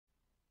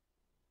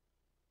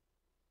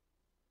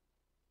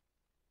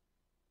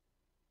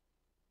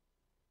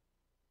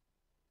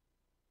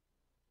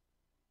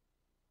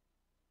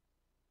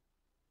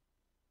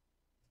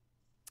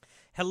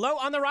Hello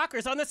on the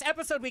Rockers. On this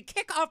episode, we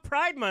kick off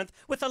Pride Month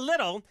with a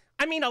lottle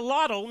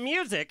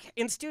music.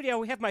 In studio,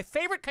 we have my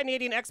favorite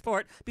Canadian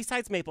export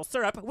besides maple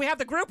syrup. We have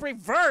the group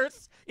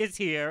rIVerse is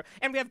here,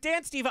 and we have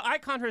dance diva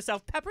icon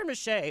herself, Pepper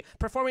Mashay,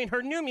 performing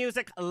her new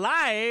music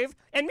live,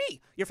 and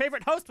me, your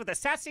favorite host with the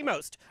sassy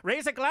most.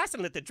 Raise a glass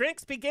and let the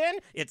drinks begin.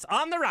 It's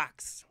On the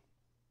Rocks.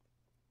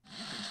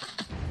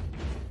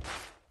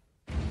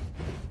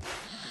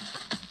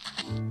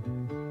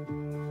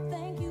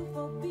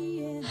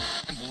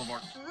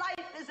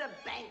 Life is a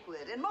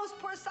banquet, and most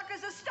poor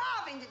suckers are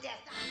starving to death.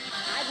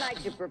 I'd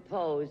like to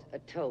propose a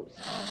toast.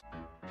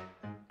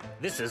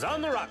 This is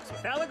On the Rocks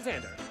with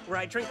Alexander, where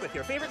I drink with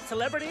your favorite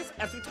celebrities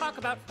as we talk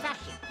about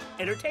fashion,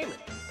 entertainment,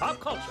 pop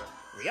culture,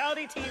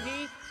 reality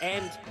TV,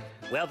 and,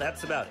 well,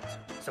 that's about it.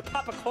 So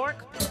pop a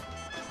cork,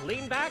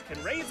 lean back,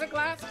 and raise a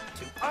glass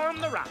to On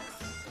the Rocks.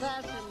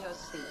 Fasten your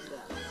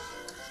seatbelts.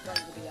 It's going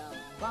to be a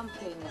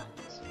bumpy night.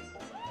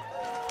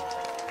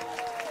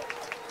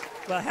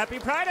 Well, happy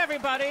Pride,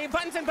 everybody.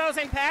 Buttons and bows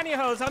and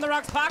pantyhose. On the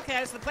Rocks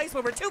podcast, the place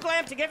where we're too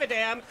glam to give a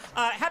damn.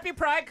 Happy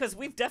Pride, because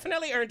we've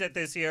definitely earned it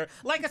this year.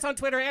 Like us on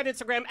Twitter and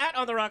Instagram at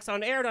On the Rocks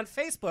on Air, and on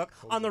Facebook,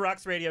 On the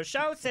Rocks Radio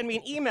Show. Send me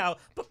an email.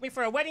 Book me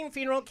for a wedding,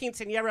 funeral,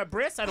 quinceañera,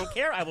 bris. I don't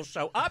care. I will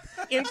show up.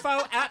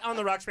 Info at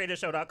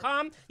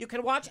ontherocksradioshow.com. You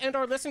can watch and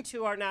or listen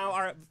to our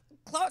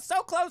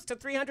so close to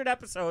 300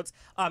 episodes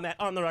at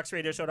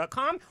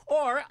ontherocksradioshow.com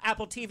or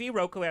Apple TV,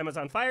 Roku,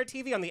 Amazon Fire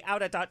TV, on the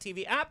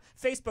Outa.tv app,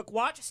 Facebook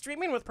Watch,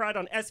 streaming with Pride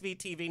on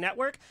SVTV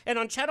Network, and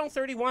on Channel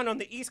 31 on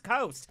the East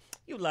Coast.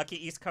 You lucky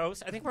East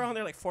Coast. I think we're on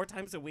there like 4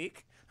 times a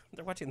week.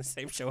 They're watching the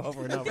same show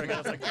over and over again.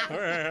 It's like,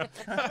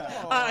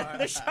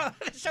 the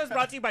show's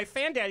brought to you by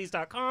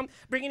FanDaddies.com,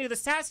 bringing you the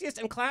sassiest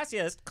and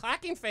classiest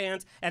clacking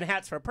fans and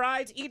hats for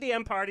prides,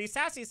 EDM parties,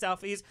 sassy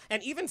selfies,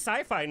 and even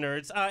sci-fi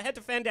nerds. Head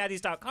to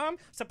FanDaddies.com,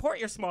 support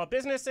your small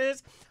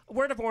businesses.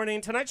 Word of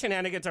warning, tonight's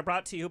shenanigans are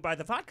brought to you by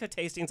the vodka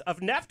tastings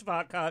of NEFT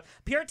Vodka.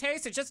 Pure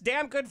taste, it's just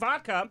damn good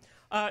vodka.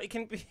 It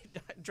can be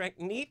drank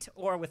neat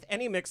or with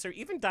any mixer,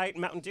 even Diet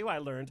Mountain Dew, I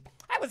learned.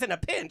 I was in a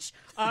pinch.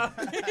 And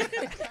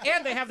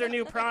they have their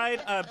new Pride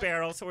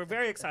barrel, so we're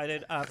very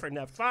excited for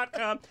NEFT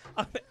Vodka.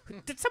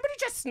 Did somebody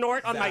just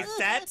snort on my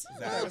set?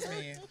 That was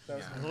me.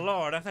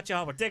 Lord, I thought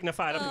y'all were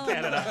dignified up in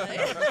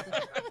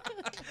Canada.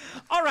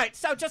 All right,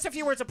 so just a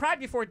few words of Pride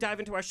before we dive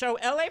into our show.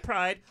 LA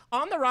Pride.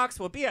 On the Rocks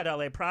will be at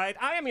LA Pride.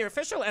 I am your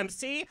official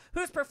MC.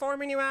 Who's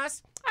performing, you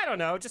ask? I don't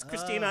know, just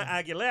Christina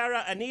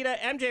Aguilera, Anita,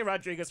 MJ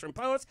Rodriguez from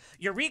Pose,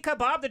 Eureka,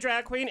 Bob the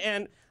Drag Queen,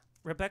 and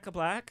Rebecca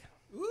Black.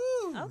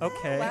 Ooh.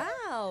 Okay.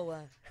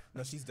 Wow.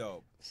 No, she's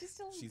dope. She's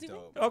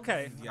dope.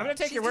 Okay, Yeah. I'm going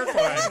to take your word for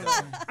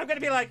it. I'm going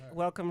to be like,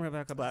 welcome,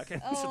 Rebecca Black.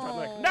 And she'll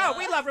probably be like, no,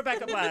 we love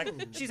Rebecca Black.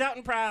 She's out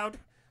and proud.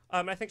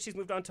 I think she's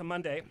moved on to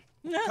Monday.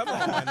 Come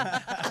on.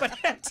 But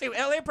head to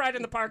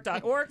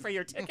laprideinthepark.org for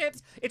your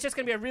tickets. It's just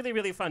going to be a really,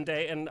 really fun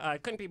day, and I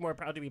couldn't be more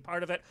proud to be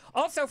part of it.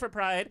 Also for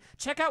Pride,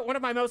 check out one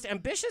of my most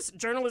ambitious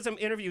journalism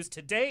interviews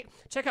to date.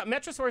 Check out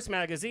Metrosource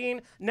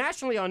Magazine,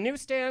 nationally on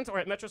newsstands or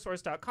at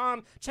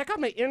metrosource.com. Check out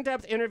my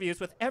in-depth interviews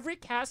with every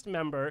cast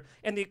member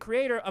and the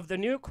creator of the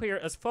new Queer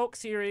as Folk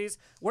series,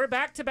 We're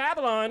Back to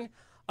Babylon.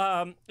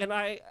 And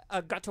I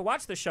got to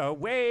watch the show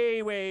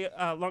way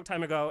long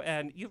time ago,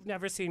 and you've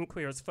never seen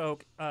Queer as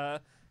Folk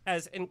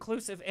as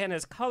inclusive and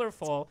as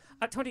colorful.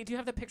 Tony, do you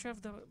have the picture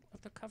of the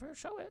cover?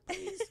 Show it,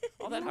 please.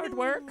 All that hard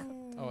work.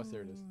 Oh,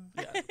 there it is.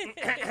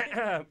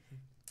 Yeah.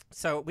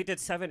 So we did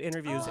 7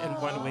 interviews in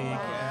 1 week.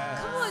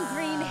 Come on,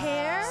 green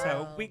hair.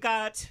 So we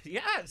got,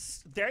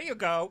 yes, there you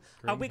go.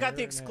 We got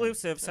the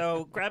exclusive,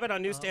 so grab it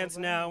on newsstands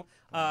now.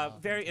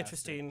 Very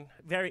interesting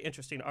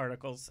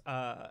articles,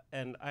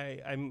 and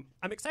I'm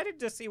excited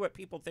to see what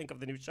people think of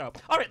the new show.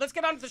 All right, let's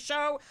get on to the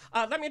show.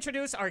 Let me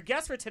introduce our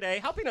guest for today,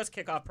 helping us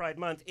kick off Pride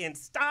Month in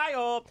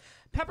style.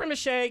 Pepper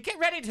Mashay, get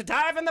ready to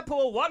dive in the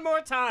pool one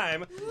more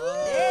time.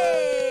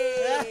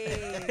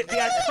 Hey! The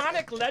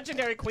iconic,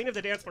 legendary queen of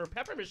the dance floor,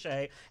 Pepper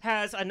Mashay,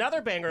 has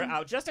another banger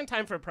out just in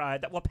time for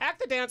Pride that will pack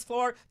the dance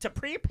floor to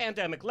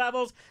pre-pandemic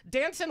levels.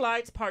 Dancin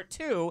Lights Part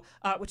 2,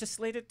 which is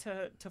slated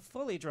to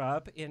fully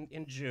drop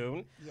in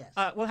June.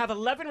 Yes. We'll have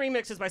 11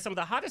 remixes by some of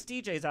the hottest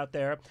DJs out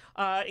there,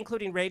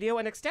 including radio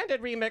and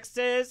extended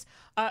remixes.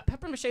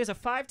 Pepper Mashay is a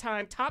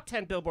 5-time top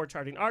 10 Billboard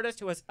charting artist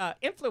who was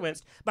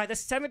influenced by the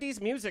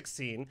 70s music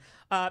scene.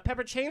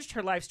 Pepper changed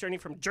her life's journey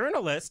from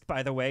journalist,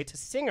 by the way, to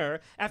singer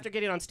after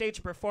getting on stage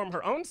to perform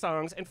her own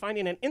songs and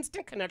finding an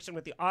instant connection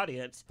with the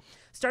audience.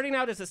 Starting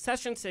out as a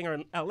session singer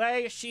in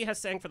LA, she has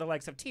sang for the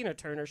likes of Tina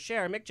Turner,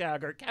 Cher, Mick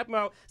Jagger,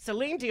 Kebmo,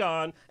 Celine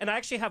Dion, and I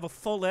actually have a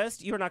full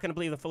list. You're not going to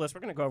believe the full list.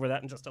 We're going to go over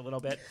that in just a little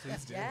bit.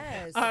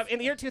 Yes. In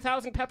the year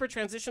 2000, Pepper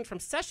transitioned from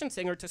session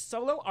singer to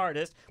solo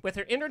artist with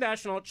her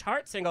international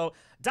chart single,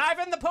 Dive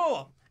in the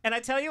Pool. And I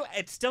tell you,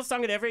 it's still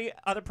sung at every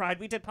other Pride.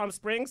 We did Palm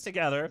Springs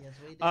together. Yes,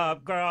 we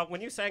did. Girl,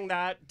 when you sang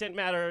that, didn't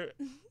matter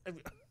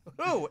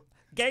who.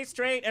 Gay,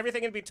 straight,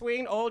 everything in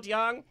between, old,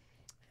 young.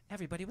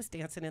 everybody was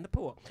dancing in the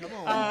pool. Come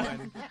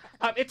on.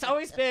 It's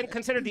always been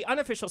considered the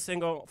unofficial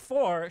single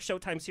for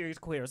Showtime series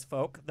Queer as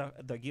Folk,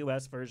 the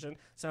U.S. version.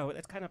 So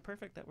it's kind of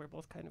perfect that we're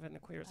both kind of in the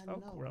Queer as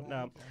Folk world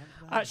now.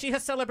 She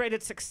has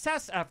celebrated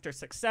success after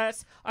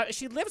success.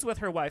 She lives with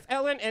her wife,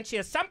 Ellen, and she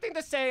has something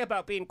to say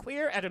about being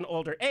queer at an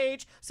older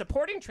age,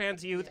 supporting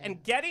trans youth,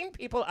 and getting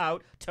people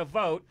out to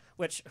vote,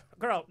 which,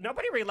 girl,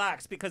 nobody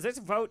relax, because this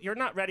vote, you're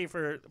not ready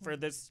for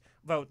this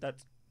vote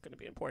that's going to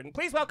be important.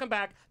 Please welcome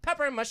back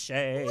Pepper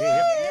Mashay.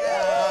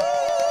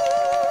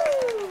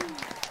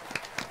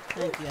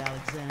 Thank you,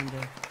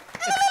 Alexander.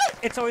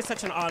 It's always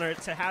such an honor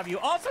to have you.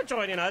 Also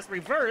joining us,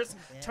 rIVerse,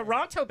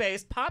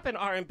 Toronto-based pop and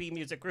R&B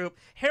music group,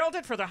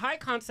 heralded for their high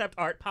concept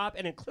art, pop,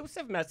 and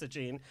inclusive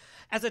messaging.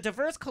 As a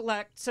diverse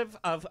collective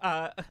of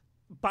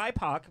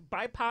BIPOC.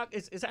 BIPOC,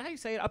 is that how you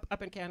say it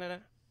up in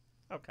Canada?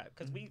 Okay,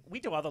 because we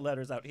do all the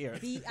letters out here.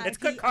 It's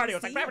good cardio.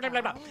 It's like blah, blah,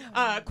 blah,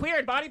 blah. Queer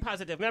and body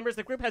positive members.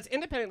 The group has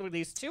independently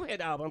released 2 hit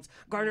albums,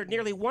 garnered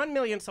nearly 1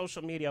 million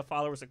social media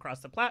followers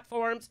across the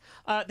platforms.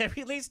 They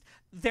released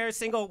their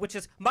single, which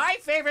is my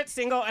favorite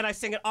single, and I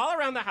sing it all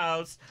around the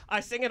house.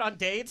 I sing it on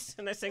dates,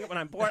 and I sing it when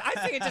I'm bored.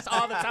 I sing it just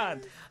all the time.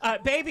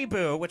 Baby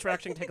Boo, which we're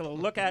actually going to take a little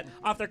look at,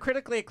 off their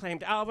critically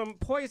acclaimed album,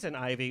 Poison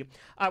Ivy,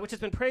 which has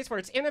been praised for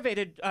its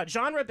innovative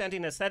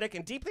genre-bending aesthetic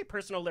and deeply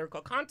personal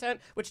lyrical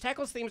content, which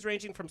tackles themes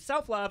ranging from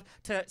self-love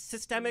to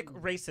systemic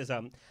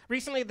racism.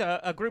 Recently,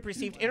 the group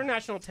received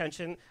international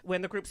attention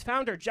when the group's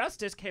founder,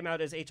 Justice, came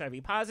out as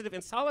HIV positive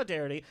in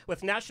solidarity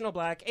with National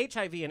Black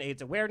HIV and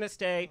AIDS Awareness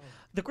Day.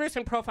 The group's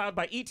been profiled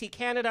by ET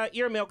Canada,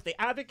 Ear Milk, The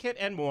Advocate,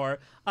 and more.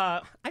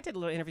 I did a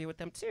little interview with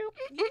them, too.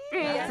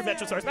 For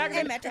Metro Source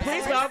Magazine.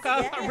 Please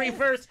welcome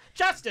rIVerse,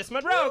 Justice,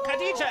 Monroe,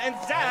 Khadija, and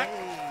Zach.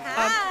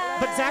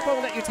 But Zach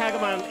won't let you tag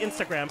him on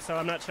Instagram, so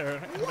I'm not sure.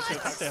 I'm just going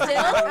to talk to him.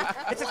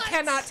 It says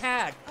cannot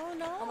tag. Oh,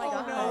 no. Oh, my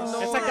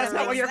God. It's like, that's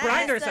not what your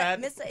grinder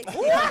said.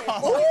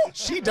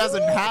 She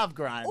doesn't have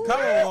grind.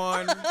 Come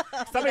on.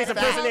 Somebody's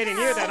impersonating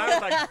you then. I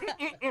was like,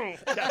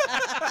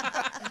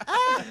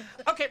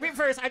 Okay,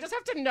 rIVerse, I just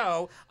have to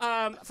know,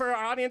 for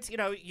our audience, you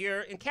know,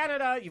 you're in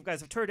Canada, you guys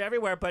have toured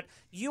everywhere, but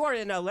you are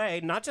in LA,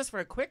 not just for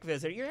a quick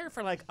visit, you're here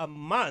for like a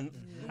month.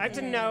 I have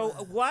to know,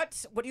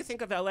 what do you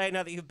think of LA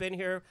now that you've been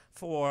here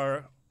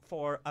for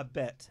a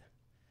bit?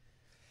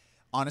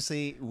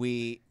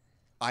 Honestly,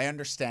 I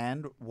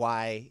understand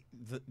why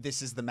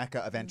this is the mecca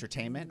of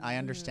entertainment. I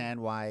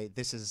understand why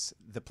this is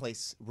the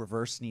place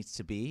rIVerse needs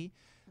to be.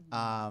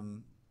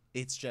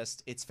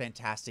 It's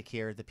fantastic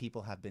here. The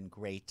people have been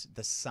great.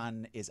 The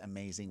sun is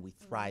amazing. We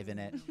thrive in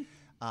it.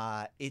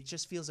 It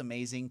just feels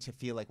amazing to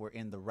feel like we're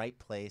in the right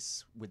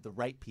place with the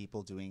right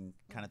people doing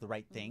kind of the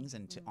right things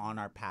and on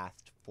our path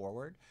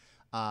forward.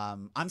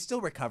 I'm still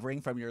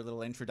recovering from your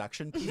little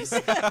introduction piece.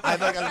 I'm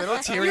like a little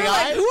teary-eyed. You're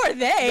like, who are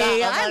they?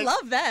 Yeah, I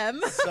love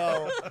them.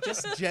 So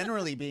just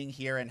generally being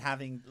here and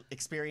having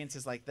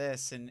experiences like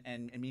this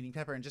and meeting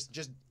Pepper and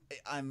just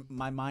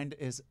my mind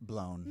is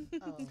blown.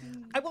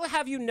 I will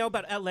have you know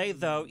about LA,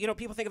 though. You know,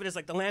 people think of it as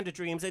like the land of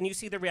dreams, and you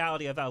see the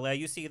reality of LA.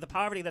 You see the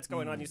poverty that's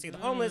going on. You see the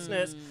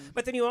homelessness.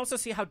 But then you also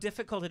see how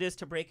difficult it is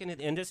to break into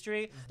the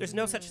industry. There's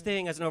no such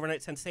thing as an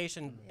overnight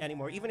sensation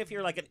anymore, even if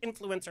you're like an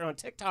influencer on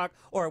TikTok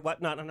or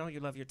whatnot. I know you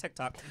love your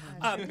TikTok.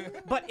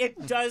 But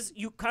it does,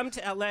 you come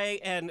to LA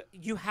and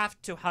you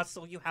have to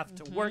hustle. You have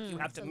to work. You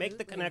have to make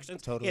the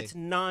connections. Totally. It's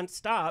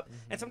nonstop.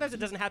 And sometimes it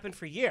doesn't happen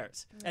for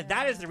years. And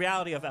that is the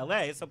reality of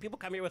LA. So people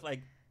come here with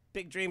like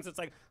big dreams. It's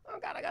like, oh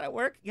God, I gotta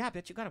work. Yeah,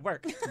 bitch, you gotta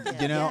work.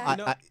 You know,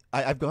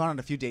 I've gone on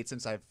a few dates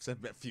since I've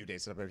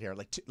been here,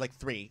 like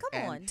 3.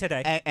 Come on.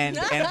 Today. And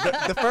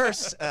the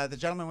first, the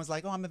gentleman was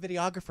like, oh, I'm a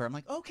videographer. I'm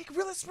like, okay,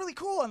 really, that's really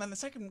cool. And then the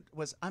second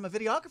was, I'm a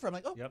videographer. I'm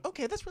like, oh,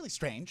 okay, that's really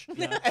strange. And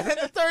then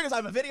the third is,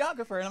 I'm a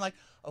videographer. And I'm like,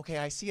 okay,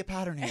 I see a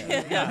pattern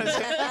here.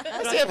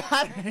 I see a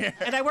pattern here.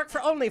 And I work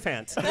for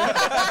OnlyFans.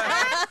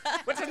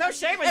 Which is no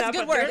shame in that. That's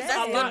good but work. there's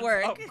That's a good lot.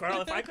 work. Oh,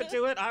 girl, if I could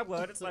do it, I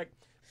would. It's like,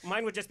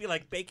 mine would just be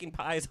like baking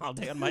pies all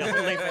day on my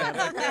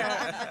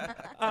OnlyFans.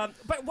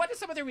 But what is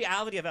some of the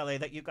reality of LA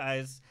that you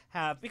guys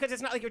have? Because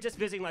it's not like you're just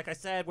visiting, like I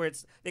said, where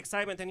it's the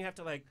excitement, then you have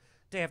to like,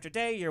 day after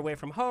day, you're away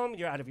from home,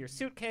 you're out of your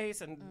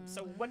suitcase, and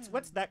so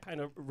what's that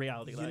kind of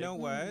reality like? You know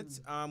what?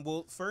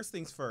 Well, first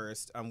things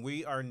first,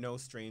 we are no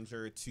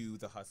stranger to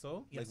the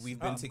hustle. Yes. Like,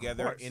 we've been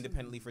together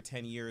independently for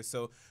 10 years,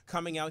 so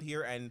coming out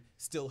here and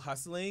still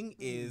hustling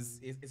is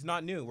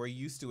not new. We're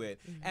used to it.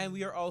 And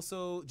we are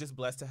also just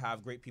blessed to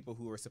have great people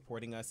who are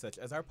supporting us, such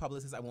as our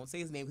publicist. I won't say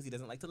his name because he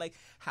doesn't like to like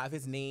have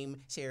his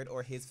name shared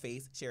or his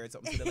face shared. So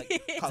I'm gonna, like,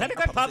 is that a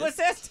good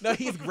publicist? No,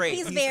 he's great.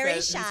 He's very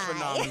He's shy.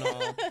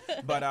 phenomenal.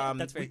 But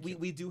That's very cute.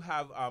 we do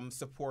have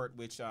support,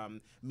 which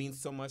means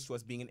so much to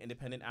us being an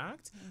independent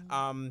act.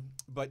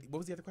 But what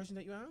was the other question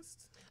that you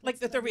asked? Like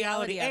the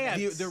reality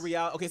and The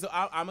reality. Okay, so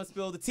I'm gonna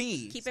spill the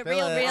tea. Keep it Spill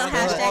real, it. real.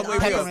 All the way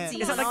Hashtag real.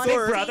 honesty. Is it like Honesty.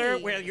 Big Brother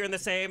where you're in the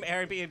same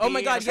Airbnb? Oh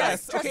my God, and it's like,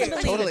 yes. Trust Okay, and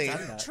believe. Totally.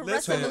 Trust and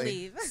Listen.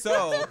 believe.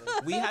 So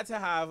we had to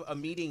have a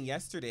meeting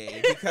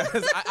yesterday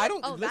because I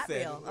don't Oh, that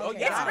listen. real. Oh, Okay.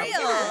 yeah, It's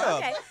real. yeah.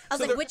 Okay. I was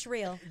So like, which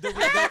real?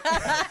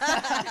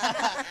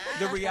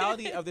 The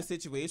reality of the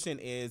situation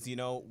is, you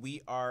know,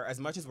 we are, as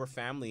much as we're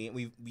family,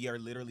 we are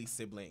literally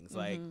siblings.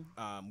 Like,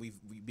 we've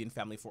been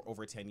family for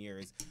over 10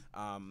 years.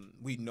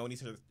 We've known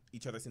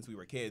each other since we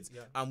were kids.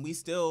 Yeah. We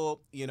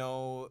still, you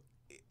know,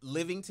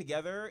 living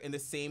together in the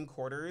same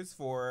quarters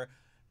for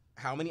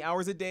how many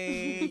hours a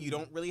day? You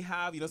don't really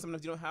have, you know,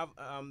 sometimes you don't have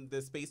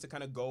the space to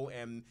kind of go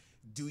and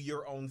do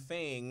your own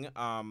thing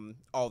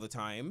all the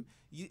time.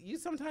 You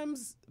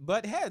sometimes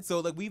butt heads.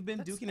 So like we've been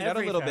duking it out a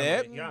every little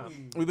family, bit. yeah.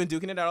 We've been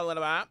duking it out a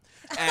little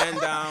bit.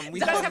 And we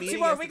You had guys a have meeting 2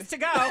 more yesterday. weeks to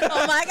go.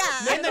 Oh my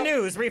God. In the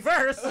news,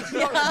 rIVerse. But you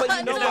know It's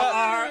what? now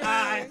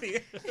R.I.V.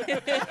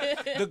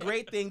 The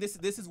great thing, this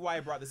is why I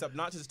brought this up,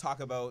 not just talk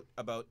about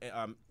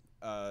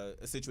a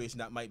situation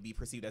that might be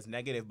perceived as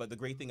negative, but the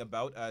great thing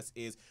about us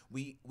is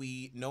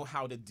we know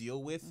how to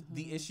deal with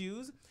the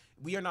issues.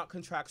 We are not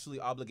contractually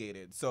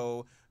obligated,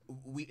 so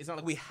it's not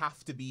like we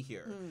have to be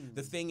here.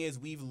 The thing is,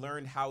 we've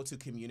learned how to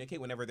communicate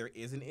whenever there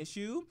is an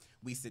issue.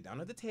 We sit down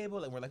at the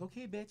table and we're like,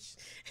 okay, bitch,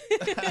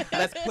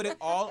 let's put it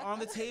all on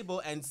the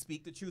table and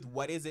speak the truth.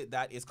 What is it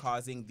that is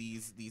causing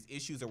these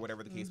issues or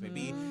whatever the case may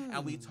be?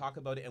 And we talk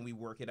about it and we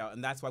work it out.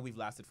 And that's why we've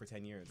lasted for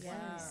 10 years.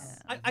 Yes.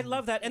 I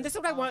love that. And this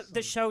is what I want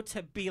the show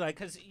to be like,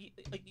 because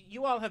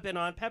you all have been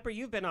on. Pepper,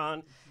 you've been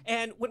on.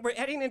 And when we're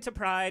heading into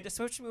Pride,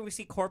 especially when we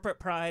see corporate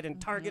Pride and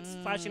Targets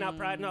flashing out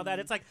Pride and all that,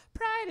 it's like,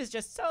 Pride is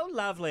just so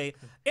lovely.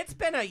 It's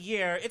been a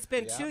year. It's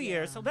been 2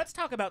 years. So let's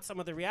talk about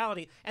some of the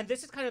reality. And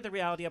this is kind of the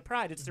reality of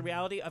Pride. It's the reality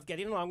of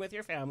getting along with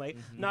your family,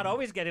 not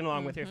always getting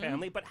along with your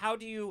family, but how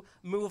do you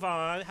move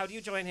on? How do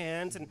you join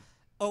hands? And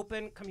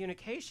open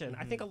communication.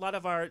 I think a lot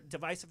of our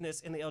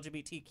divisiveness in the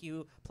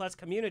LGBTQ plus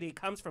community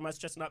comes from us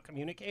just not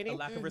communicating. A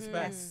lack of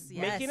respect.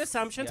 Making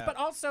assumptions, Yeah. but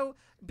also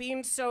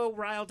being so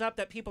riled up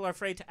that people are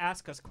afraid to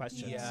ask us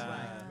questions. Yeah.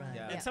 Right.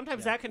 Yeah. And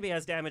sometimes that can be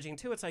as damaging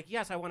too. It's like,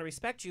 yes, I want to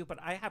respect you, but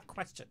I have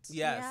questions.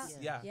 Yes.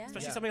 Yeah. Yeah.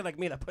 Especially somebody like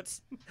me that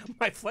puts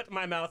my foot in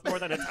my mouth more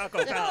than a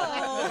Taco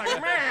Bell. It's like,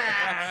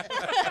 "Meh."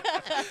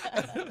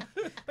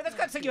 But that's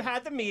good. So you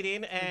had the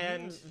meeting,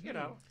 and you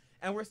know.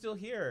 And we're still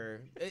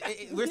here.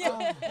 We're still,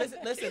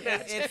 listen,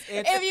 it's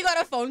If you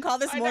got a phone call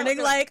this morning,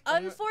 like,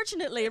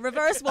 unfortunately,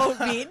 rIVerse won't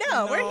be.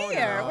 No, we're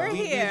here. no. We're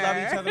here. We love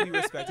each other. We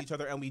respect each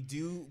other, and we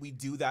do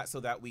that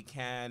so that we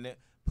can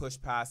push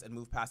past and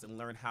move past and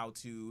learn how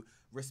to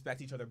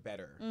respect each other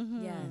better.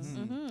 Yes.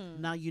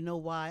 Now you know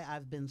why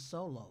I've been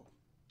solo.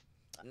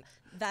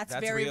 That's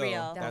That's very real.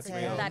 real. That's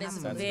Okay. real. That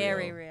is That's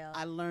very real. real.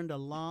 I learned a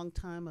long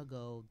time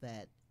ago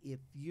that if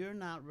you're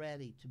not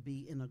ready to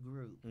be in a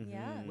group,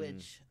 Yeah.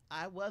 which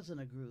I was in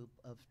a group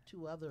of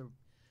 2 other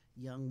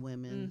young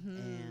women,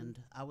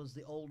 and I was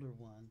the older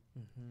one.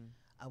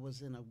 I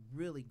was in a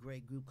really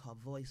great group called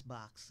Voice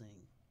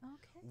Boxing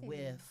Okay.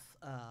 with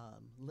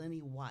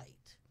Lenny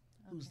White,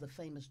 who's the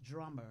famous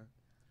drummer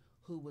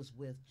who was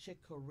with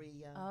Chick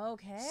Corea,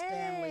 Okay.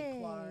 Stanley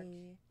Clark,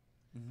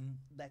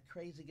 that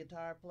crazy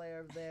guitar player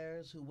of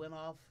theirs who went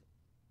off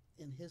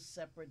in his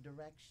separate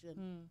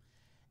direction.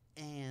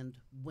 And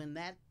when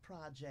that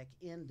project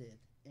ended,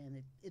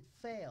 and it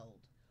failed,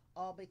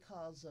 all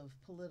because of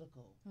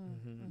political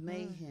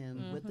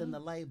mayhem within the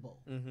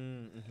label.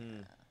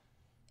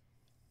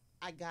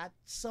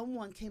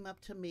 Someone came up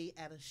to me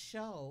at a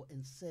show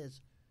and says,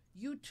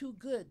 "You too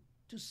good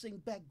to sing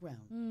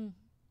background."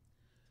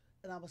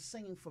 And I was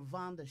singing for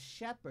Vonda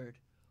Shepard,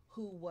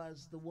 who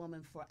was the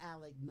woman for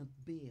Alec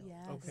McBeal.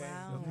 Yes. Okay.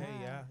 Wow.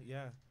 Okay.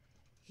 Yeah.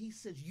 He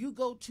says, "You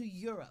go to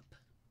Europe,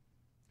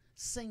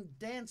 sing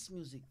dance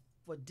music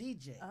for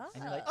DJ."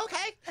 And you're like,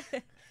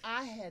 okay.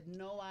 I had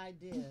no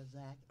idea,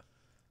 Zach.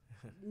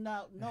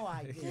 No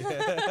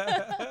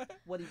idea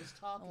what he was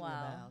talking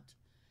about.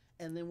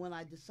 And then when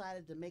I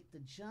decided to make the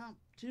jump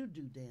to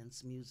do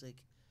dance music,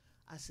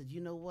 I said, you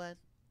know what?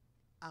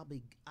 I'll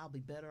be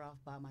better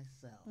off by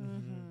myself.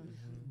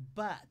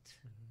 But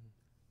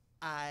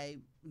I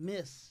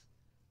miss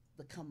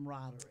the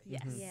camaraderie.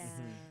 Yes. Yeah.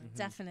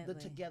 Definitely. The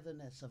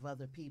togetherness of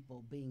other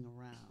people being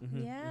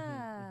around.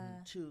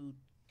 Yeah. To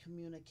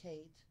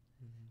communicate,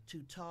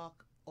 to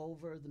talk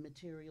over the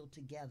material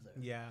together.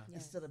 Yeah.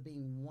 Instead of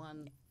being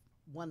one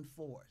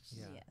force.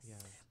 Yeah. Yes. Yeah.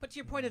 But to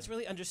your point, it's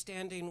really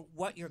understanding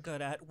what you're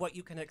good at, what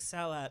you can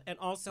excel at, and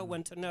also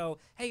when to know,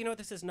 hey, you know what,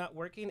 this is not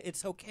working.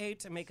 It's okay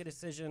to make a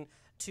decision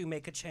to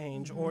make a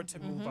change or to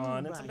move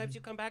on. And sometimes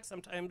you come back,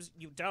 sometimes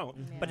you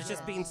don't. But it's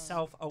just being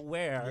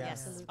self-aware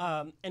Yes.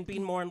 and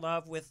being more in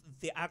love with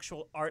the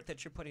actual art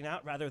that you're putting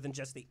out rather than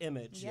just the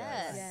image.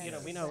 Yes. You know,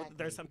 we know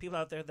there's some people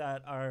out there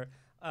that are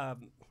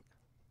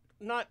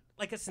not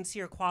like a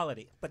sincere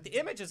quality, but the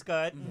image is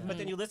good. But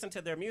then you listen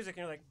to their music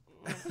and you're like,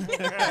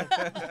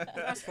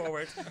 Fast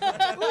forward.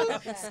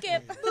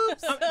 Skip.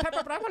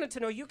 Pepper, but I wanted to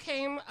know, you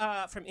came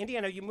from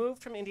Indiana. You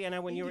moved from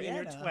Indiana when you were in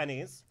your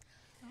 20s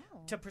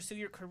to pursue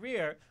your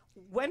career.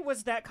 When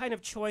was that kind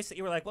of choice that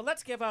you were like, well,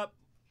 let's give up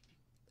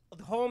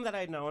the home that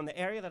I'd known, the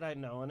area that I'd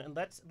known, and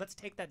let's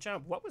take that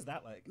jump? What was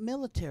that like?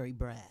 Military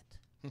brat.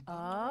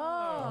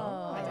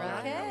 Oh,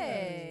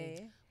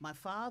 okay. My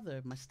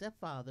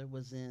stepfather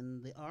was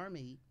in the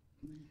Army,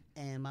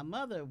 and my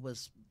mother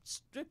was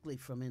strictly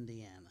from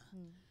Indiana.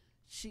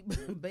 She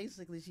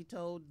basically, she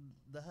told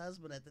the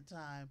husband at the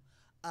time,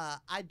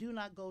 I do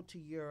not go to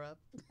Europe.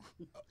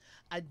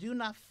 I do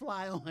not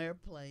fly on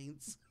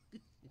airplanes.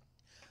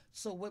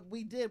 So what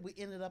we did, we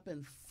ended up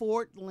in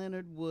Fort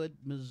Leonard Wood,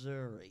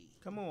 Missouri.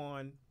 Come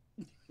on.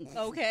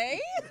 Okay.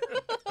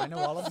 I know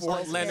all of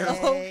Fort Leonard.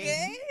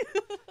 Okay.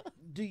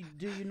 Do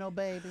you know,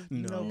 baby? No.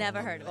 You know?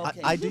 Never heard of it.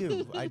 Okay. I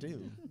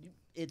do.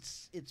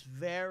 It's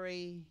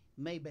very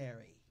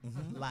Mayberry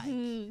like,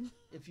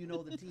 if you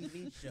know the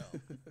TV show.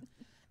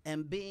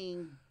 And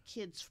being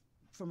kids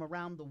from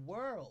around the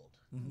world,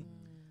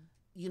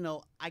 you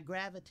know, I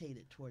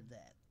gravitated toward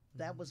that.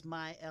 That was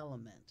my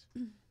element.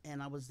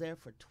 And I was there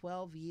for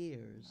 12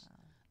 years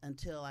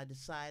until I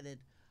decided,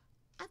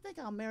 I think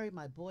I'll marry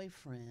my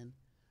boyfriend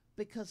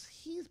because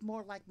he's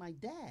more like my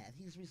dad.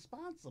 He's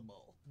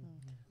responsible.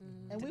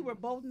 And we were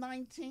both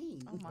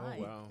 19. Oh, my.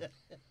 Oh, wow.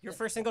 Your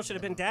first single should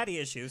have been Daddy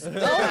Issues. Oh,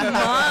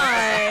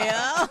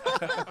 my.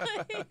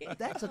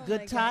 That's a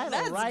good title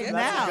That's right good.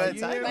 now. That's a good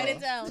You title. hear Write me?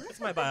 it down. It's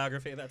my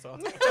biography, that's all.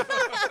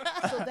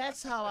 So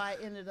that's how I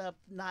ended up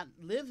not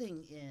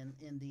living in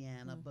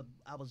Indiana, but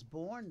I was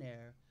born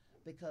there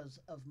because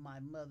of my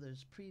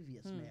mother's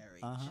previous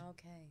marriage.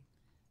 Okay.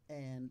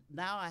 And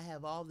now I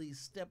have all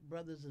these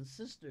stepbrothers and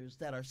sisters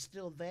that are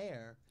still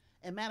there.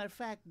 And matter of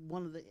fact,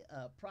 one of the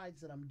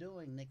prides that I'm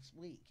doing next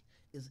week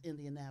is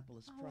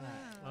Indianapolis Pride.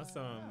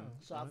 Awesome.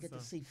 So I'll get to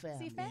see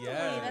family. See family.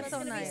 Yes. That's so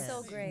gonna be nice.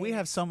 so great. We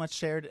have so much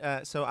shared.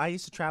 So I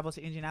used to travel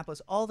to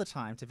Indianapolis all the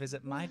time to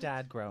visit my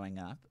dad growing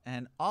up,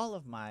 and all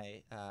of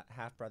my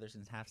half brothers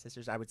and half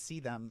sisters. I would see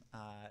them,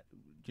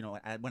 you know,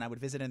 when I would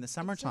visit in the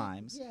summer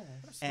times. Yeah.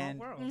 And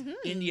world.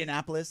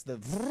 Indianapolis, the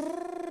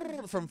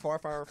from far,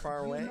 far,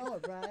 far away. You know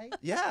it, right?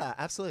 Yeah,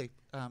 absolutely.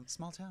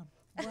 Small town.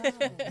 Wow.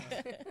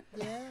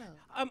 Yeah.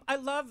 I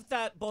love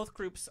that both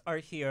groups are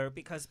here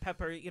because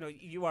Pepper, you know,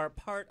 you are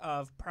part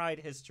of Pride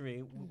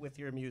history with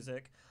your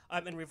music.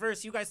 In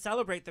rIVerse, you guys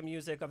celebrate the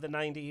music of the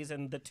 90s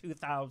and the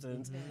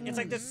 2000s. It's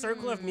like this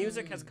circle of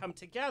music has come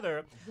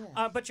together,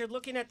 but you're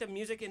looking at the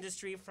music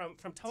industry from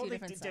totally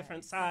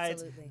different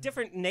sides, Absolutely.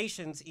 different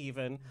nations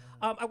even.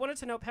 I wanted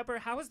to know, Pepper,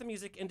 how has the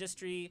music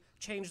industry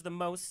changed the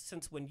most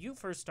since when you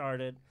first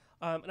started?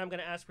 And I'm going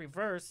to ask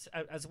rIVerse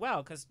as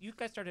well, because you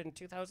guys started in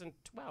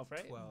 2012,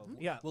 right? 12.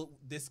 Yeah. Well,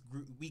 this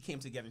group, we came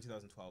together in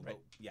 2012. Right.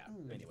 But yeah.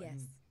 Anyway.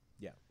 Yes.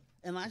 Yeah.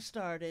 And I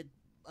started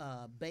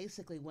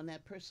basically when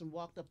that person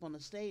walked up on the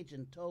stage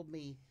and told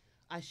me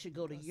I should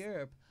go to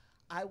Europe.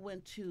 I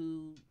went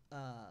to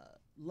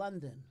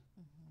London.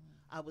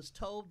 I was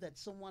told that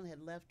someone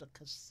had left a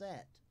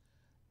cassette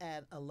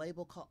at a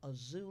label called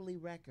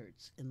Azuli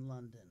Records in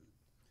London.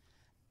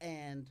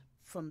 And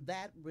from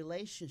that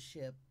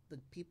relationship, the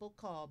people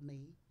called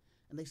me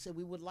and they said,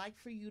 we would like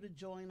for you to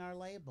join our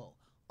label.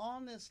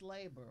 On this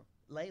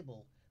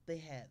label, they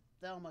had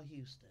Thelma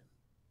Houston,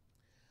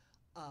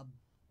 a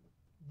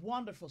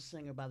wonderful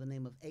singer by the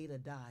name of Ada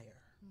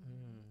Dyer,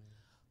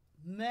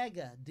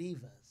 mega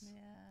divas.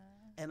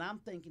 Yeah. And I'm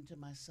thinking to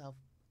myself,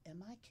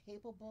 am I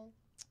capable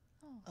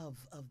of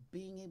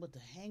being able to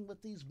hang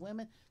with these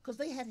women? Because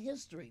they had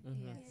history,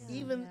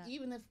 even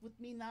if with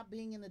me not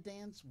being in the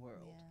dance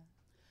world.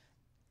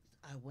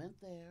 I went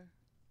there,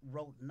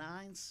 wrote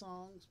 9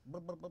 songs,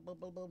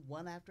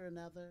 one after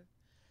another.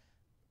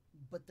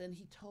 But then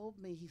he told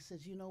me, he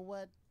says, you know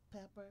what,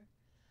 Pepper?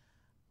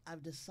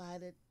 I've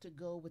decided to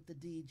go with the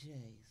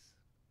DJs.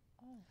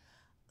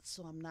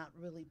 So I'm not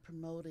really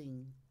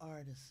promoting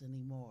artists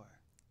anymore.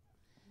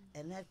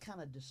 And that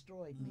kind of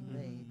destroyed me,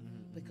 babe,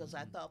 because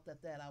I thought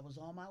that I was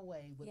on my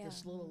way with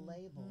this little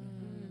label.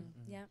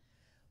 Yeah.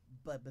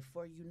 But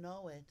before you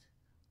know it,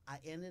 I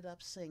ended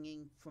up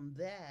singing from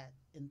that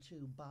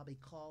into Bobby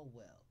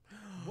Caldwell.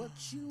 What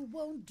you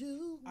won't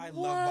do I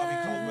love Bobby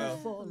Caldwell.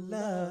 for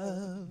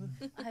love.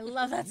 I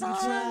love that You song.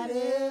 tried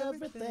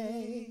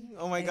everything.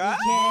 Oh my God.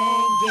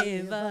 Can't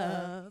give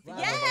up. Right.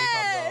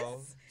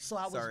 Yes. So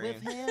I was Sorry.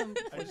 with him.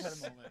 I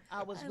just had a moment.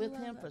 I was I with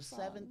love him that for song.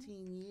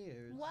 17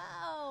 years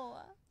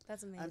Wow.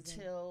 That's amazing.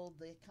 until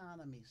the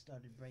economy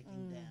started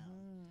breaking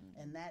down,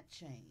 and that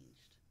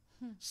changed.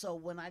 So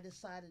when I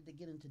decided to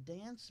get into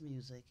dance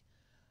music,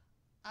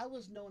 I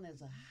was known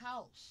as a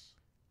house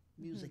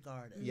music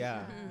artist.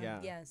 Yeah.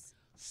 Yeah. Yes.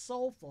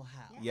 Soulful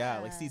house. Yeah,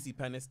 like Cece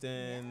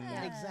Peniston.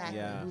 Yeah. Exactly.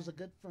 Yeah. Who's a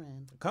good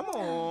friend. Come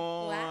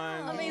on.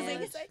 Wow. Amazing.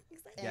 And- Exciting.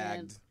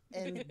 And,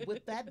 and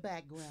with that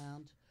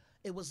background,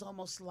 it was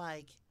almost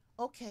like,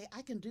 okay,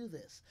 I can do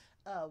this.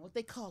 What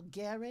they call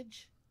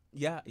garage,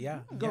 Yeah,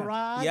 yeah.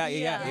 Garage? Yeah,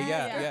 yeah, yeah,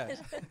 yeah,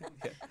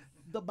 yeah.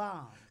 the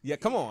bomb, Yeah,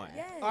 come on.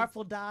 Yes.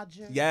 Artful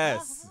Dodger.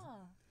 Yes.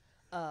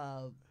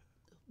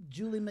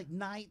 Julie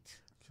McKnight,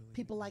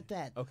 people like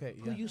that. Okay,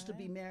 Who yeah. used to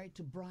be married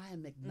to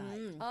Brian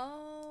McKnight.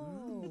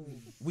 Oh.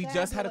 We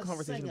just had a Fabulous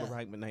conversation singer. with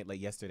Brian McKnight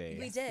like yesterday.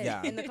 We did,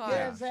 Yeah. in the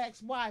car. His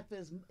ex-wife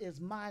is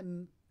my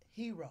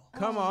hero.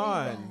 Come Oh,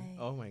 on. right.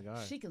 Oh my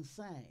God. She can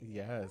sing.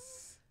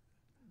 Yes.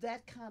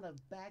 That kind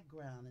of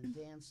background in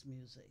dance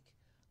music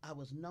I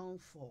was known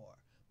for.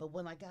 But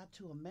when I got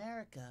to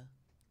America,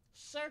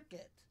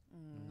 circuit,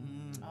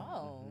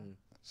 Oh.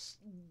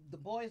 the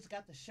boys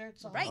got the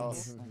shirts on. Right. Oh.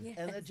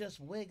 And they're just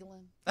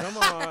wiggling, Come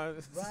on.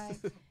 right?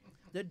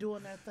 They're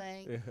doing their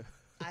thing.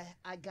 Yeah.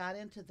 I got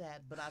into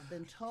that, but I've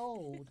been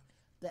told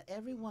that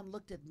everyone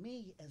looked at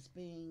me as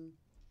being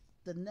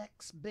the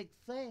next big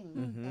thing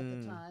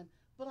at the time,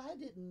 but I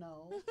didn't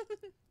know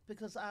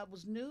because I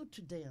was new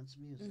to dance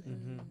music.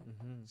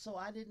 So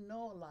I didn't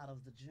know a lot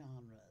of the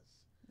genres.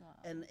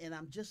 And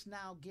I'm just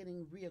now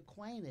getting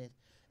reacquainted,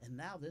 and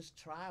now this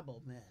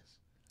tribal mess.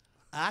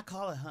 I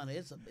call it, honey,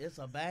 it's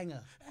a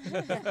banger.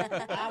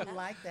 I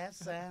like that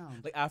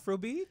sound. Like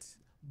Afrobeat?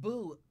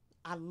 Boo,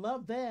 I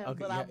love them,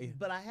 Okay, but yeah.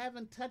 but I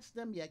haven't touched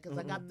them yet because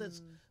I got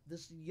this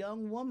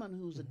young woman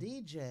who's a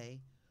DJ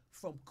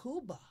from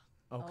Cuba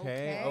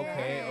Okay.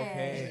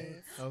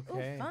 Ooh,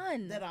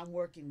 fun. that I'm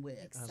working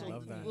with. I So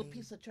love the that. little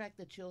piece of track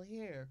that you'll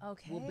hear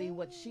Okay. will be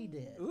what she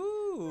did.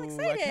 Ooh, I'm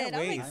I can't excited. I'm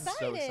wait. excited.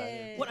 so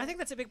excited. Well, I think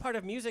that's a big part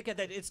of music, and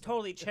that it's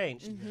totally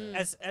changed.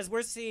 As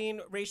we're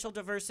seeing racial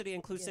diversity,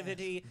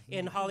 inclusivity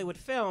in Hollywood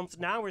films,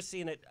 now we're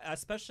seeing it,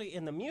 especially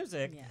in the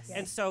music. Yes.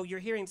 And so you're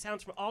hearing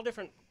sounds from all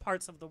different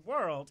parts of the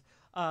world,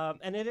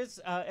 and it is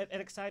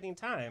an exciting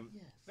time.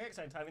 Yes. Very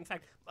exciting time. In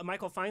fact,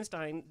 Michael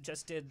Feinstein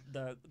just did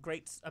the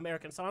Great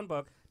American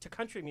Songbook to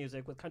country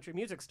music with country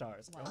music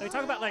stars. And they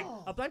talk about like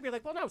a blend. You're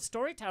like, well, no,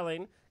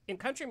 storytelling in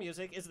country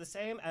music is the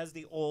same as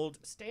the old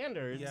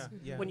standards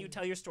Yeah. when you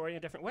tell your story in a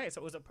different way.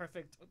 So it was a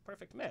perfect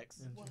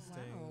mix.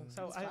 Interesting.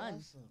 So That's fun.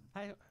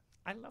 Awesome.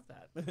 I love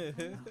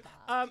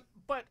that.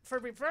 But for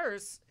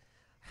rIVerse,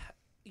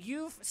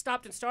 you've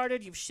stopped and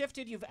started, you've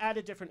shifted, you've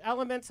added different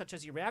elements such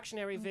as your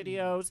reactionary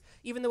videos.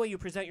 Even the way you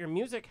present your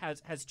music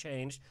has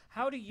changed.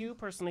 How do you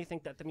personally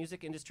think that the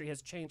music industry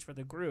has changed for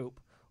the group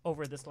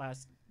over this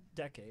last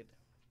decade?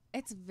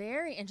 It's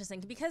very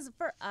interesting because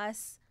for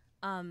us,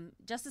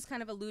 just as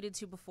kind of alluded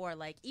to before,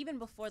 like even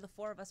before the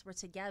four of us were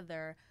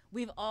together,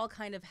 we've all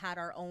kind of had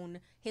our own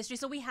history.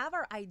 So we have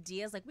our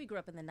ideas, like we grew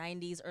up in the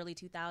 90s, early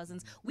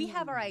 2000s. We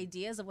have our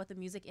ideas of what the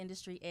music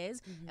industry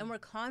is, and we're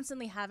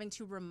constantly having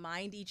to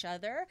remind each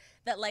other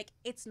that like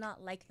it's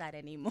not like that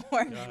anymore.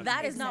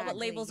 That is not what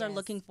Exactly, labels are yes.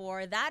 looking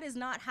for. That is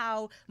not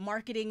how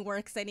marketing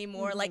works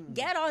anymore. Like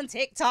get on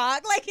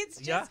TikTok. Like it's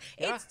just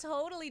it's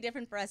totally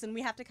different for us, and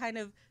we have to kind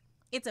of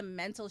it's a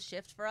mental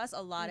shift for us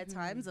a lot of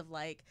times of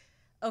like,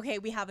 okay,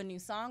 we have a new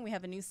song, we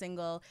have a new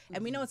single,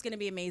 and we know it's going to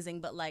be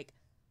amazing, but like,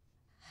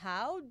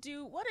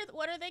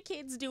 what are the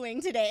kids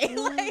doing today?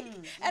 Like,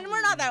 and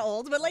we're not that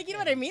old, but like, you know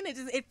what I mean?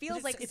 It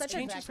feels like it's such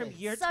changing from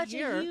year to such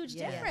year. a huge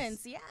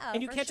difference. Yeah,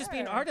 And you for can't just be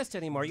an sure. artist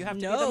anymore. You have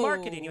to be the No.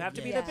 marketing. You have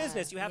to be the Yeah.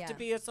 business. You have to Yeah.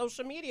 be a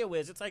social media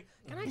whiz. It's like,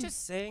 can I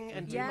just sing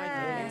and do my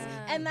Yes. thing?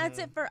 And that's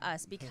it for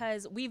us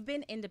because we've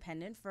been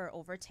independent for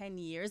over 10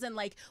 years. And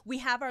like, we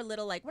have our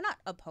little, like, we're not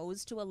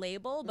opposed to a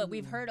label, but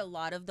we've heard a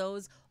lot of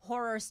those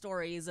horror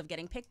stories of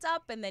getting picked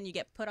up and then you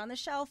get put on the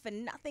shelf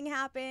and nothing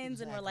happens.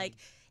 And we're like,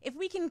 if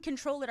we can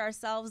control it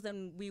ourselves,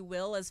 then we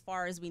will as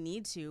far as we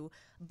need to.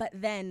 But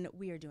then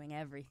we are doing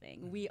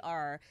everything. We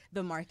are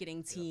the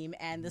marketing team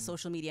and the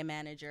social media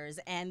managers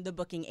and the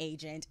booking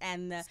agent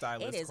and the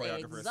Stylist, it is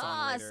choreographer,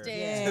 exhausting.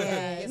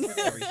 Yes.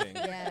 Everything.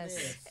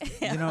 Yes.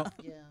 You know,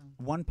 Yeah.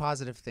 one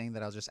positive thing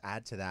that I'll just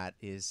add to that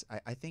is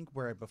I think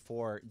where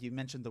before you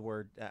mentioned the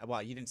word,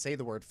 well, you didn't say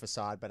the word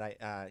facade, but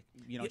in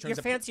You're terms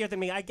of fancier than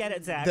me. I get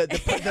it, Zach.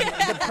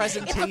 the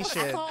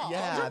presentation,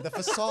 yeah, the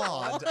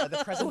facade,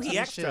 the Ooh, he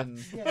extra.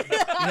 presentation,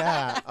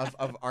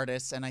 of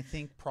artists. And I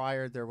think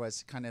prior there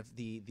was kind of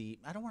the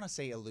I don't want to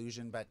say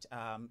illusion, but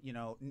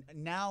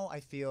now I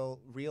feel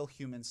real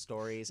human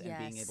stories and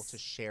being able to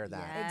share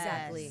that.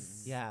 Exactly.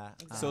 Yeah,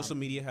 Social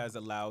media has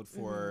allowed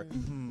for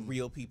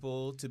real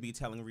people to be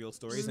telling real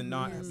stories and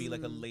not be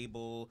like a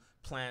label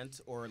plant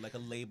or like a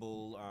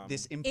label.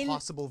 This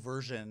impossible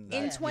version. That,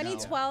 In you know,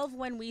 2012,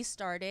 when we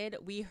started,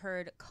 we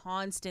heard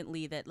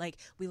constantly that like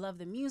we love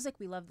the music,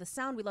 we love the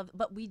sound,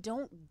 but we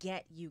don't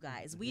get you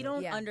guys. We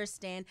don't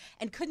understand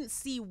and couldn't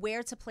see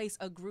where to place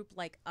a group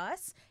like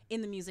us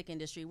in the music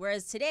industry.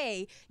 Whereas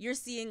today, you're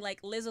seeing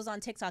like Lizzo's on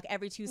TikTok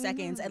every 2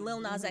 seconds and Lil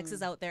Nas X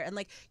is out there, and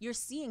like you're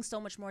seeing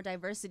so much more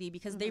diversity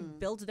because they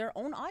build their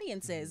own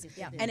audiences,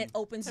 and it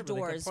opens That's a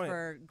really good doors point.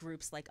 for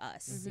groups like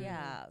us.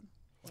 Yeah.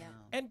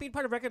 And being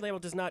part of a record label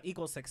does not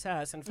equal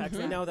success. In fact,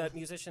 we know that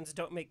musicians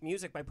don't make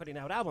music by putting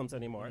out albums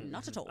anymore.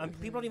 Not at all.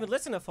 People don't even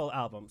listen to full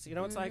albums. You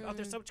know, it's like, oh,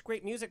 there's so much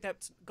great music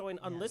that's going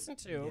unlistened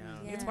to.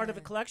 It's part of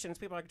a collection. It's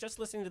people are just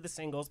listening to the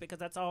singles because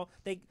that's all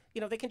they,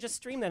 they can just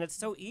stream that. It's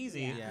so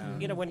easy.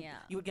 You know, when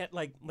you would get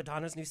like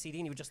Madonna's new CD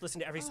and you would just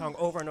listen to every song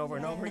over and over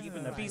and over,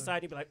 even the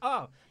B-side, you'd be like,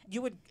 oh,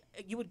 you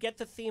would get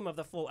the theme of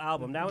the full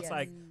album. Now it's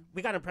like,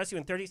 we got to impress you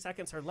in 30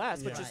 seconds or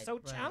less, which is so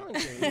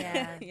challenging.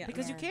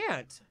 Because you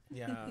can't.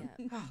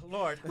 Oh,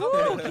 Lord.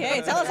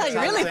 Okay, tell us how you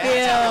really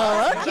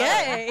feel.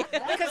 Okay.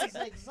 Because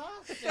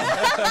exhausting.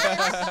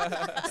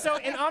 So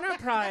in honor of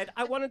Pride,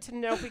 I wanted to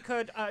know if we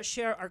could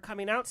share our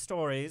coming out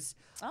stories,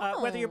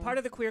 whether you're part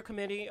of the queer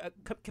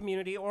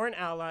community or an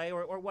ally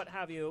or what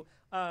have you.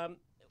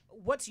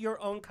 What's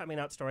your own coming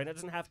out story? And it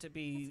doesn't have to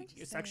be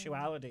your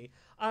sexuality.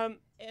 And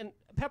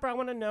Pepper, I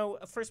want to know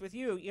first with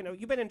you.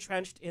 You've been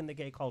entrenched in the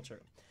gay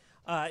culture.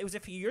 It was a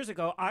few years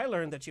ago I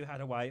learned that you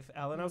had a wife,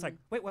 Ellen. I was like,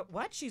 wait,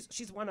 what?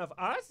 She's one of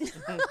us?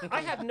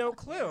 I had no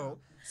clue.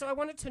 So I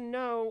wanted to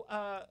know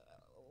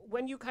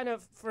when you kind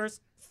of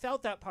first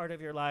felt that part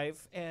of your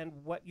life and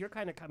what your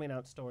kind of coming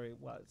out story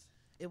was.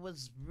 It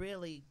was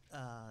really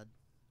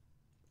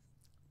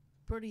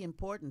pretty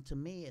important to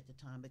me at the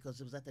time because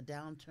it was at the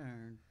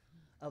downturn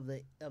of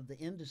the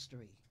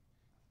industry.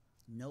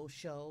 No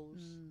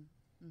shows.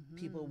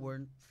 People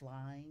weren't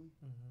flying.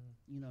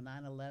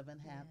 9/11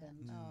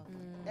 happened.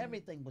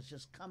 Everything was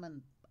just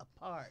coming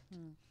apart.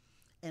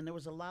 And there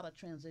was a lot of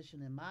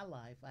transition in my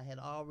life. I had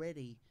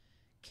already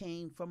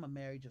came from a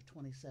marriage of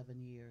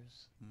 27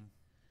 years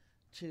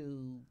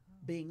to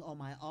being on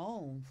my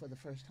own for the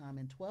first time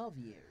in 12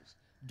 years,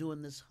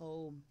 doing this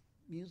whole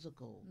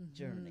musical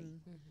journey.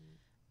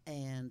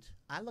 And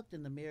I looked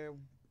in the mirror,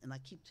 and I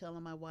keep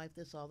telling my wife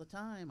this all the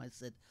time. I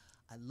said,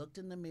 I looked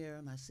in the mirror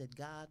and I said,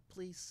 God,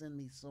 please send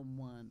me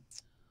someone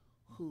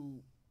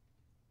who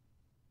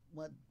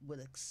would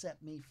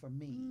accept me for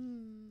me.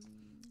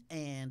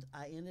 And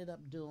I ended up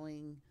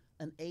doing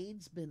an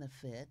AIDS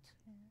benefit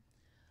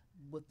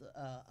with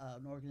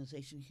an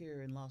organization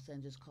here in Los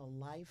Angeles called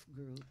Life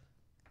Group.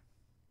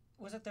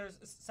 Was it their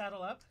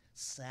Saddle Up?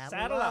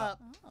 Saddle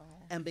Up. Oh.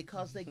 And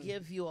because they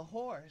give you a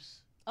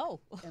horse,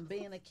 and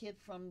being a kid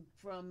from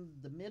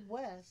the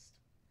Midwest,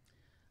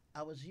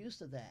 I was used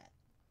to that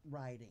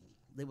riding.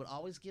 They would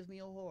always give me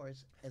a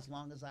horse as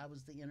long as I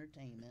was the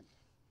entertainment.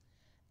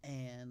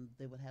 And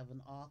they would have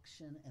an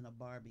auction and a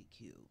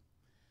barbecue.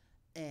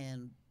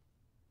 And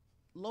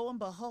lo and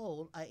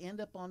behold, I end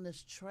up on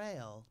this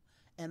trail,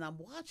 and I'm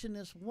watching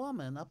this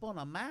woman up on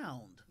a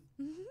mound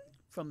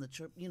from the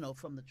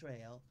from the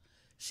trail.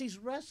 She's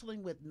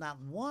wrestling with not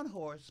one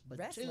horse,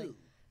 but two.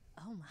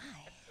 Oh,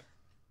 my.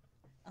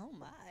 Oh,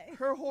 my.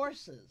 Her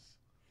horses.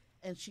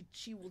 And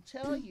she will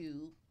tell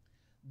you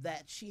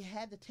that she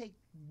had to take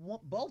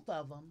both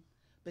of them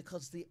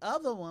because the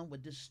other one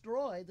would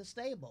destroy the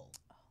stable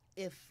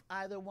if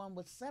either one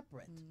was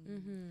separate.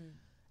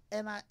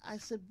 And I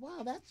said,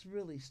 wow, that's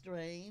really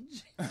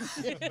strange.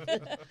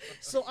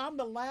 So I'm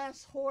the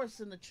last horse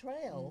in the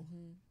trail.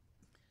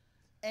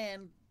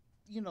 And,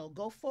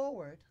 go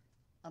forward.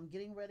 I'm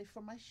getting ready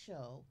for my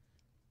show.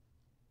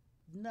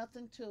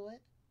 Nothing to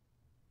it.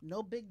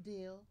 No big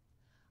deal.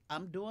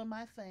 I'm doing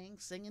my thing,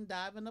 singing,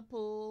 dive in the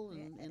pool,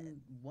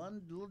 and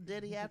one little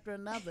ditty after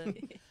another.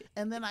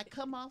 And then I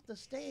come off the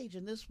stage,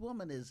 and this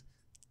woman is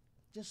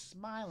just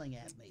smiling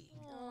at me.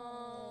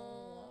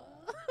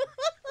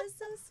 That's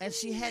so sweet. And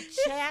she had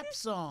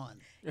chaps on.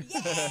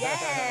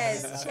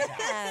 Yes,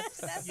 chaps.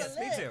 That's yes,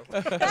 me too.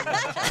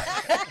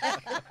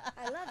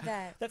 I love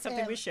that. That's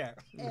something we share.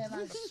 And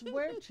I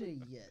swear to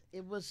you,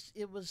 it was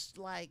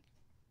like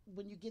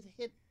when you get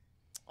hit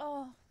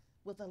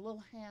with a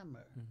little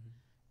hammer.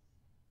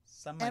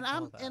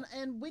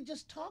 And we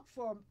just talked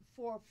for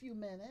a few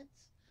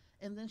minutes,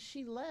 and then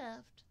she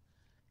left,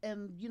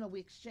 and we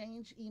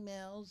exchanged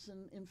emails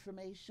and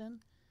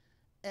information,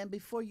 and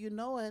before you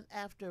know it,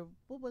 after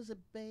what was it,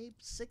 babe,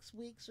 6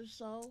 weeks or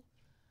so,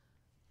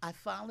 I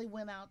finally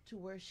went out to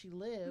where she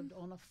lived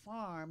on a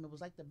farm. It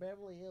was like the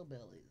Beverly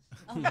Hillbillies.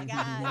 Oh my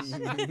gosh.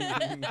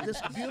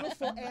 This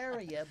beautiful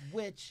area,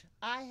 which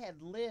I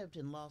had lived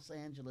in Los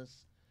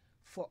Angeles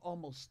for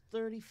almost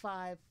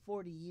 35,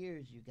 40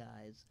 years, you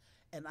guys.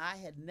 And I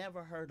had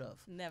never heard of.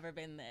 Never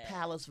been there.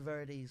 Palos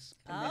Verdes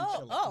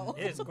Peninsula. Oh.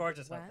 It is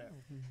gorgeous out there.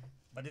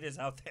 But it is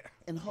out there.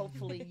 And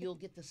hopefully you'll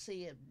get to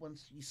see it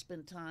once you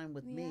spend time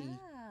with me.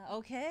 Yeah,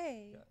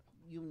 okay.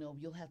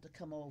 You'll have to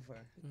come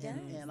over. Yes,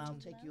 and I'll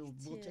take you,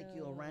 we'll take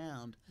you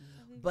around.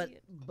 That'd be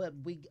But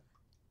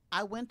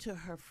I went to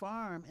her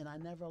farm and I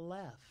never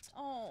left.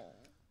 Oh.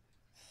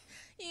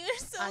 You're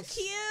so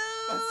cute.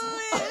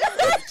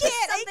 I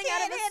can't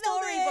handle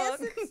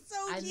this. It's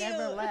so I cute.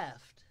 never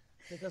left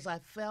because I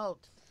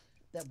felt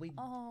that we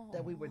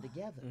were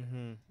together.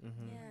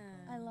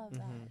 Yeah, I love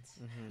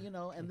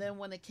that. And then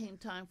when it came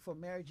time for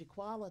marriage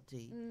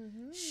equality,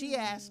 she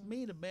asked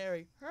me to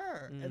marry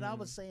her. And I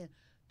was saying,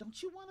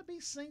 don't you want to be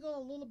single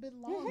a little bit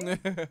longer?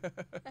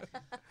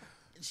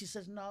 And she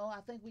says, no,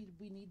 I think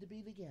we need to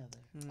be together.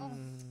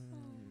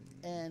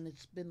 And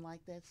it's been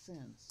like that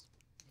since.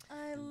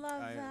 I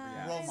love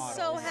that. Role I'm model.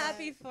 so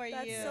happy for you.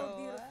 That's so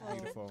beautiful.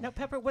 Beautiful. Now,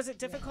 Pepper, was it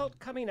difficult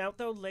coming out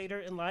though later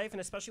in life,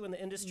 and especially when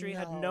the industry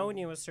had No. known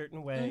you a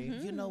certain way?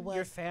 You know what?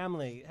 Your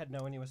family had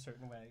known you a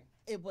certain way.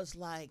 It was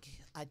like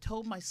I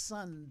told my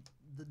son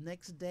the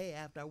next day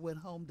after I went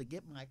home to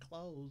get my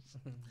clothes.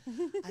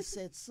 I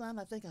said, son,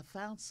 I think I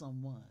found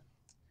someone.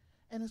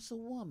 And it's a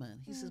woman.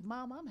 He says,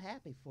 Mom, I'm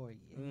happy for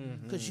you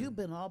because you've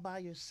been all by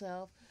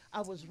yourself.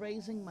 I was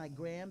raising my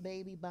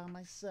grandbaby by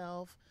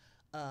myself.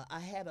 I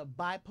had a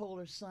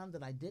bipolar son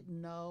that I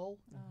didn't know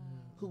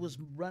who was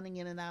running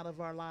in and out of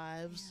our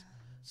lives.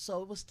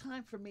 So it was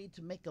time for me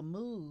to make a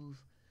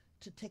move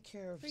to take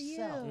care of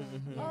self.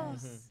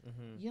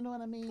 You know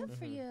what I mean? Good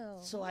for you.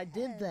 So I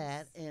did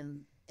that,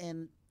 and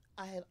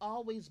I had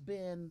always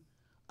been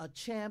a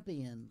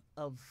champion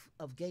of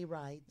gay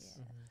rights,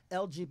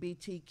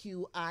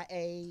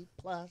 LGBTQIA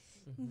plus.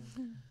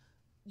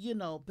 You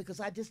know, because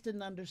I just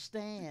didn't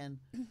understand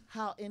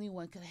how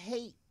anyone could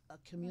hate a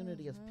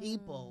community of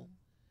people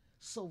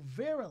so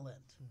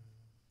virulent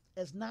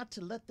as not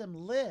to let them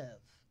live.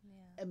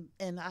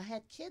 And I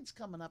had kids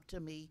coming up to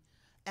me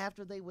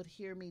after they would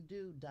hear me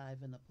do Dive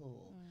in the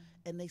Pool,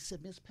 and they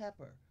said, Miss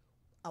Pepper,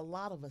 a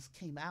lot of us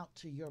came out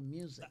to your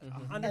music,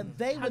 and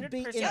they would be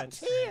in 100%.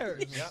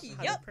 tears.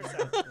 Yep.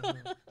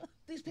 100%.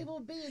 These people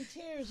would be in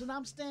tears, and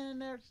I'm standing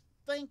there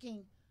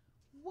thinking,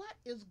 what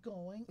is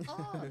going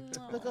on?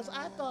 Because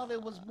I thought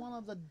it was one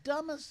of the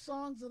dumbest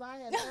songs that I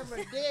had ever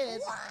did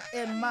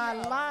in my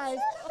life.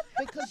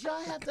 Because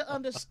y'all have to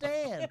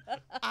understand,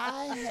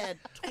 I had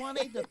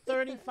 20 to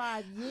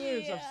 35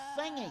 years of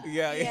singing.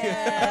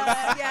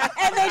 Yeah.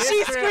 And then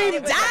she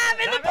screamed, dive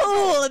in the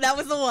pool, and that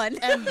was the one.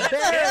 And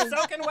Barry,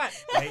 Soaking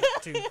wet. 1,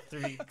 2,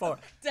 3, 4.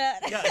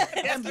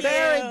 and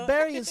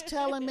Barry is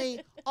telling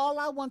me, all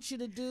I want you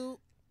to do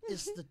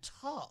is to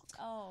talk.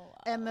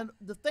 And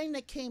the thing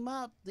that came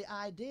up, the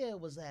idea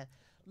was that,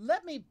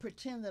 let me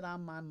pretend that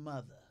I'm my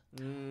mother,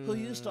 who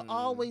used to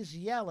always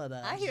yell at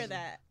us. I hear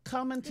that.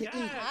 Coming to eat.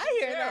 I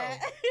hear that.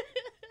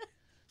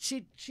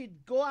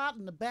 She'd go out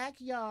in the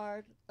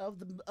backyard of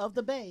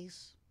the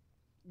base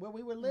where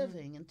we were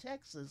living in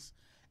Texas,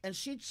 and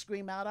she'd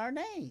scream out our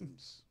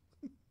names.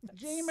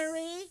 Jean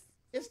Marie,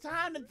 it's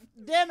time to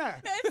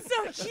dinner. It's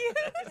so cute.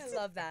 I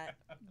love that.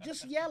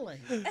 Just yelling.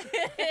 And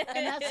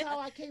that's how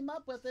I came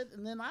up with it.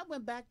 And then I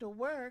went back to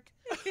work.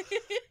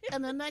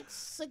 And the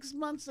next 6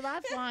 months that I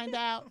find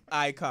out,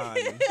 Icon.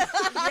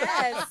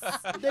 Yes.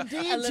 the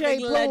DJ living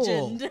pool.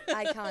 legend.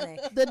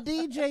 Iconic. The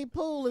DJ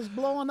pool is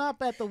blowing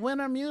up at the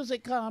Winter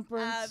Music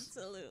Conference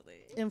Absolutely.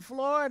 in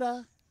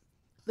Florida.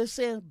 They're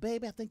saying,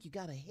 baby, I think you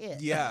got a hit.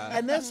 Yeah.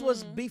 And this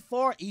was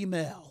before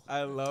email.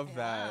 I love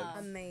that.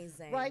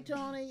 Amazing. Right,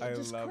 Tony? I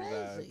Just love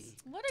that. crazy.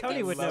 What a Tony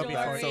good would know story.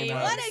 before so much.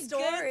 What a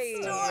Story.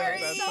 good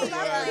story. That's So so good.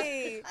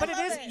 lovely. But it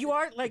is, you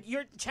are, like,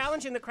 you're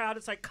challenging the crowd.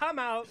 It's like, come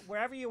out,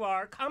 wherever you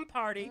are, come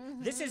party.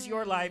 This is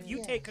your life.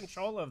 You take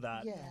control of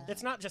that. Yeah.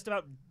 It's not just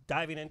about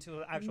diving into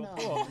an actual No.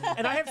 pool.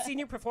 And I have seen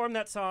you perform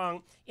that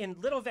song in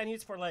little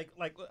venues for, like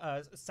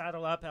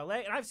Saddle Up LA,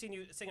 and I've seen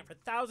you sing it for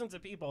thousands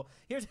of people.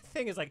 Here's the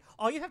thing is, like,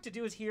 all you have to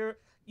do is hear,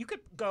 you could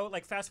go,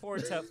 like, fast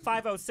forward to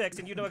 5:06,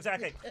 and you know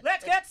exactly,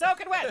 let's get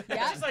soaking wet.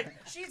 Yeah. She's like,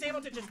 she's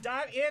able to just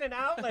dive in and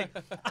out. Like,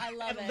 I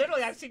love and it.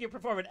 literally, I've seen you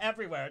perform it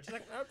everywhere. She's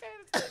like, okay,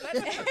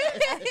 that's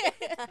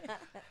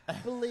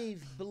good.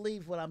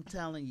 Believe what I'm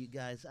telling you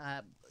guys.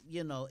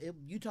 You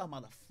talking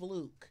about a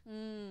fluke.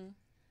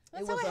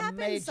 That's It how was it a happens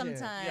major-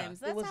 sometimes.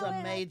 That's it was how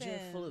a major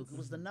happens. fluke. It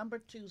was the number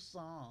 2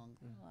 song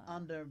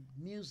under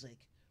music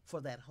for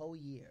that whole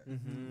year.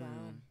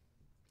 Wow.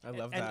 I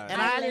love And- that.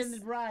 And I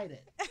didn't write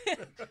it.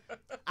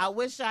 I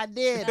wish I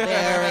did,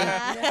 Barry.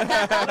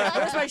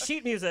 Where's my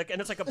sheet music?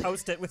 And it's like a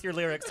post-it with your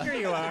lyrics. Here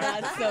you are.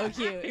 That's so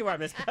cute. You are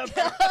Miss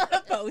Pepper.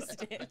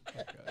 Post it.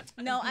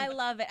 No, I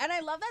love it. And I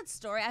love that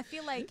story. I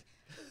feel like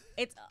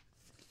it's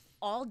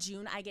all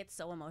June I get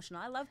so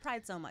emotional. I love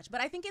Pride so much. But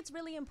I think it's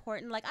really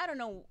important. Like, I don't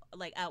know,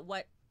 like, at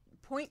what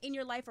point in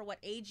your life or what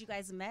age you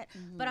guys met,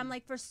 but I'm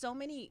like, for so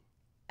many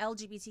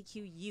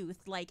LGBTQ youth,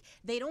 like,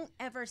 they don't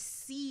ever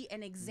see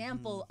an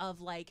example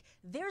of, like,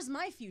 there's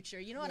my future.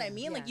 You know what I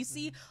mean? Like, you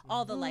see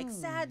all the, like,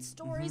 sad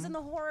stories and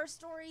the horror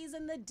stories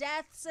and the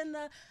deaths and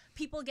the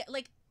people get,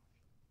 like,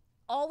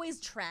 always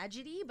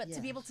tragedy, but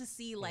to be able to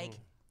see, like,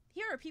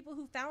 here are people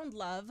who found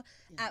love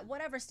at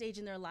whatever stage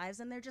in their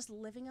lives, and they're just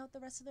living out the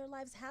rest of their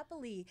lives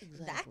happily.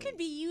 That could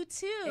be you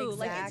too.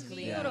 Like, it's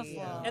Exactly. beautiful.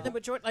 Yeah. And the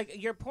majority,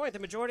 like your point, the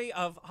majority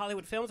of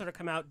Hollywood films that are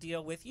come out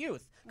deal with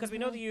youth, because we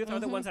know the youth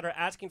are the ones that are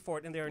asking for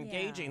it and they're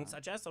engaging,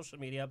 such as social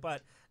media.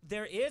 But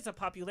there is a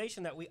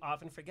population that we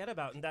often forget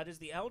about, and that is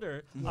the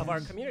elder of our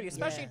community,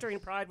 especially during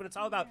Pride, when it's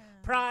all about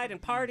Pride and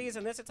parties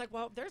and this. It's like,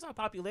 well, there's a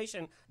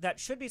population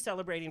that should be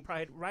celebrating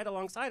Pride right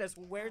alongside us.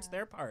 Where's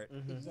their part?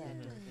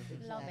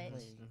 Love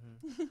it.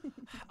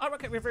 All right,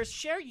 rIVerse,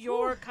 share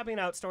your coming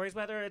out stories,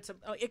 whether it's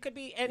it could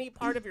be any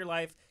part of your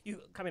life. You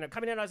coming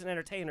out as an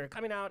entertainer,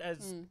 coming out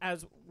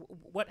as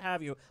what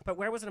have you. But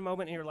where was it a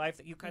moment in your life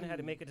that you kind of had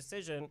to make a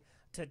decision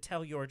to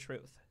tell your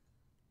truth?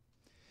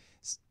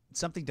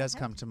 Something does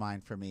come to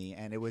mind for me,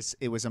 and it was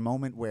a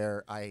moment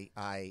where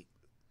I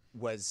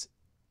was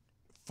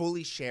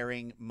fully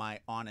sharing my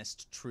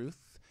honest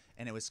truth,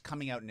 and it was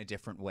coming out in a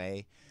different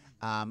way.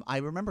 I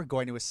remember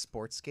going to a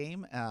sports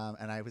game,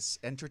 and I was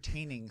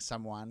entertaining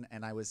someone,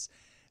 and I was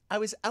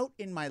out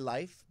in my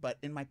life, but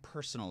in my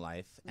personal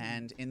life,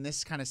 and in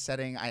this kind of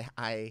setting,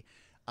 I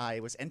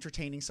was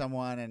entertaining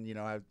someone, and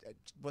I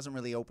wasn't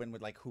really open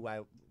with like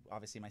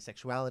obviously my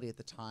sexuality at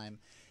the time,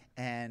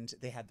 and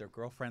they had their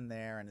girlfriend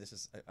there, and this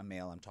is a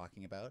male I'm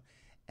talking about.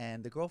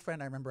 And the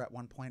girlfriend, I remember at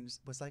one point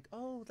was like,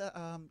 "Oh,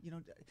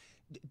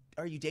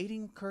 are you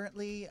dating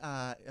currently?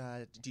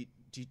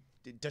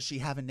 Does she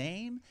have a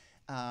name?"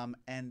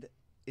 And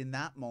in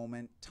that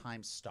moment,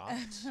 time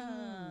stopped,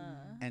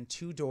 and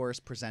two doors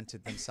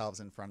presented themselves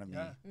in front of me.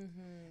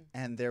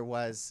 And there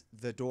was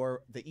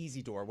the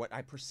easy door, what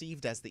I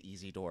perceived as the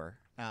easy door,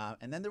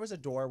 and then there was a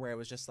door where I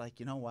was just like,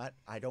 you know what?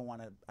 I don't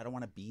want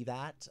to be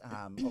that.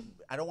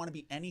 I don't want to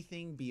be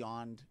anything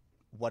beyond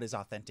what is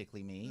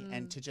authentically me,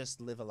 and to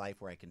just live a life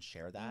where I can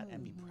share that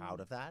and be proud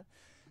of that,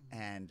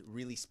 and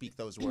really speak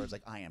those words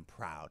like I am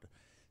proud.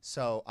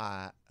 So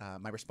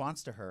my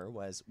response to her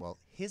was, well,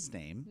 his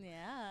name,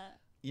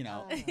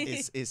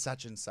 is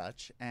such and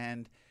such.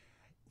 And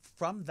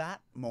from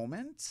that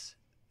moment,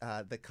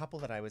 the couple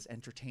that I was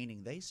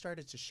entertaining, they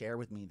started to share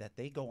with me that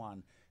they go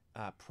on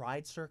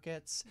pride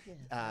circuits.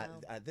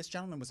 This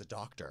gentleman was a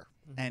doctor,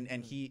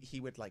 and he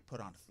would like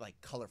put on like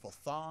colorful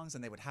thongs,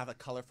 and they would have a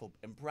colorful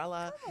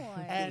umbrella.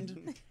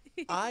 And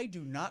I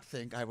do not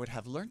think I would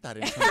have learned that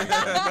information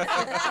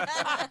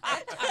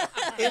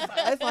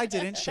if I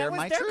didn't share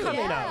my truth.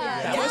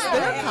 That was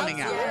their coming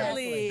out.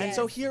 And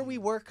so here we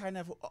were, kind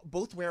of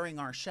both wearing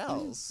our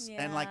shells,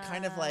 and like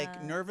kind of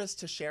like nervous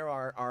to share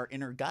our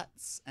inner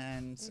guts.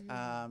 And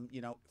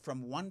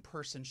from one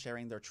person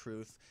sharing their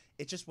truth,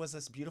 it just was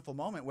this beautiful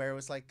moment where it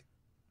was like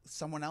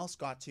someone else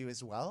got to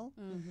as well.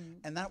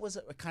 And that was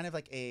a kind of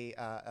like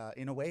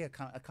in a way a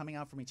coming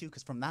out for me too,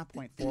 because from that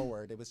point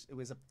forward it was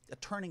a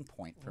turning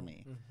point for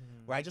me,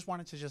 where I just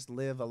wanted to just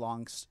live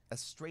along as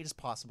straight as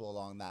possible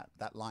along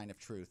that line of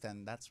truth.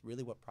 And that's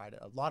really what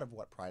a lot of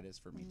what pride is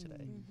for me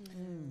today.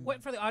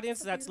 What for the audience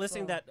that's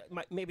listening that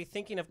may be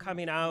thinking of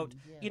coming out,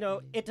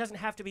 it doesn't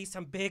have to be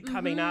some big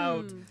coming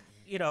out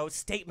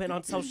statement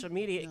on social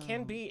media. It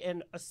can be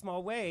in a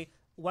small way,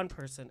 one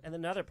person and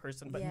another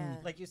person, but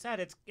like you said,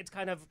 it's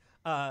kind of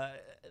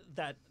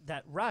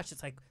that rush.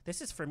 It's like,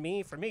 this is for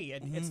me,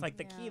 and it's like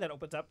the key that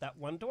opens up that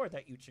one door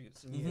that you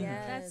choose.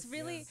 That's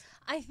really,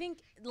 I think,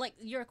 like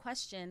your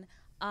question,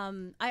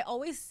 I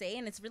always say,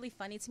 and it's really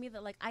funny to me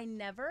that like I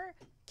never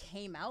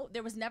came out.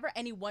 There was never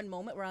any one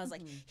moment where I was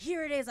like,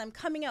 here it is, I'm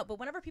coming out. But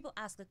whenever people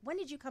ask like, when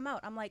did you come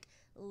out, I'm like,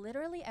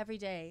 literally every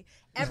day.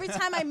 Every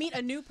time I meet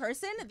a new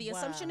person, the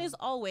assumption is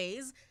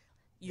always,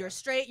 you're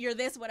straight, you're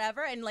this,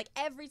 whatever. And like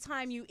every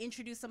time you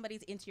introduce somebody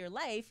into your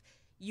life,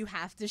 you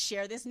have to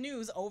share this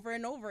news over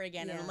and over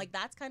again. And I'm like,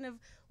 that's kind of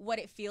what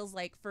it feels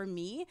like for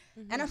me.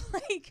 And I'm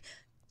like,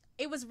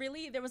 it was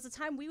really, there was a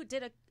time we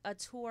did a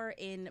tour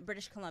in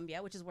British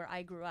Columbia, which is where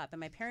I grew up, and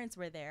my parents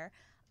were there.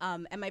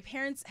 And my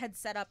parents had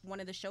set up one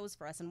of the shows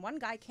for us. And one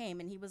guy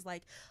came and he was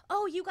like,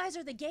 oh, you guys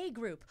are the gay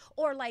group.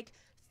 Or like,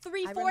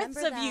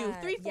 three-fourths of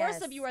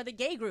you are the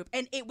gay group.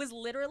 And it was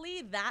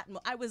literally that.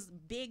 I was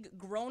big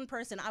grown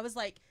person. I was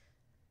like,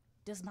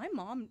 does my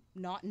mom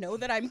not know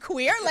that I'm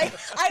queer? Like,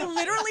 I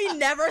literally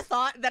never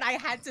thought that I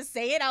had to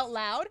say it out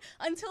loud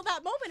until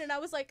that moment. And I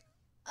was like,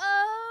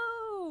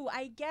 oh,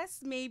 I guess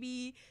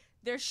maybe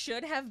there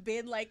should have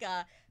been like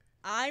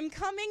I'm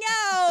coming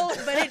out,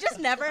 but it just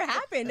never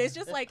happened. It's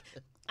just like,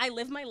 I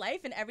live my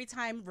life, and every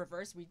time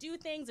rIVerse, we do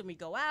things and we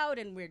go out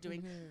and we're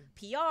doing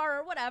PR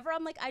or whatever,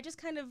 I'm like, I just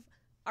kind of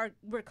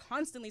we're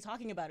constantly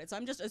talking about it, so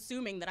I'm just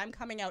assuming that I'm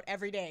coming out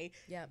every day.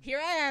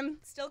 Here I am,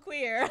 still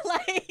queer.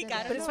 Like,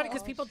 but it's funny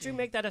because people do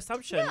make that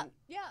assumption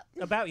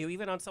about you,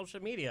 even on social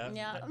media.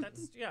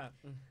 That's it's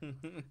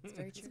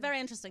very true. It's very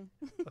interesting.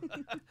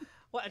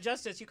 Well,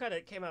 Justice, you kind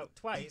of came out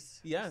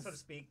twice, so to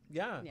speak.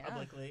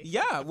 Publicly.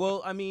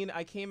 Well, I mean,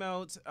 I came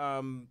out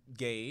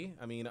gay.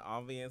 I mean,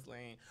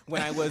 obviously,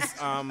 when I was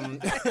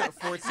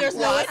 14. There's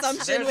no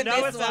assumption with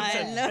this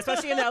one.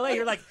 Especially in LA,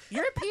 you're like,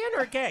 European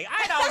or gay?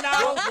 I don't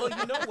know.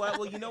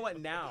 Well, you know what?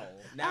 Now,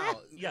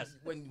 yes.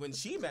 When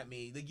she met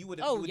me, you would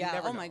never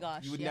know. Oh my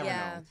gosh. You would never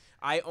know.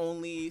 I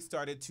only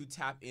started to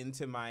tap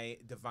into my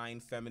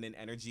divine feminine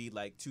energy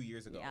like 2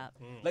 years ago.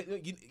 Like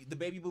the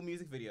Baby Boom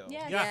music video.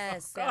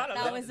 Yes.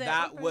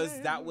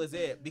 That was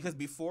it. Because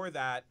before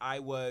that, I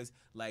was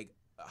like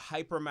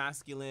hyper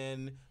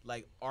masculine,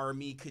 like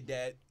army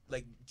cadet,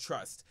 like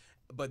trust.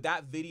 But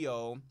that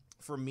video,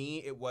 for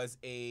me, it was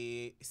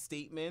a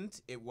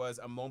statement. It was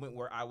a moment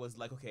where I was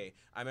like, okay,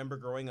 I remember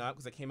growing up,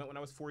 because I came out when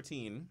I was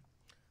 14.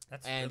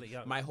 That's and really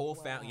young. My whole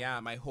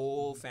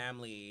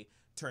family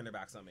turned their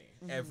backs on me.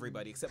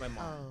 Everybody except my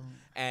mom.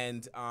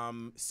 And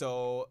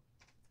so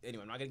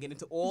anyway, I'm not gonna get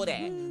into all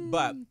that.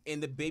 But in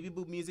the Baby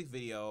Boop music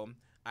video,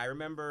 I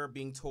remember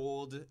being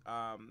told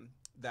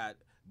that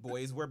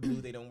boys wear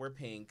blue, they don't wear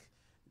pink.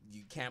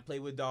 You can't play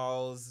with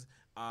dolls.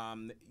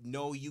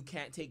 No, you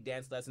can't take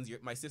dance lessons.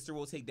 My sister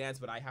will take dance,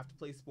 but I have to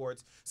play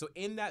sports. So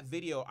in that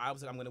video, I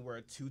was like, I'm gonna wear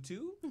a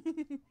tutu.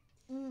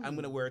 I'm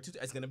gonna wear a tutu.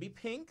 It's gonna be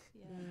pink.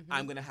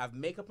 I'm gonna have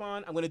makeup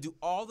on. I'm gonna do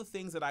all the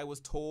things that I was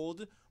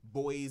told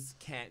boys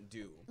can't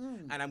do.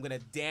 And I'm gonna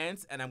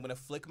dance, and I'm gonna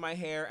flick my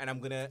hair, and I'm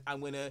gonna.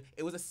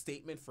 It was a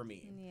statement for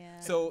me. Yeah.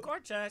 So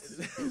gorgeous.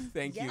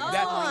 Thank you. Oh,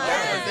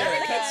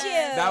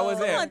 That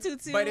was it. Come on,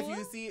 Tutu. But if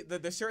you see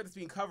the shirt that's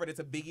being covered, it's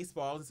a Biggie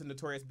Smalls. It's a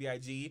Notorious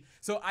B.I.G.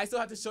 So I still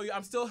have to show you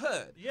I'm still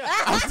hood. Yeah.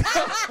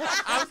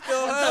 I'm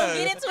still hood. Don't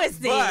get it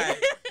twisted.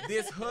 But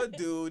this hood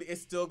dude is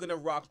still gonna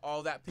rock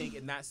all that pink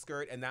and that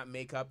skirt and that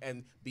makeup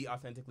and be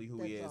authentically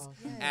who he is.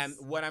 awesome. And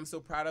what I'm so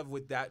proud of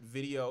with that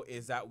video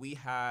is that we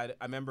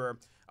remember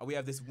we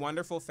have this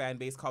wonderful fan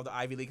base called the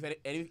Ivy League.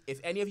 If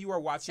any of you are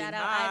watching, Shout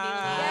out hi. Ivy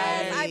League.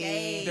 Yes, Ivy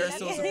League. They're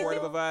so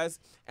supportive of us,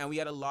 and we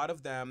had a lot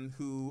of them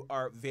who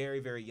are very,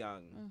 very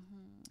young.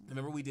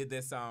 Remember we did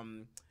this.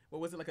 What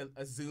was it, like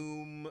a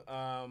Zoom?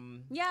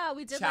 Yeah,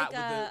 we did chat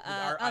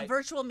like a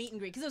virtual meet and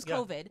greet because it was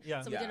COVID.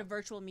 Yeah. So we did a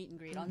virtual meet and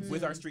greet on Zoom.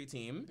 with our street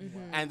team,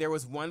 and there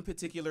was one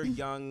particular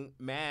young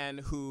man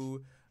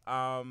who.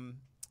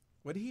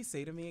 What did he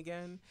say to me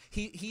again?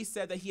 He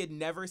said that he had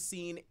never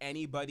seen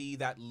anybody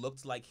that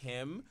looked like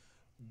him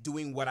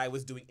doing what I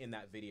was doing in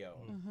that video.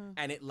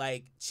 And it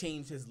like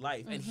changed his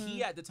life. And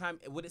he at the time,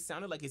 what it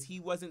sounded like is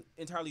he wasn't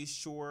entirely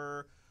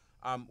sure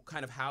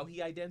kind of how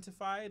he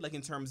identified, like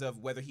in terms of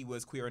whether he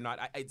was queer or not.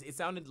 It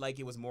sounded like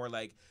it was more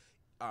like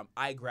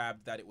I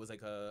grabbed that it was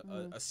like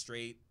a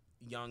straight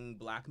young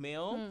black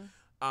male.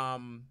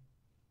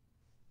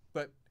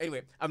 But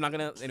anyway, I'm not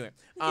gonna. Anyway,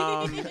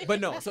 but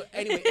no. So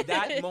anyway,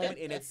 that moment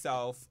in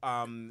itself,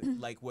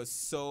 like, was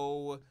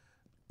so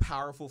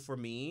powerful for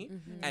me,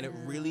 and it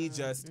really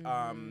just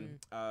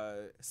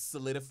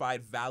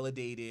solidified,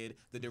 validated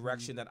the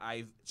direction that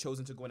I've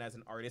chosen to go in as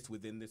an artist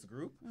within this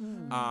group.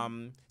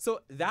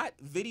 So that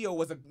video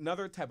was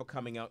another type of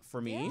coming out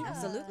for me. Yeah.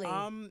 Absolutely.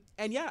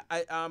 And yeah,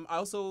 I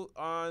also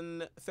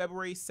on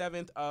February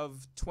 7th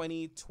of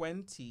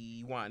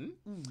 2021,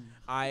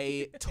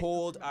 I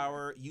told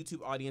our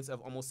YouTube audience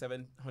of almost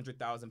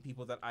 700,000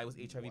 people that I was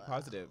HIV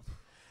positive.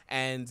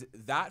 And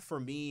that for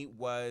me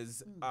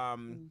was,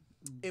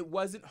 it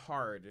wasn't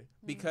hard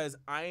because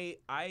I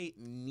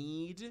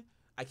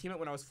came out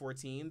when I was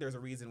 14. There's a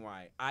reason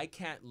why. I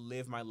can't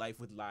live my life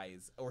with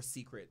lies or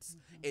secrets.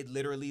 It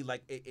literally,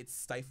 like, it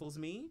stifles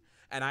me.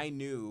 And I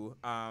knew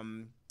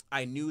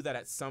that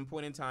at some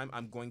point in time,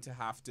 I'm going to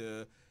have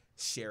to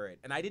share it.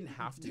 And I didn't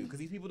have to because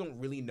these people don't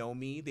really know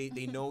me.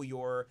 They know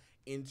your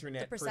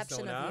internet The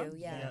perception persona, of you,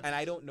 yeah. and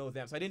I don't know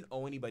them, so I didn't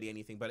owe anybody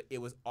anything. But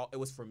it was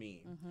for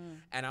me.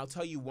 And I'll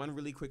tell you one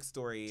really quick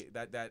story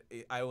that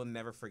I will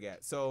never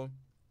forget. So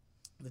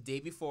the day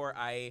before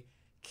I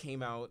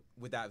came out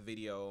with that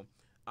video,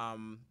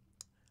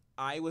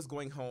 I was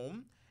going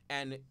home,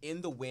 and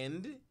in the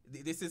wind,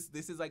 this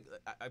is like,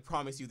 I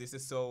promise you, this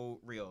is so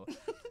real.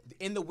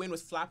 In the wind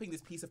was flapping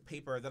this piece of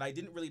paper that I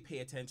didn't really pay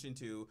attention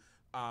to.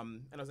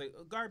 And I was like,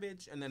 oh,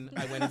 garbage. And then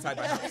I went inside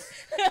my house.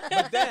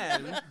 But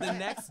then the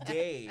next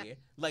day,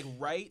 like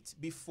right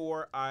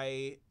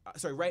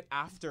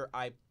after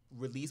I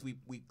released, we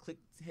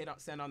hit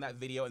send on that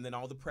video, and then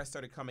all the press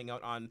started coming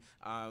out on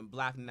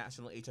Black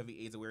National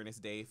HIV/AIDS Awareness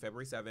Day,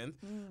 February 7th.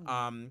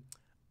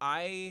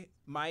 My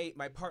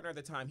partner at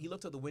the time, he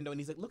looked out the window and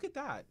he's like, look at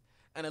that.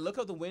 And I look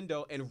out the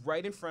window, and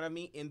right in front of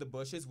me in the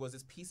bushes was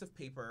this piece of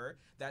paper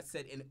that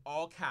said in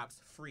all caps,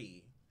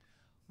 free.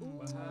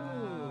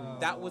 Wow.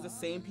 That was the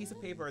same piece of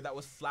paper that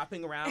was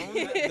flapping around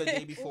the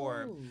day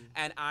before.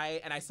 And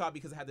I saw it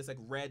because it had this like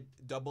red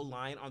double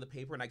line on the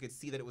paper, and I could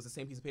see that it was the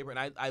same piece of paper.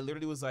 And I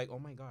literally was like, oh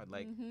my God,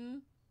 like,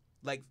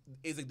 like,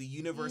 it's like the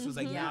universe was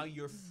like, now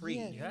you're free.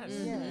 Yes.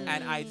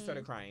 And I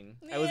started crying.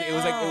 It was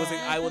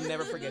like I will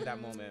never forget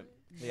that moment.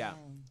 Yeah.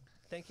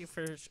 Thank you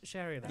for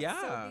sharing that. Yeah.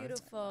 So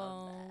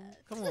beautiful.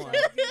 Come on.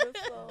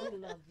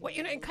 Beautiful. Well,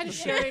 you know, and kind of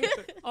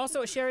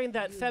also sharing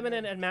that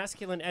feminine and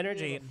masculine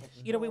energy.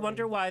 You know, we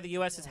wonder why the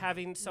U.S. is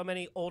having so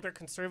many older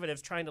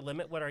conservatives trying to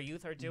limit what our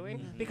youth are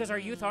doing, because our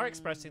youth are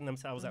expressing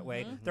themselves that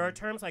way. There are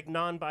terms like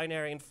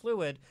non-binary and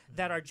fluid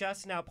that are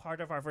just now part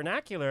of our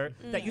vernacular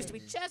that used to be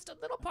just a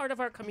little part of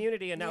our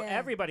community, and now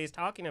everybody's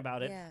talking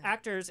about it. Yeah.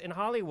 Actors in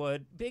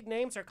Hollywood, big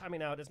names are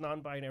coming out as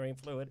non-binary and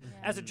fluid.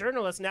 As a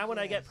journalist, now when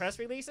I get press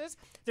releases,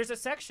 there's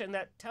a section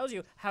that tells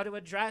you how to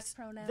address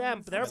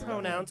their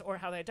pronouns, or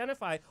how they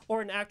identify,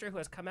 or an actor who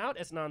has come out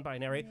as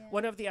non-binary.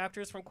 One of the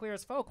actors from Queer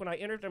as Folk, when I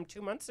interviewed him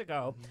 2 months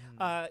ago,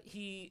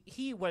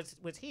 he was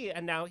he,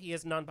 and now he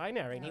is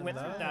non-binary, and he went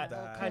through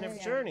that kind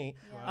of journey.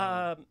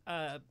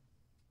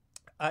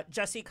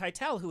 Jessie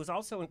Keitel, who is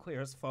also in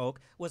Queer as Folk,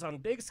 was on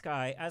Big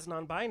Sky as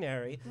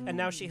non-binary, and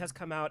now she has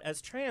come out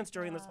as trans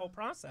during this whole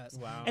process.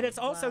 Wow. And it's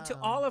also to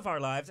all of our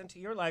lives and to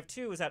your life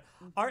too, is that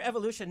our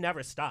evolution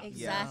never stops.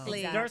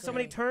 Exactly. There are so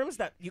many terms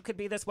that you could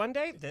be this one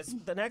day, this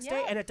the next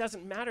day, and it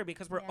doesn't matter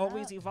because we're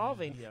always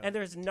evolving. And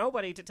there's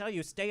nobody to tell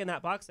you stay in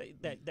that box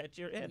that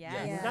you're in.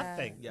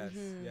 Nothing. Yes.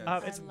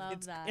 It's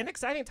love that. an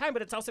exciting time,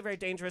 but it's also very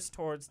dangerous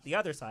towards the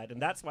other side,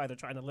 and that's why they're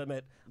trying to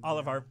limit all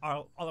of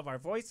our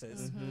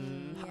voices.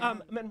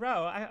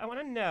 Monroe, I want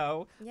to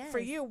know for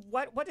you,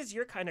 what is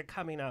your kind of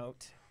coming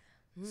out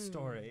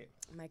story?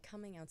 My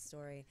coming out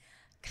story,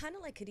 kind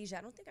of like Khadijah.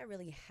 I don't think I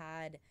really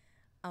had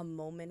a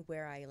moment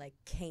where I like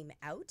came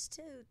out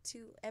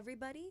to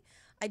everybody.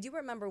 I do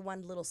remember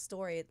one little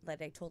story that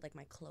I told like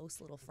my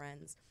close little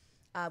friends.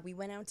 We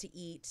went out to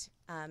eat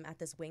at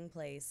this wing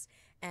place,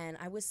 and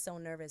I was so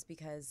nervous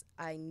because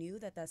I knew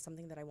that that's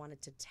something that I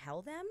wanted to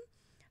tell them.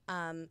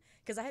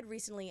 Because I had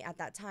recently at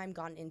that time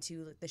gotten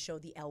into the show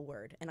The L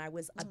Word, and I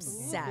was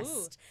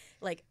obsessed.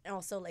 Like, and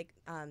also like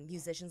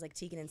musicians like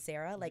Tegan and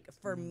Sarah. Like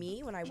for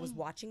me, when I was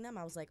watching them,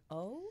 I was like,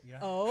 oh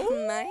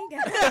my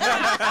God.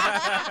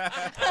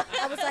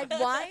 I was like,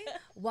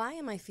 why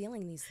am I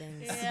feeling these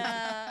things?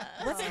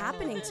 What's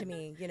happening to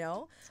me, you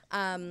know?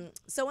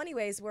 So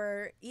anyways,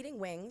 we're eating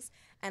wings,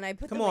 and I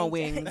put Come the on,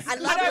 wings. wings. I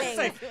love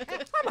wings.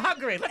 I'm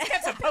hungry. Let's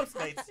get some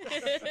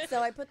Postmates.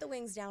 So I put the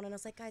wings down, and I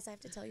was like, guys, I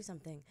have to tell you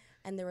something.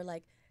 And they were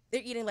like,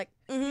 they're eating like,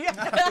 and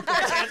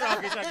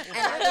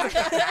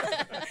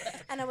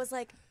I was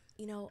like,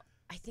 you know,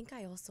 I think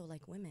I also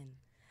like women.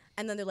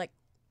 And then they're like,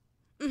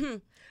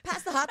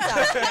 pass the hot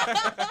sauce.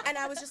 And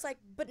I was just like,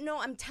 but no,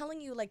 I'm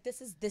telling you, like,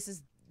 this is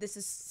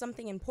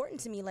something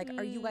important to me. Like,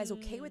 are you guys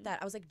okay with that?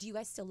 I was like, do you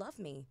guys still love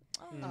me?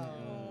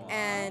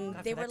 And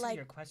they were like,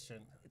 your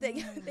question.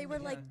 They were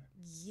like,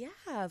 yeah,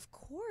 of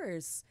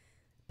course.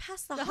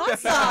 Pass the hot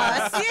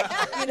sauce.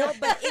 You know,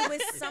 but it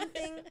was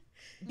something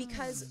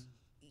because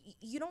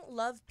you don't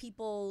love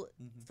people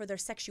for their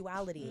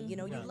sexuality. You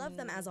know, you love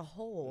them as a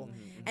whole.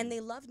 And they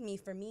loved me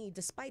for me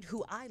despite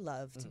who I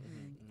loved.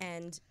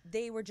 And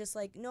they were just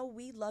like, no,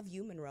 we love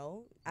you,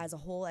 Monroe, as a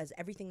whole, as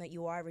everything that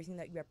you are, everything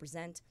that you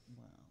represent.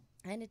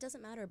 And it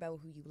doesn't matter about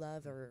who you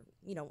love or,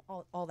 you know,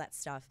 all that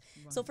stuff.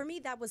 So for me,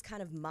 that was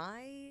kind of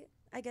my,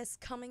 I guess,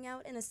 coming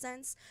out in a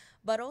sense.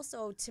 But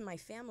also to my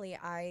family,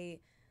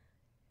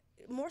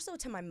 more so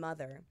to my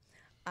mother.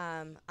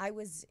 I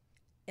was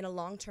in a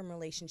long-term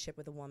relationship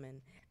with a woman,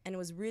 and it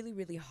was really,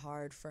 really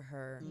hard for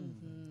her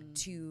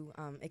to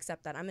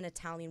accept that. I'm an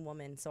Italian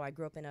woman, so I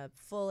grew up in a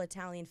full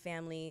Italian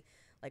family,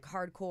 like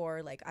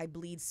hardcore, like I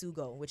bleed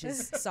sugo, which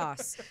is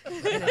sauce in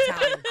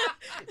Italian.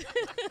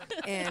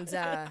 And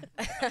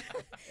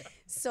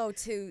so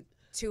to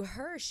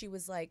her, she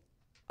was like,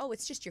 oh,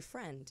 it's just your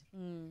friend.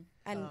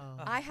 And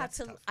I had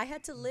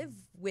to live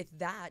with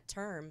that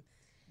term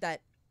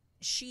that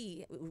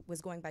she was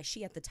going by,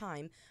 she at the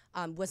time,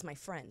 was my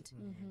friend.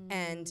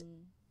 And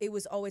it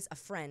was always a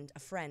friend.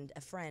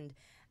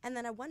 And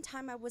then at one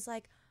time I was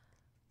like,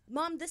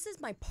 Mom, this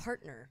is my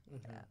partner.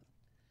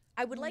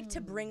 I would like to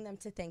bring them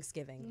to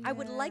Thanksgiving. I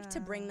would like to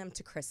bring them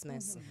to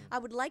Christmas. I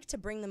would like to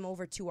bring them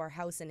over to our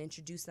house and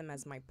introduce them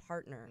as my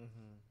partner.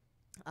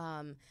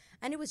 And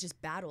it was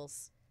just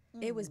battles.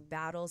 It was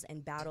battles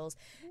and battles.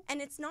 And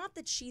it's not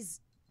that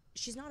she's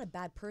not a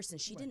bad person.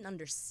 She didn't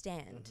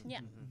understand.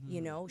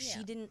 You know,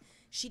 she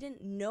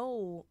didn't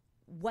know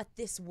what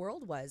this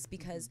world was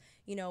because,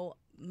 you know,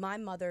 my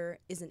mother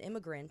is an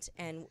immigrant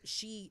and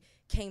she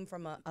came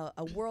from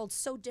a world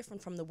so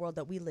different from the world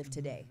that we live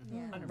today,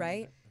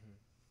 right?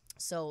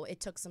 So it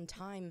took some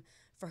time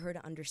for her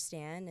to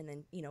understand and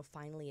then, you know,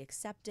 finally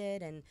accept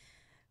it. And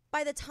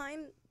by the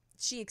time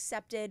she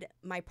accepted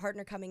my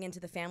partner coming into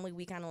the family,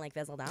 we kind of like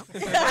fizzled out.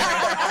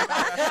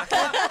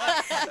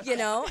 You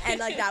know, and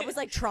like that was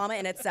like trauma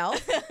in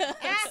itself.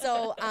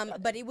 So,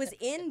 but it was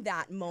in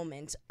that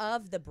moment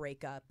of the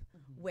breakup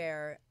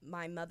where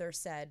my mother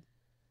said,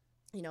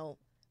 you know,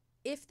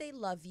 if they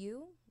love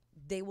you,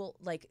 they will,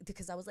 like,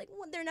 because I was like,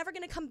 well, they're never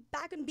going to come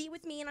back and be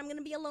with me and I'm going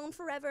to be alone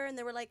forever. And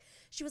they were like,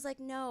 she was like,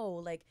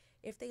 no, like,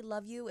 if they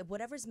love you, if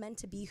whatever's meant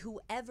to be,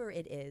 whoever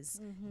it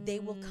is, they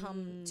will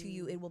come to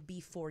you. It will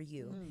be for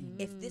you.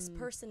 If this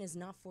person is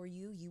not for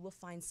you, you will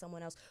find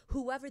someone else,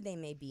 whoever they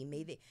may be,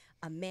 maybe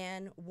a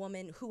man,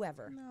 woman,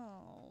 whoever.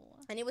 No.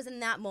 And it was in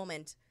that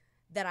moment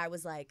that I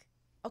was like,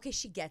 okay,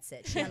 she gets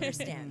it. She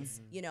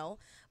understands, you know?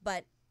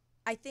 But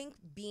I think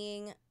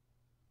being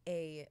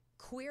a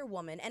queer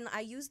woman, and I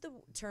used the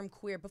term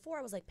queer before,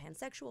 I was like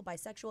pansexual,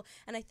 bisexual,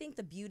 and I think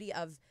the beauty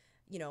of,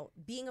 you know,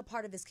 being a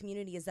part of this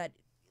community is that,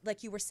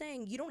 like you were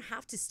saying, you don't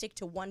have to stick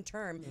to one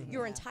term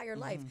your entire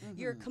life.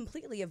 You're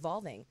completely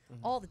evolving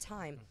all the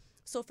time.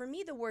 So for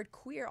me, the word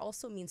queer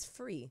also means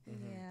free.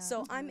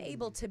 So I'm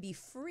able to be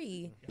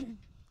free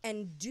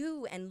and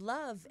do and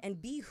love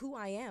and be who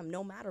I am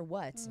no matter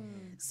what.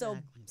 So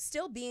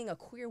still being a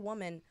queer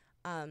woman,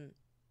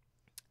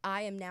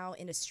 I am now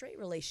in a straight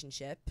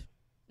relationship,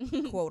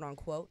 quote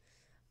unquote,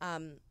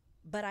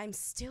 but I'm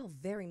still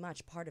very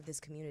much part of this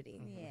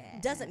community.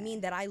 Doesn't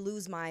mean that I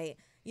lose my,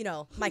 you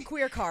know, my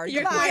queer card.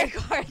 Your Goodbye.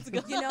 queer card's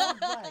gone. You know,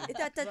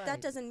 Right, that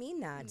doesn't mean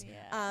that.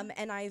 Yeah.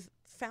 And I've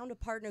found a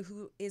partner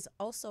who is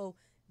also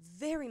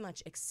very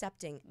much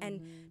accepting, and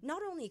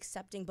not only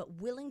accepting but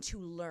willing to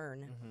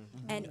learn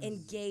and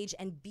engage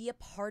and be a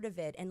part of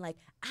it, and like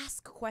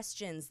ask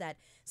questions that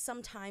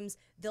sometimes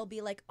they'll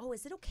be like, oh,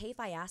 is it okay if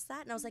I ask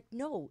that? And I was like,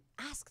 no,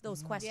 ask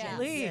those questions.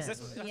 Please, that's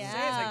what I'm saying.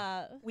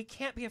 It's like, we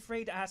can't be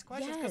afraid to ask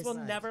questions because we'll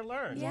Yes. never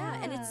learn. Yeah,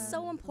 and it's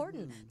so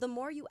important. The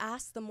more you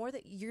ask, the more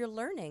that you're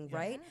learning,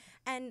 right?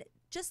 And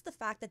just the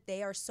fact that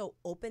they are so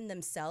open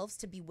themselves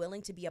to be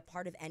willing to be a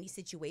part of any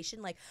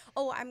situation, like,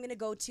 oh, I'm going to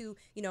go to,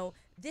 you know,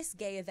 this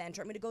gay event,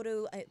 or I'm going to go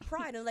to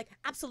Pride. And I'm like,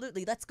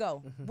 absolutely, let's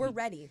go. We're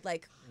ready.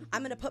 Like,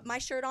 I'm going to put my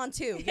shirt on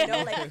too, you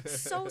know, like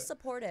so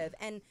supportive.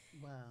 And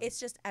it's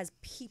just as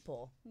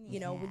people, you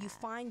know, when you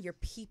find your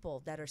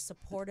people that are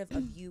supportive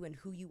of you and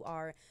who you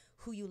are,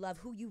 who you love,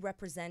 who you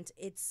represent,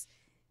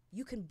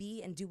 you can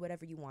be and do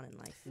whatever you want in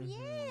life.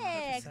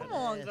 Yeah, come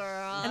on,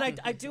 girl. And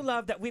I do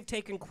love that we've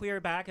taken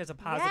queer back as a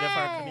positive for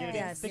our community.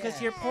 Yes. Because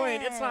to your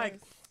point, it's like,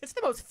 it's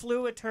the most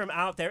fluid term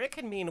out there. It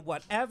can mean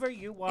whatever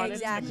you want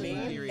Exactly. it to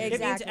mean. Period. It means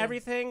Exactly.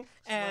 everything,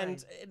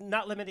 and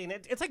not limiting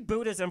it. It's like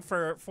Buddhism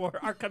for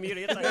our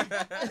community. It's like,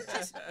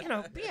 just, you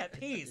know, be at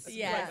peace.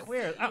 Yes. Like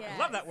queer. Oh, I Yes.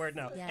 love that word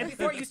now. Yes. And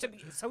before, it used to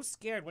be so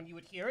scared when you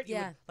would hear it. You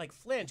would like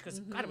flinch because,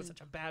 God, it was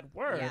such a bad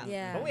word.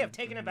 Yeah. But we have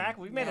taken it back.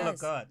 We've made it look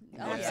good.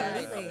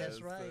 Absolutely.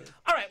 That's right.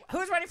 All right,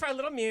 who's ready for a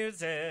little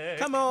music?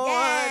 Come on.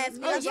 Yes, we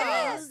love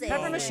music.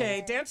 Pepper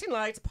Mashay, Dancin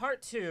Lights,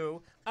 Part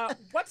 2.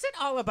 What's it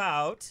all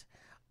about?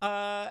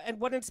 And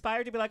what inspired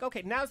you to be like,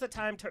 okay, now's the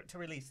time to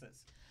release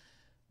this?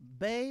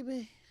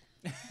 Baby,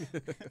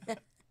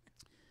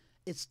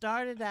 it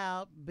started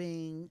out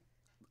being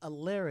a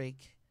lyric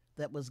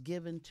that was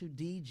given to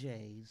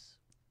DJs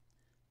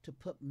to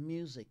put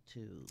music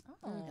to.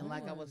 And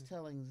like I was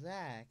telling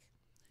Zach,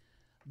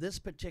 this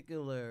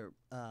particular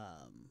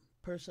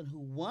person who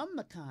won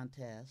the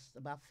contest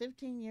about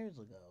 15 years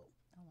ago,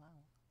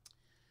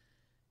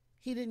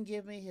 he didn't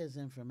give me his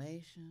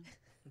information.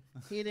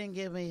 He didn't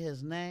give me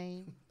his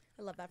name.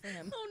 I love that for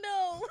him. Oh,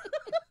 no.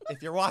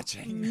 If you're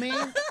watching. Me,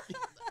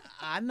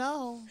 I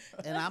know.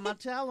 And I'm going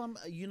to tell him,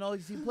 you know,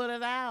 if you put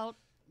it out,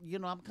 you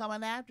know, I'm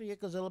coming after you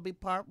because it'll be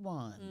part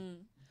 1.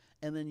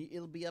 And then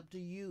it'll be up to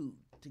you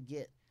to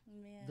get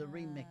the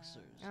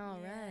remixers. All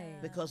right.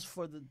 Because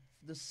for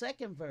the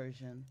second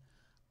version,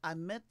 I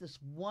met this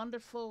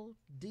wonderful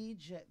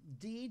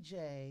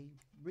DJ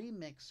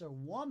remixer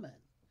woman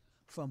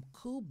from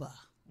Cuba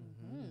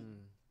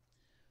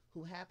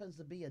who happens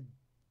to be a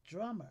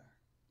drummer.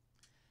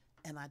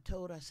 And I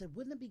told her, I said,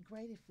 wouldn't it be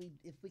great if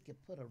we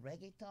could put a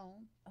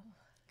reggaeton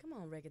Come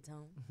on,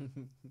 reggaeton.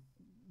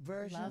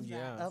 version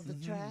of the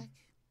track?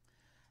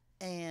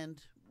 And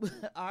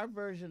our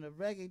version of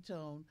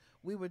reggaeton,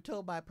 we were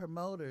told by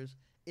promoters,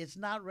 it's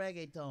not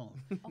reggaeton,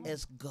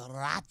 it's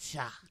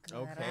garacha.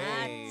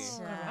 Okay.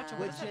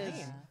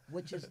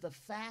 Which is the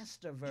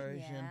faster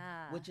version,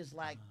 Yeah. which is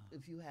like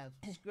if you have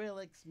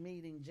Skrillex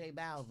meeting J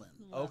Balvin.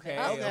 Okay.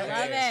 Love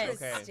it.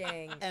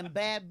 Interesting. And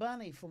Bad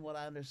Bunny, from what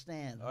I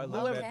understand. I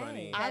love Whoever- Bad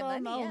Bunny. I Bad don't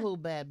Bunny, know yeah. who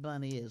Bad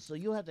Bunny is, so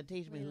you have to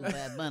teach me who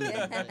Bad Bunny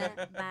is.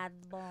 Bad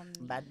Bunny.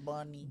 Bad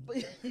Bunny.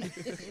 You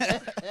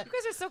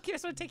guys are so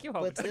cute. So take you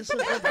home. But this is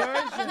the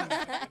version.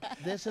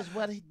 This is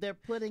what they're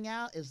putting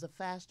out is the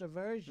faster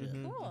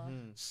version. Cool.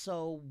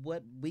 So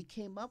what we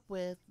came up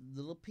with,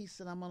 the little piece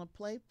that I'm gonna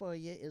play for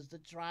you is the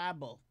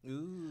tribal,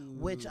 Ooh.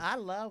 which I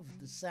love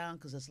the sound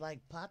because it's like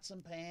pots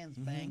and pans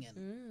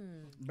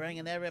banging,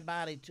 bringing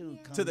everybody to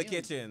To the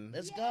commune. kitchen.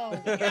 Let's go.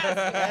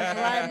 That's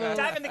right, boo.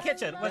 Dive in the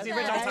Kitchen was the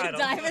original title.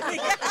 Dive in the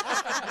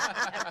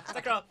It's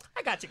like, girl,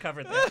 I got you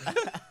covered there.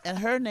 And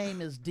her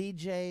name is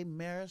DJ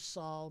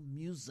Marisol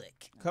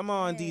Music. Come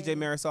on, DJ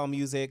Marisol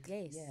Music.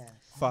 Yes. Yes.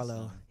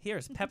 Follow.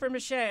 Here's Pepper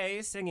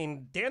Mashay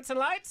singing Dancin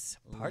Lights,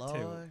 Part 2.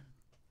 Lord.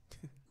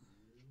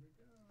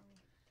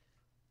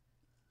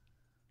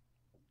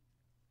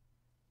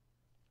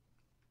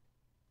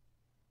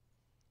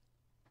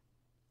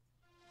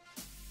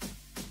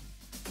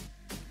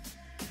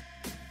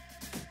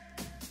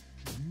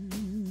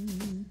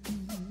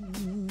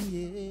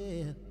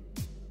 Yeah.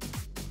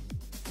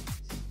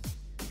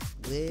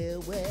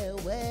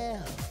 Well.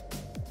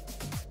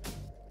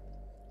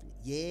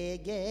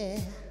 Yeah.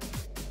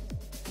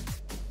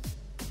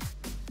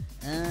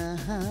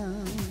 Uh-huh.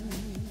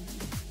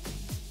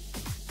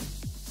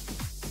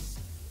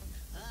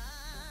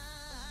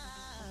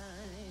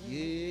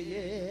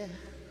 Yeah.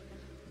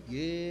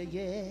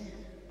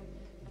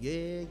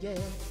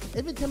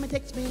 Every time he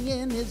takes me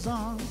in his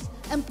arms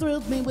and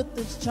thrills me with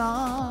his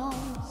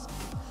charms,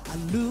 I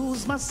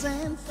lose my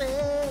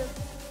senses.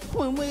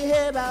 When we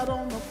head out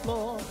on the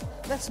floor,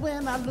 that's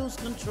when I lose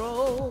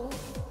control.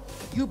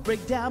 You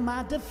break down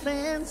my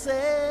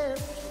defenses.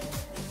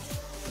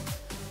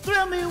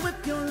 Thrill me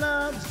with your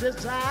love's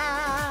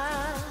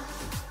desire.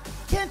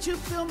 Can't you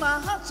feel my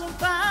heart's on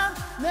fire?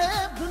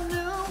 Never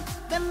knew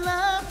that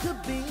love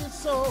could be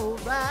so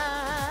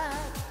right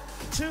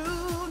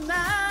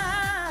tonight.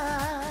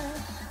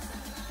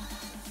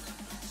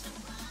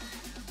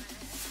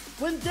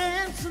 when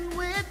dancing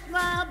with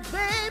my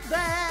baby.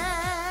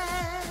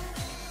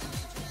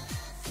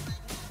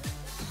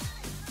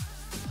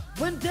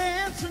 When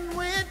dancing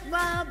with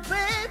my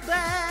baby.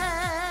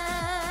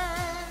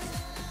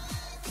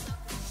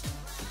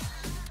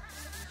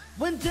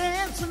 When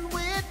dancing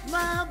with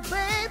my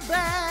baby.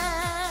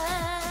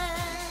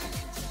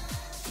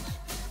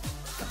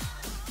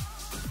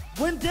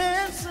 When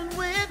dancing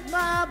with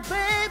my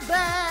baby.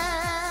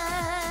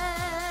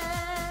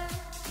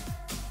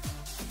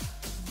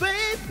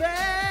 Baby.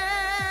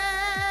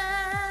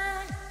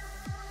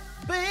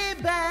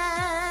 Baby,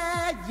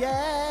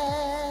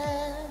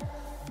 yeah.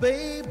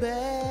 Baby.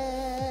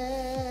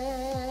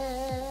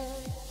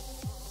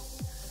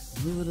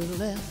 Move to the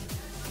left,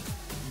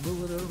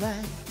 move to the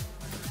right.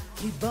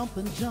 Keep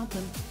bumping,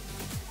 jumping,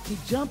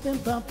 keep jumping,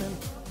 bumping.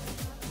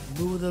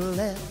 Move to the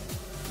left,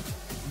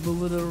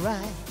 move to the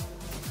right.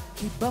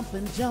 Keep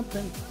bumping,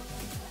 jumping,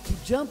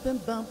 keep jumping,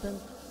 bumping.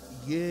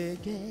 Yeah,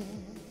 yeah.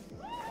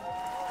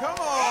 Come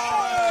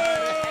on!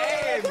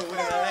 Hey, move to the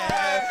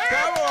left.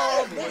 Come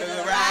on, move to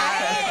the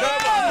right.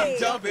 Come on, keep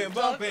jumping,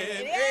 bumping.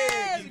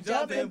 Hey, keep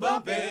jumping,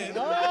 bumping.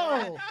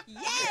 Oh,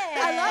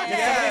 I love Did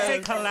somebody say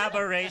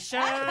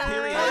collaboration?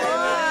 Period.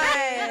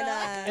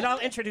 And I'll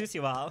introduce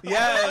you all.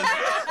 Yes.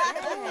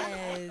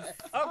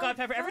 Oh, God,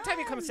 Pepper, every time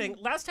you come sing,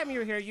 last time you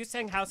were here, you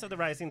sang House of the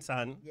Rising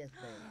Sun. yes,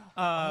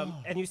 baby.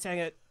 And you sang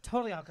it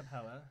totally a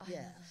cappella.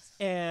 Yes.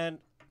 And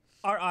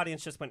our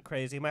audience just went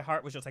crazy. My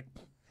heart was just like,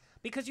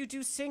 because you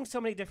do sing so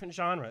many different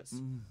genres.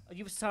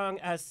 You've sung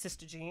as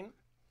Sister Jean.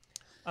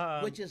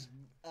 Which is,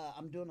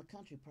 I'm doing a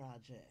country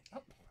project.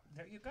 Oh,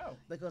 there you go.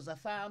 Because I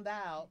found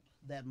out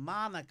that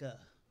Monica,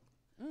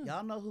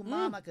 y'all know who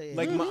Monica is.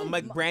 Like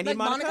Brandy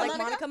Monica? Like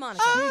Monica.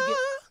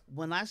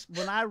 When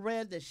I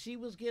read that she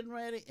was getting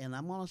ready, and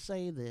I'm gonna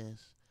say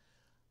this,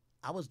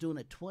 I was doing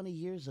it 20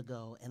 years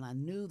ago, and I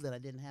knew that I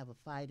didn't have a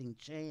fighting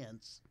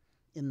chance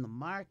in the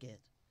market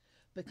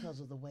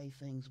because of the way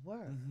things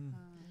were.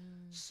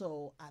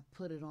 So I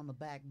put it on the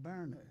back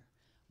burner.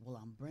 Well,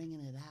 I'm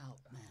bringing it out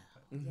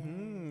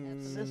now.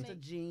 Sister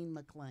Jean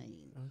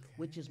McLean,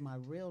 which is my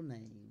real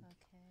name.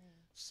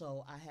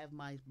 So I have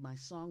my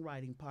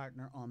songwriting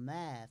partner on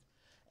that,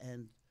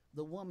 and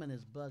the woman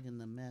is bugging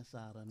the mess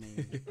out of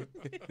me.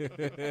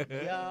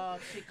 Y'all,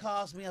 she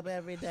calls me up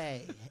every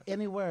day.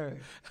 Any word?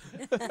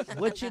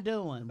 What you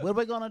doing? What are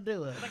we gonna do?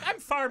 Like, I'm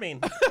farming.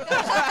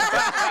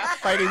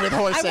 Fighting with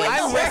horses.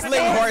 I'm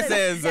wrestling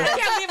horses. I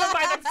can't leave them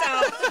by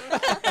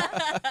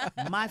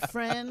themselves.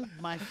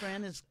 My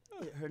friend is,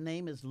 her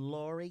name is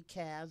Lori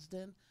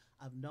Kasdan.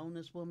 I've known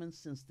this woman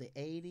since the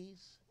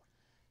 80s.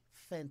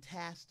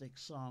 Fantastic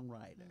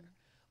songwriter.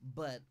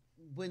 But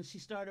when she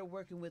started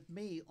working with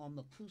me on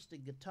the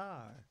acoustic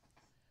guitar,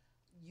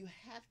 you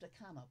have to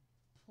kind of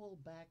pull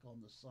back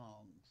on the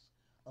songs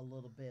a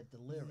little bit, the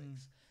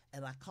lyrics,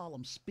 and I call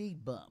them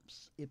speed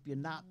bumps. If you're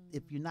not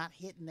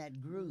hitting that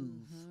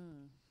groove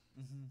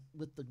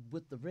with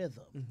the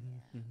rhythm,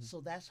 so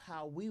that's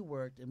how we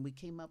worked, and we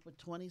came up with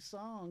 20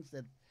 songs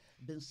that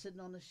been sitting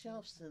on the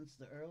shelf since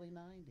the early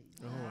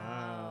 90s. Oh,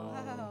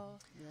 wow.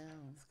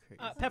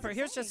 Yeah. Pepper,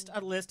 here's just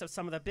a list of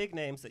some of the big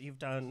names that you've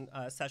done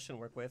session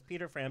work with.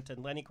 Peter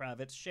Frampton, Lenny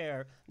Kravitz,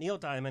 Cher, Neil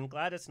Diamond,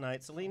 Gladys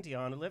Knight, Celine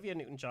Dion, Olivia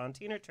Newton-John,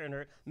 Tina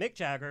Turner, Mick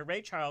Jagger,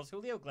 Ray Charles,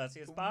 Julio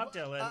Iglesias, Bob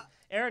Dylan,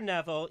 Aaron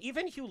Neville,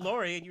 even Hugh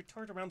Laurie, and you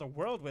toured around the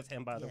world with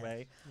him, by the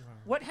way. Wow.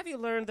 What have you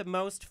learned the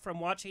most from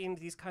watching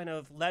these kind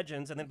of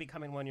legends and then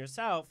becoming one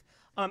yourself?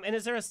 And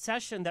is there a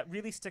session that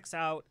really sticks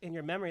out in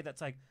your memory that's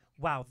like,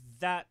 wow,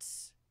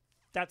 that's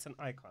an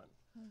icon?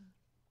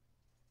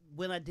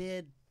 When I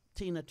did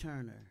Tina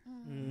Turner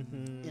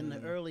in the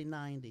early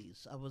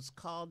 90s, I was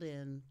called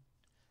in,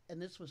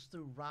 and this was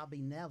through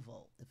Robbie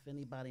Neville, if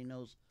anybody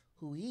knows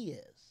who he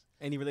is.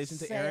 Any relation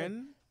to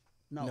Aaron?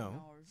 No.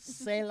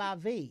 C'est la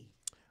vie.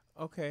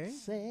 Okay.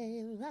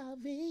 C'est la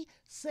vie,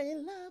 c'est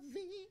la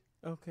vie.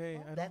 Okay.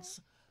 That's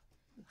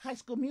High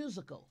School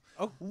Musical.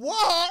 Oh,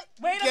 what?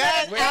 Wait a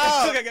minute. We're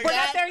not there yet. We're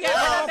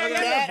not there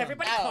yet.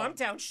 Everybody calm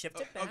down.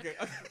 Shift it back. Okay.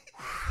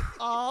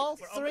 All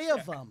three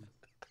of them.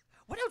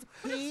 What else?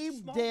 He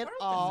did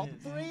all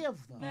three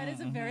of them. That is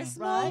a very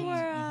small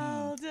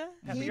world.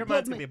 Your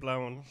mind's going to be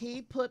blown.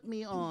 He put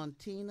me on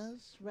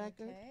Tina's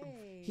record.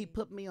 Okay. He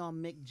put me on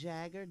Mick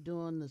Jagger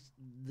doing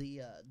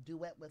the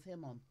duet with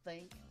him on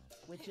Think,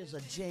 which is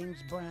a James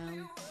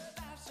Brown.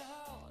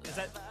 Is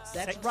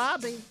That's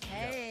Robbie.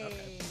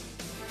 Hey.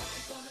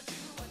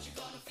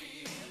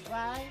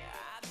 Right?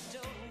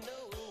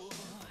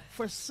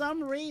 For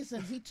some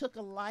reason, he took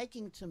a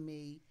liking to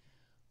me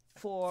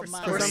for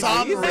some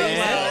reason.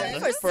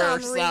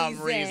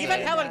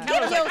 Even Helen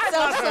Keller. Give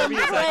yourself some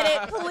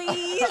credit,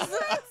 please.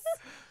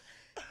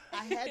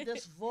 I had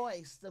this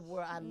voice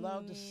where I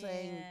love to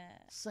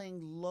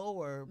sing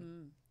lower,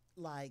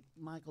 like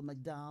Michael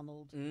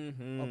McDonald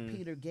or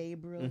Peter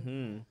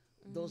Gabriel.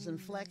 Those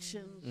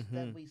inflections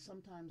that we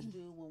sometimes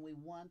do when we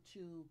want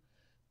to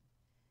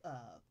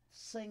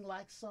sing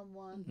like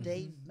someone.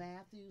 Dave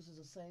Matthews is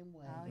the same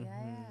way. Oh,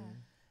 yeah.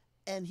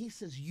 And he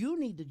says, you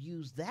need to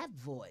use that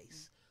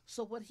voice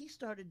So what he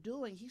started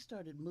doing, he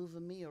started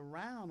moving me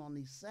around on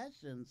these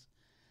sessions,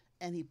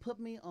 and he put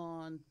me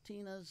on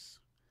Tina's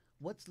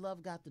What's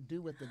Love Got to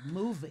Do with It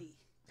movie.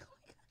 Oh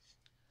my gosh.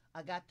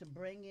 I got to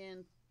bring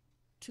in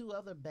 2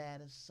 other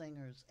baddest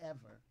singers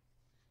ever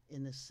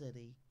in the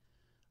city.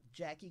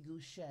 Jackie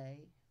Goucher,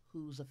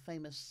 who's a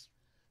famous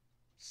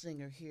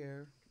singer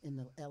here in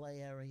the LA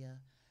area,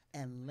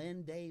 and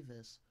Lynn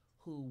Davis,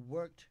 who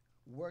worked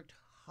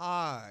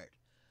hard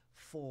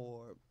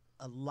for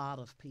a lot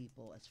of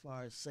people as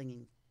far as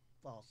singing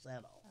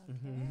falsetto.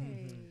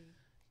 Okay.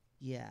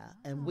 Yeah,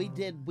 and we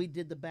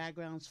did the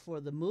backgrounds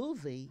for the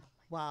movie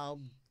while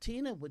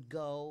Tina would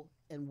go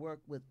and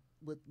work with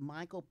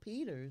Michael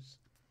Peters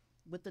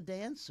with the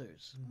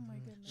dancers. Oh my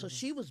goodness. So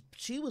she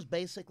was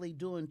basically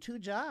doing 2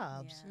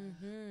 jobs,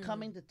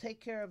 coming to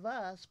take care of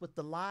us with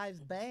the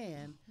live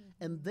band,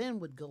 and then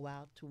would go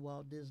out to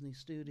Walt Disney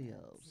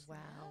Studios.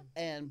 Wow.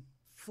 And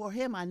for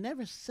him, I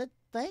never said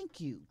thank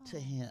you to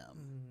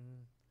him.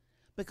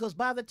 Because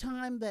by the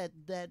time that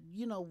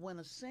you know, when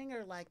a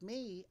singer like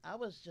me, I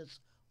was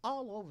just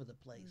all over the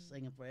place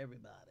singing for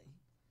everybody.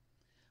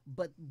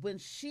 But when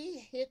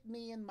she hit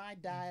me in my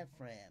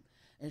diaphragm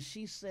and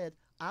she said,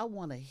 I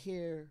want to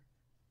hear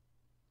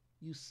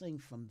you sing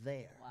from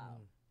there. Wow.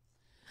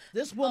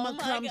 This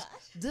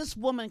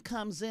woman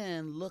comes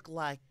in, look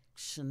like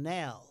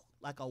Chanel,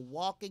 like a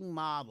walking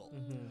model,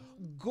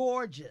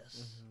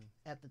 gorgeous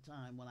at the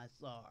time when I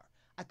saw her.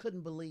 I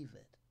couldn't believe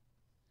it.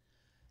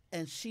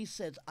 And she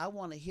said, I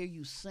want to hear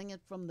you sing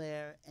it from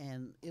there.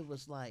 And it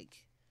was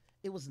like,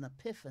 it was an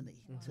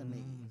epiphany to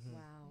me. Wow.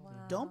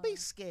 Don't be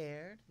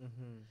scared,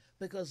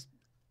 because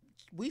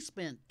we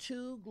spent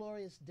 2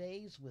 glorious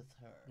days with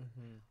her.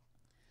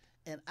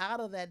 And out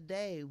of that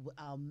day,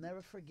 I'll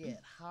never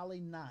forget, Holly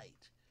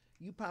Knight.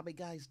 You probably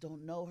guys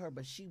don't know her,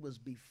 but she was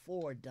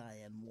before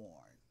Diane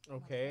Warren.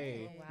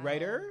 Okay. Wow.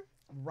 Writer?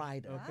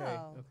 Writer. Okay.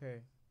 Wow.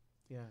 Okay.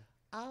 Yeah.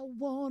 I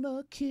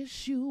wanna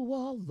kiss you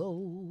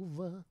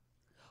all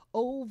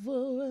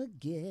over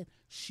again.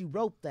 She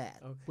wrote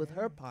that with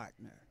her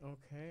partner.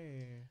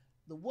 Okay.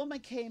 The woman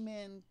came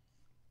in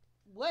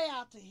way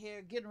out to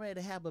here, getting ready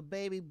to have a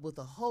baby with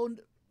a whole,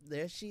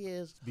 there she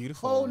is,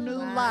 Beautiful. whole new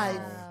life.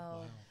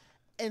 Wow.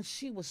 And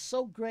she was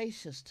so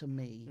gracious to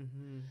me.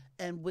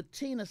 And with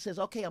Tina says,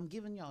 okay, I'm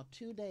giving y'all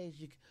 2 days.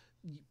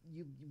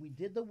 We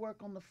did the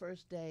work on the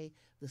first day.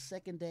 The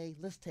second day,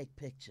 let's take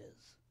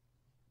pictures.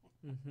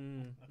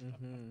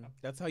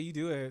 That's how you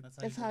do it.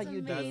 That's how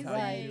you do That's it, how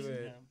right? you do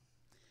it.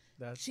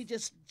 That's She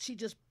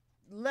just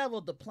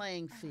leveled the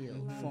playing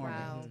field for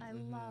Wow. me. I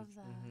love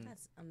that.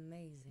 That's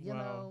amazing. You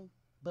Wow. know,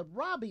 but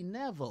Robbie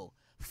Neville,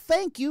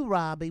 thank you,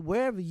 Robbie,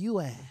 wherever you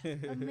at.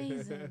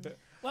 Amazing.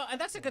 Well,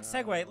 and that's a good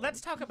segue. Let's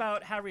talk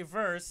about how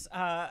rIVerse,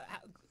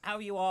 how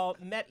you all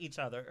met each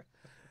other.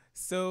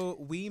 So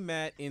we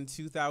met in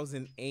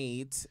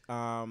 2008,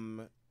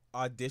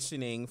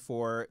 auditioning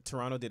for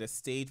Toronto did a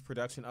stage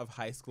production of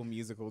High School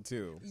Musical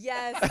 2.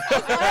 Yes.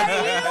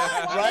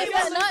 Right? Is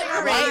that not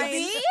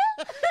crazy?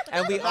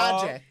 And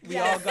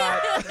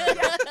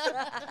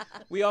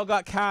we all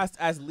got cast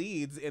as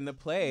leads in the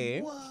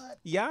play. What?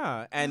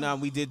 Yeah,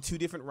 and we did 2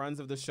 different runs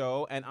of the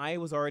show, and I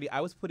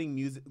was putting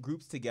music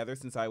groups together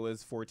since I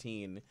was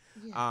 14.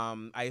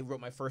 I wrote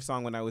my first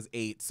song when I was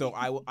 8, so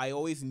I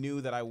always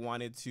knew that I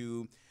wanted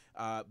to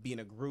be in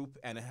a group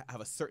and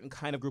have a certain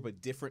kind of group, a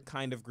different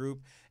kind of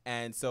group.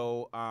 And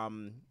so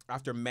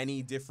after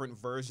many different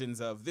versions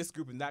of this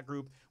group and that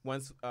group,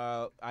 once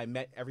I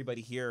met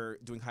everybody here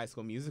doing High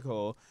School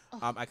Musical,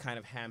 I kind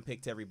of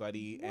handpicked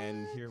everybody,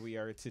 and here we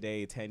are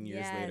today, 10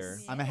 years later.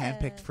 I'm a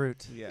handpicked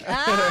fruit. Yeah.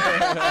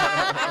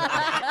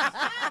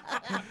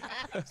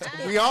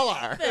 We all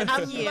are.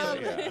 Thank you.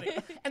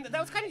 And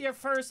that was kind of your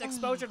first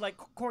exposure to like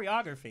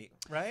choreography,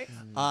 right?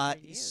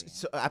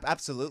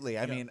 Absolutely.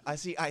 I mean, I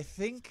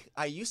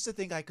used to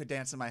think I could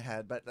dance in my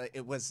head, but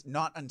it was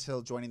not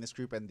until joining this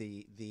group and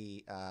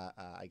the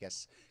I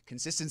guess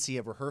consistency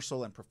of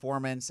rehearsal and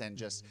performance and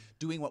just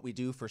doing what we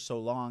do for so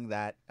long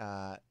that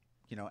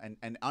you know,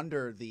 and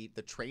under the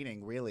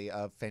training really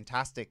of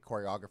fantastic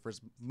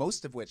choreographers,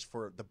 most of which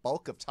for the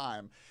bulk of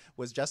time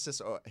was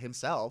Justice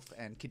himself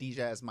and Khadija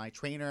as my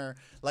trainer,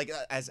 like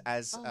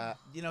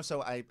you know,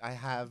 so I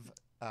have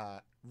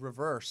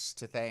rIVerse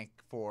to thank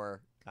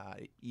for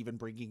even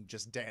bringing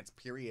just dance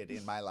period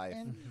in my life.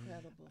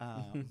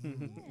 Incredible.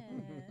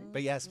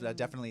 But yes,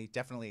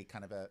 definitely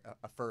kind of a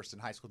first in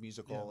High School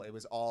Musical. Yeah. It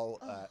was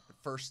all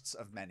firsts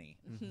of many.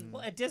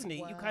 Well, at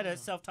Disney, you kind of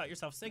self-taught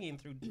yourself singing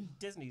through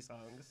Disney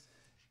songs.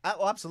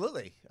 Well,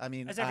 absolutely. I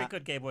mean, as every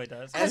good gay boy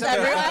does. As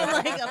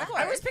everyone, like, of course.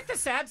 I always pick the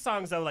sad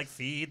songs though, like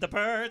 "Feed the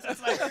Birds." It's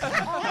like, I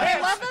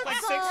love that like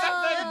song. sing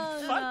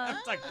something fun.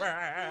 It's like,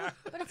 "Brah."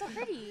 But it's so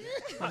pretty.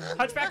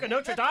 Hunchback of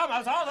Notre Dame. I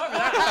was all over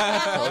that.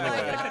 Oh my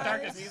Pick God. the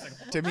darkest music.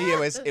 To me,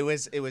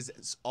 it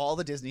was all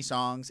the Disney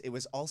songs. It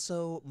was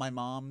also my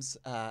mom's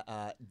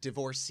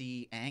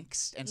divorcee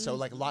angst, and so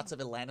like lots of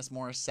Alanis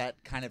Morissette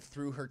kind of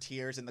threw her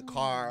tears in the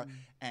car,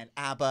 and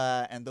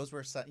ABBA, and those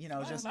were you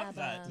know just love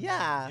that.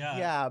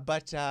 yeah.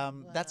 But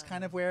that's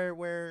kind of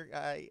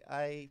where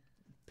I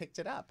picked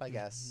it up, I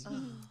guess.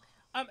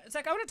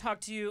 Zach, I want to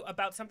talk to you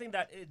about something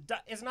that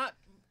is not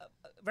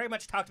very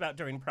much talked about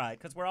during Pride,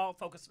 because we're all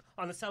focused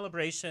on the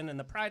celebration and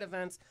the Pride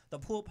events, the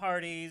pool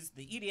parties,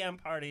 the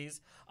EDM parties.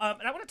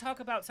 And I want to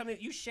talk about something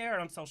that you share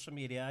on social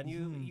media and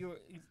you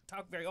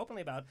talk very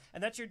openly about,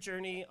 and that's your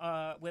journey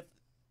with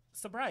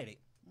sobriety.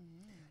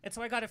 And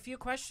so I got a few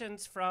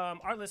questions from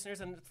our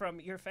listeners and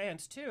from your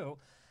fans too.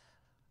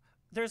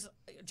 There's,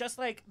 just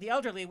like the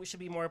elderly, we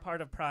should be more a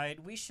part of Pride.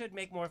 We should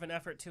make more of an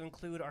effort to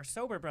include our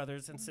sober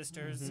brothers and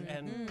sisters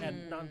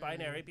and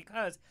non-binary,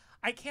 because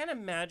I can't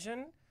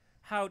imagine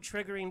how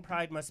triggering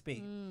Pride must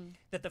be.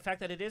 That the fact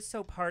that it is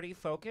so party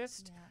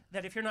focused,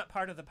 that if you're not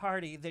part of the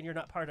party, then you're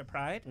not part of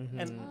Pride.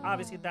 And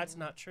obviously that's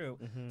not true.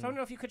 So I don't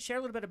know if you could share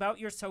a little bit about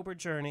your sober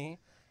journey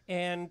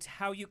and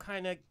how you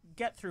kind of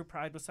get through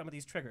Pride with some of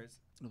these triggers.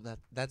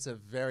 That's a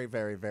very,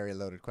 very, very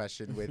loaded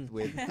question with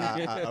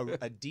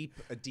a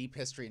deep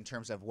history in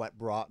terms of what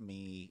brought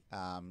me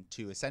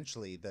to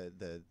essentially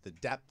the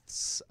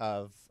depths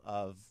of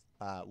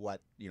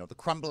what, you know, the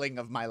crumbling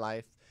of my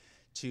life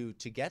to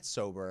get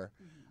sober.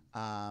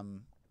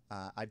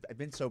 I've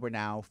been sober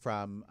now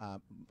from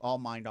all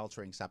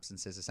mind-altering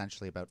substances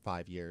essentially about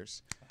 5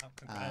 years. Wow,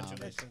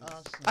 congratulations.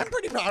 Awesome. I'm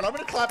pretty proud. I'm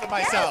going to clap at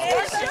myself.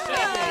 It's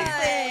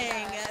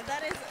amazing.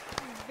 That is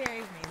very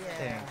amazing.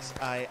 Thanks.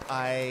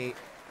 I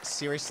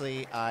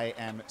seriously, I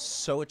am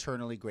so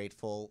eternally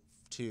grateful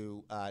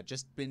to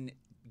just been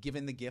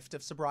given the gift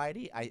of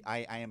sobriety.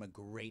 I am a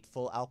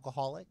grateful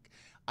alcoholic.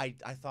 I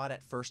thought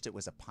at first it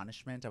was a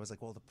punishment. I was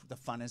like, well, the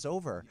fun is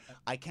over.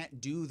 I can't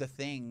do the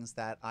things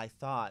that I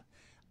thought,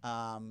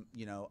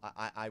 you know,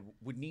 I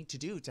would need to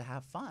do to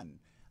have fun,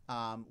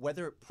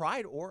 whether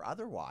Pride or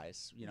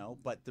otherwise, you know.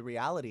 But the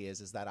reality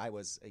is that I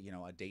was, you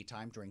know, a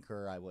daytime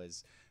drinker. I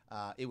was,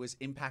 it was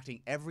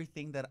impacting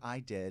everything that I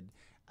did.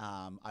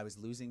 I was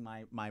losing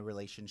my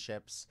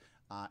relationships,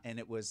 and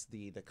it was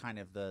the kind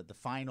of the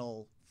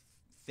final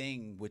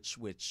thing which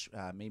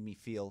made me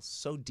feel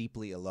so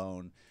deeply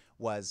alone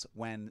was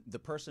when the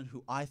person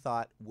who I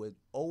thought would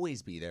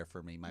always be there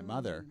for me, my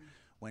mother,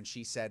 when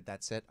she said,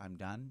 "That's it, I'm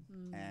done,"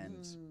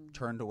 and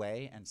turned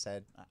away and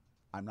said,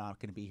 "I'm not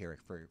going to be here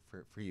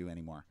for you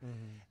anymore."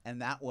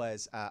 And that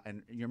was,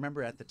 and you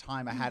remember at the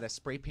time I had a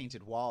spray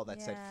painted wall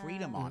that said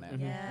freedom on it.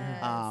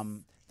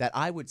 That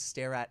I would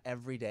stare at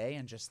every day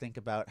and just think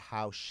about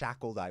how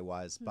shackled I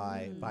was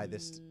by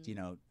this, you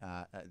know,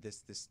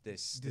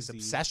 this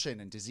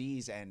obsession and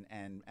disease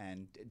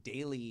and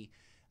daily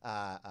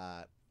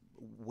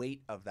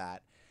weight of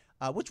that,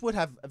 which would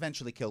have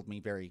eventually killed me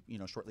very, you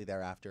know, shortly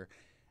thereafter.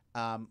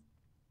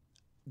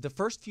 The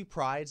first few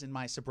Prides in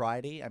my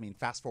sobriety, I mean,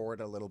 fast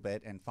forward a little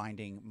bit and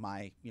finding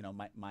my, you know,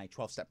 my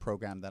 12-step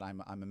program that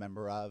I'm a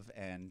member of,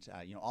 and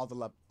you know,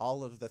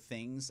 all of the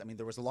things. I mean,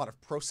 there was a lot of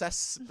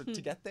process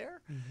to get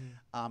there.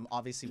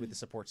 Obviously, with the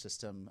support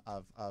system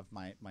of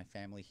my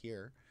family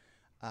here,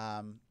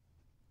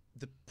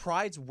 the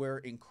Prides were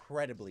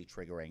incredibly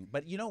triggering.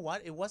 But you know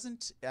what? It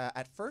wasn't.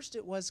 At first,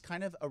 it was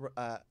kind of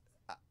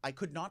I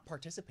could not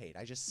participate.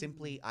 I just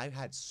simply I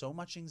had so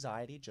much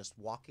anxiety just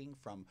walking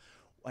from.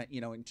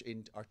 You know,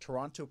 in our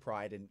Toronto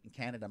Pride in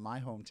Canada, my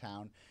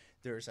hometown,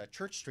 there's a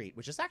Church Street,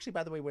 which is actually,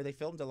 by the way, where they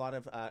filmed a lot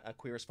of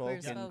Queer as Folk. Queer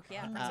as Folk,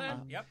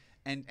 yeah.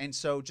 And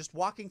so just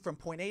walking from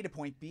point A to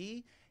point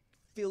B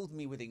filled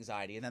me with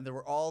anxiety. And then there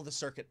were all the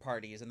circuit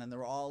parties, and then there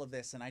were all of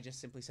this, and I just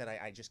simply said,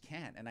 I just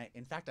can't. And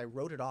in fact, I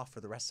wrote it off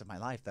for the rest of my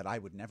life that I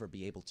would never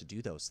be able to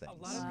do those things.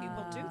 A lot of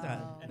people do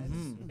that,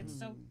 and it's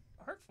so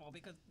hurtful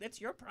because it's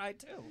your pride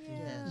too.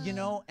 You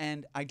know,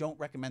 and I don't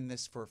recommend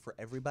this for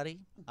everybody.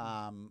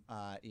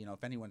 You know,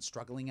 if anyone's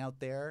struggling out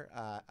there,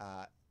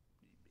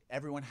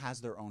 everyone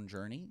has their own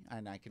journey,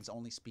 and I can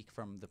only speak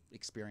from the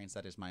experience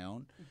that is my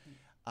own.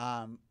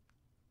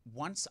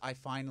 Once I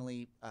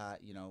finally,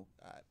 you know,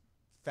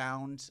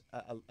 found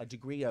a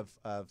degree of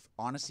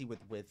honesty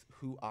with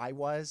who I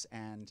was,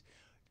 and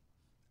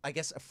I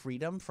guess a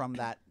freedom from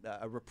that,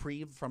 a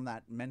reprieve from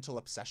that mental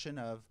obsession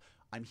of,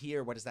 I'm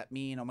here, what does that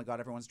mean? Oh my God,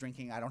 everyone's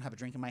drinking. I don't have a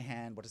drink in my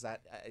hand. What is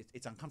that?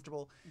 It's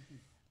uncomfortable.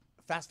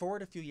 Fast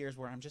forward a few years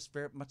where I'm just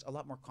a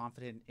lot more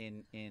confident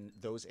in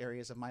those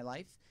areas of my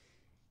life.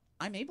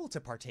 I'm able to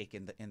partake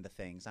in the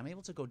things. I'm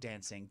able to go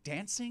dancing.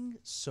 Dancing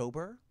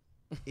sober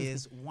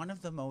is one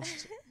of the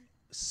most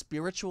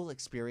spiritual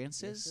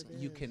experiences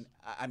you can,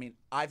 I mean,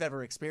 I've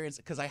ever experienced,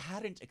 because I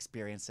hadn't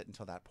experienced it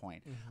until that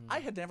point. I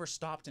had never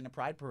stopped in a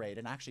Pride parade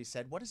and actually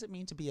said, what does it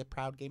mean to be a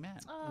proud gay man?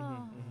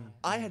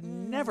 I had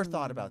never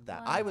thought about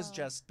that. I was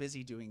just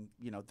busy doing,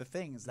 you know, the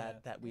things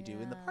that we do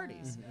in the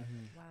parties.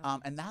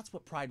 And that's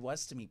what Pride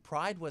was to me.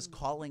 Pride was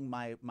calling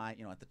my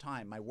you know, at the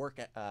time, my work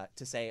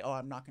to say, oh,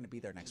 I'm not going to be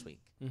there next week.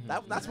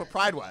 That's what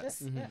Pride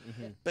was,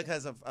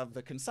 because of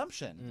the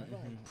consumption.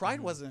 Pride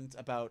wasn't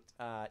about,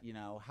 you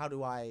know, how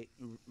do I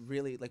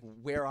really, like,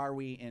 where are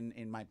we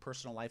in my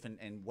personal life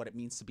and what it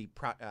means to be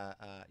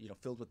you know,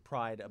 filled with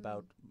pride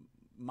about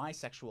my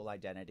sexual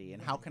identity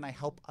and how can I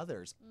help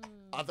others?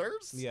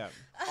 Others? Yeah.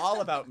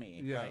 All about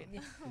me, Yeah. right?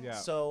 Yeah.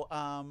 So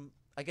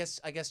I guess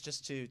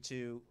just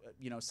to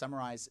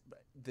summarize,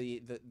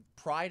 the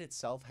Pride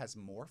itself has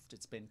morphed.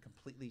 It's been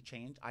completely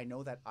changed. I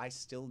know that I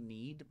still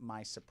need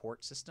my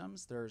support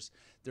systems.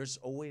 There's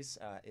always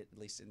at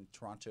least in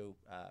Toronto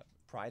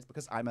Prides,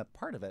 because I'm a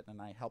part of it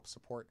and I help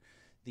support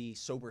the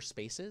sober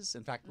spaces.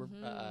 In fact,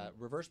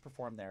 rIVerse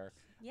performed there.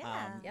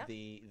 Yeah.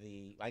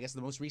 The I guess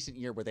the most recent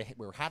year where they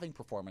were having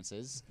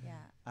performances.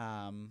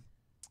 Yeah.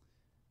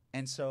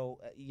 And so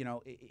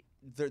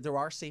there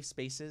are safe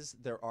spaces.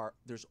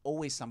 There's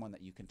always someone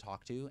that you can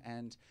talk to,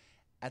 and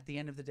at the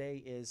end of the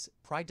day,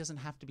 Pride doesn't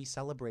have to be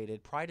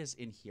celebrated. Pride is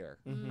in here,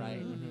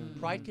 right?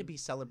 Pride can be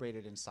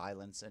celebrated in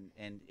silence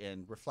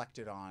and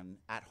reflected on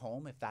at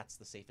home if that's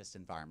the safest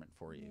environment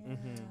for you.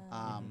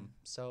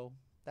 So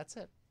that's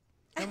it.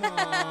 Come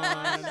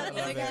on.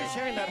 Thank you for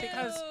sharing that,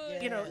 because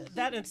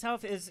that in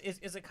itself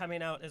is a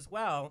coming out as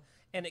well,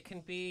 and it can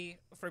be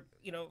for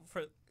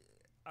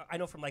I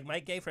know from like my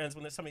gay friends,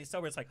 when there's somebody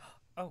sober, it's like,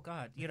 oh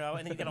God, and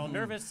then you get all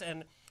nervous.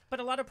 But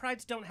a lot of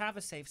prides don't have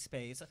a safe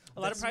space.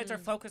 A lot of prides are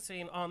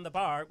focusing on the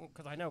bar,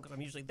 because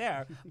I'm usually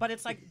there. But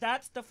it's like,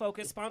 that's the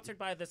focus, sponsored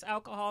by this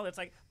alcohol. It's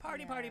like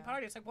party, party,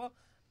 party. It's like, well,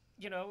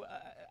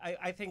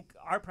 I think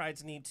our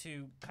prides need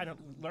to kind of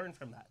learn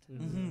from that.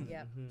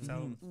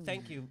 So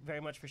thank you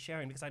very much for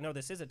sharing, because I know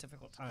this is a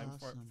difficult time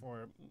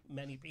for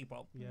many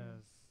people. Yes.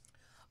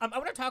 I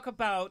want to talk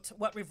about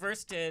what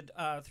rIVerse did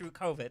through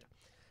COVID.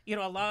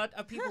 A lot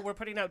of people were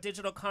putting out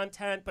digital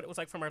content, but it was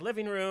like from our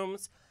living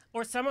rooms,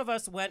 or some of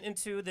us went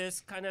into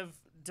this kind of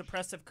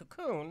depressive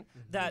cocoon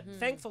that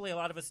thankfully a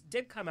lot of us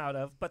did come out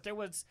of, but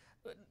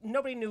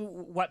nobody knew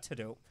what to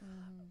do.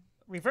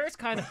 rIVerse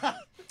kind of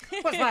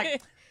was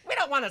like, we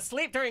don't want to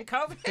sleep during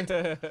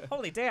COVID.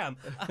 Holy damn.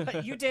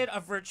 You did a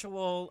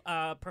virtual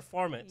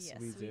performance. Yes,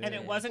 we did. And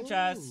it wasn't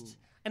just...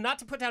 And not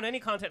to put down any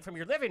content from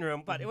your living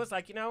room, but it was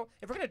like, if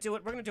we're going to do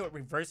it, we're going to do it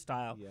rIVerse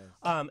style. Yes.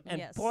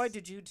 And boy,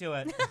 did you do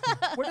it.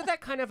 Where did that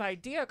kind of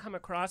idea come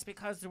across?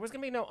 Because there was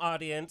going to be no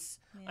audience.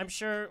 I'm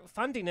sure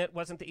funding it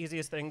wasn't the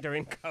easiest thing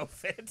during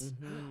COVID.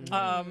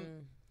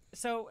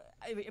 So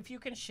if you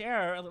can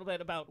share a little bit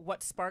about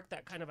what sparked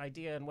that kind of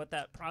idea and what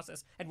that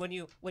process, and when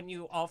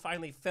you all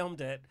finally filmed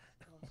it,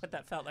 what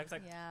that felt like. It's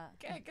like,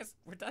 okay, I guess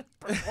we're done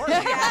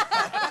performing.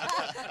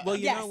 Well,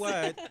 you know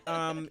what?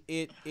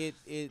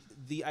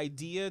 The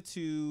idea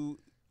to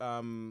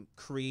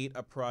create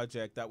a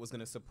project that was going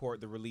to support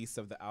the release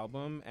of the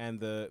album and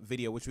the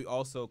video, which we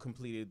also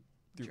completed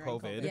through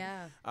COVID.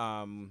 Yeah.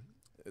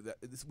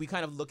 We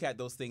kind of look at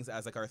those things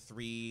as like our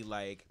three,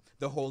 like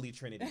the holy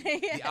trinity: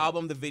 the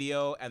album, the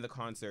video, and the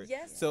concert.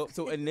 Yes. So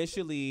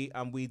initially,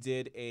 we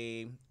did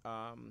a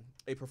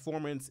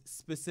performance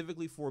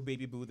specifically for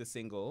Baby Boo the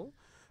single.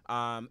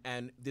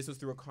 And this was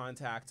through a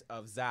contact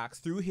of Zach's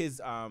through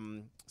his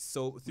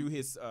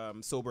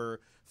sober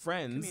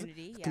friends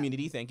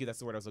community. Thank you, that's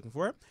the word I was looking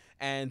for.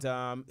 And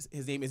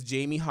his name is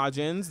Jamie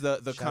Hodgins.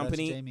 The Shout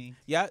company. out to Jamie.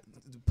 Yeah,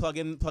 plug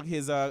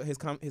his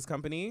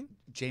company.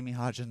 Jamie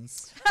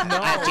Hodgins.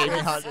 No,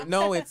 Jamie Hodgins.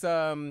 No, it's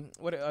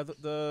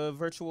the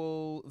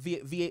virtual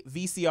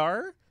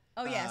VCR.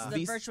 Oh yes,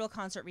 the virtual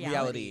concert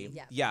reality.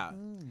 Yeah.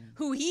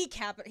 Who he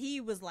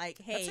was like,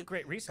 hey, that's a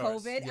great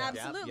resource. COVID,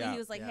 absolutely. Yeah. He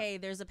was like, hey,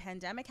 there's a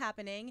pandemic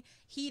happening.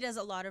 He does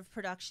a lot of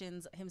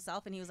productions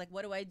himself, and he was like,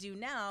 what do I do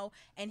now?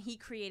 And he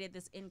created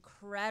this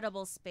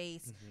incredible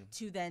space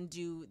to then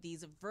do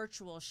these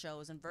virtual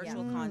shows and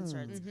virtual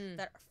concerts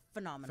that are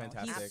phenomenal.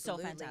 Fantastic. He's so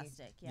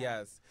fantastic. Yeah.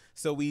 Yes.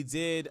 So we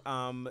did,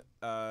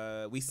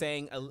 we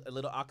sang a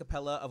little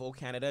acapella of "Oh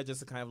Canada" just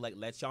to kind of like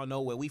let y'all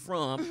know where we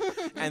from.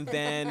 And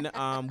then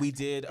we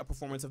did a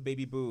performance of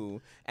Baby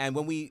Boo. And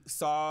when we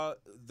saw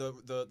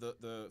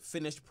the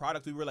finished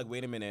product, we were like,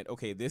 wait a minute.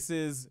 Okay, this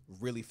is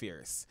really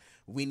fierce.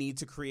 We need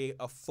to create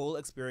a full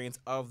experience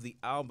of the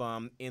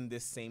album in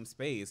this same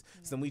space.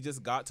 So then we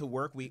just got to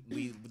work.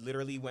 We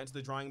literally went to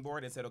the drawing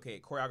board and said, okay,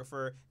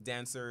 choreographer,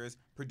 dancers,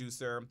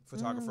 producer,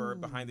 photographer,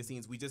 behind the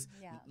scenes. We just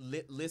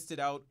listed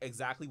out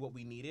exactly what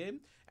we needed,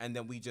 and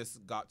then we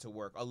just got to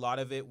work. A lot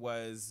of it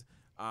was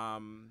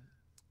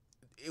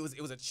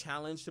it was a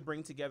challenge to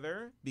bring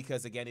together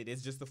because, again, it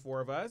is just the four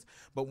of us.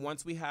 But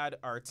once we had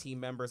our team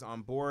members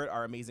on board,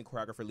 our amazing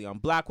choreographer Leon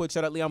Blackwood,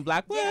 shout out Leon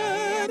Blackwood,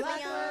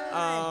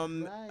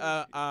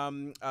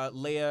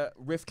 Leah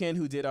Rifkin,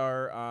 who did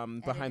our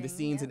behind the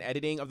scenes and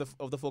editing of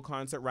the full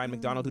concert, Ryan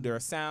McDonald, who did our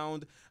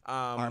sound,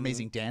 our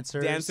amazing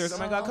dancers. Oh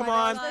my God, come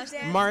on,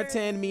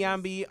 Martin,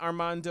 Miambi,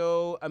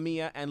 Armando,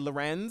 Amia, and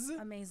Lorenz,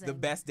 amazing, the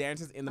best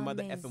dancers in the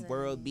mother effing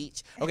world.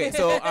 Beach. Okay,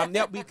 so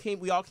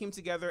we all came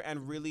together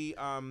and really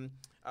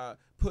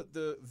put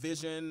the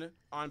vision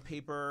on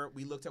paper.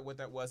 We looked at what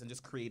that was and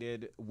just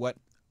created what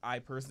I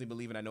personally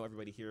believe, and I know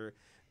everybody here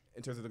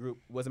in terms of the group,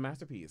 was a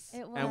masterpiece.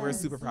 It was. And we're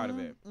super proud of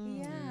it.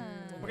 Yeah.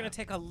 We're going to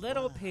take a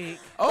little peek.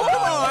 Oh my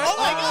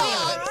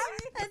God.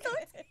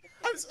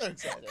 I'm so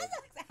excited.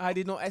 I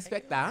did not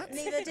expect that.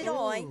 Neither did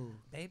I.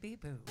 Baby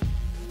Boo.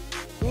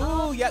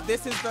 Ooh, yeah,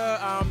 this is the,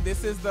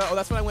 oh,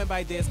 that's when I went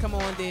by Diz. Come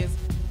on, Diz.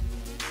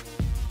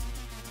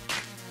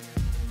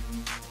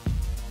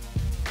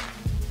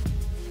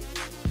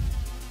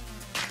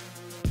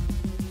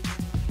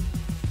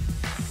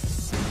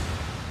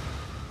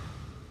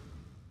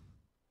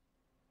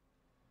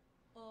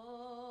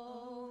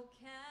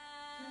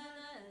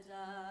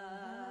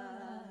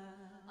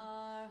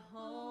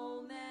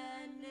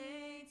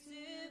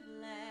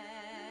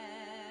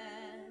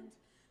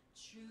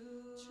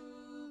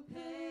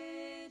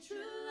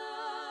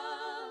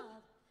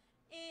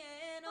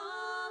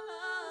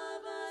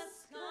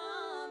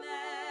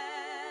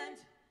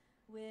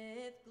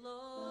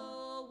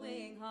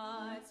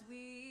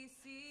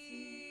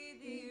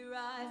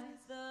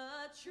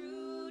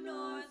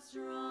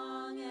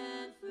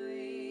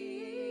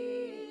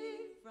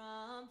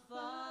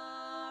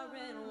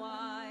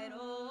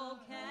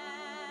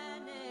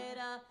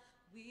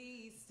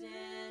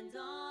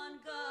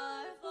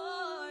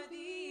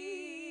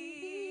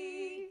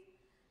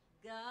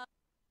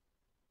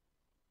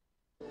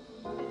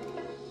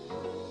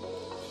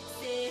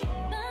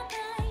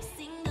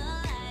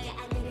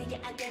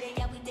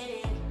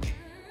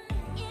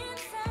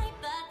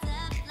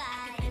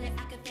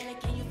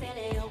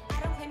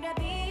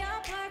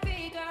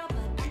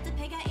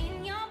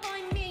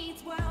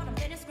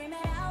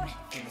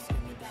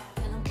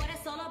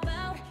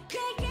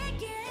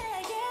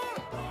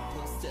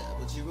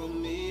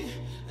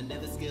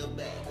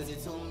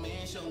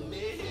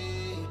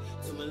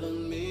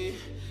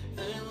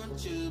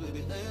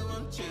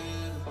 want you.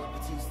 A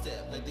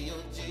two-step like the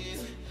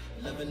OGs.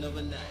 Loving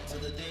overnight till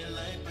the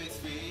daylight breaks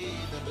free.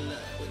 Double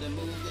up with the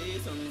movie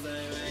songs I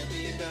write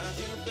because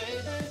you,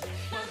 baby.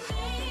 My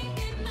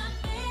baby, my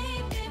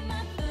baby,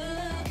 my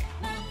boo.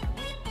 My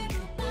baby,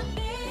 my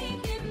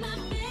baby, my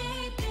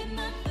baby,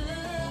 my boo.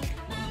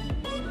 My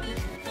baby,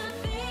 my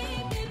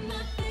baby,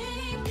 my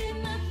baby,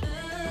 my boo.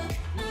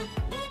 My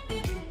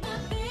baby, my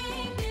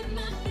baby,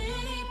 my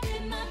baby,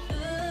 my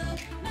boo.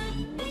 My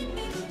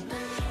baby,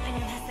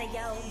 I say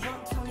yo,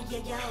 won't Tony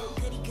yo,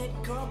 goody good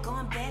girl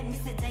going bad,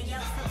 Mr. Dayo,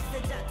 so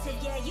seductive,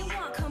 yeah, you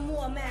want come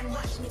on, man,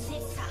 watch me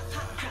TikTok,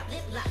 pop, drop,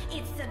 lip lock,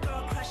 it's a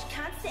girl crush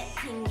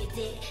concept, in your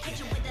dick, hit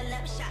you with a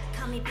love shot,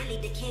 call me Billy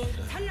the Kid,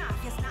 turn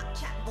off your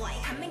Snapchat, boy,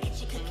 come and get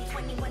your cookie,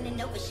 21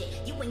 and over shit,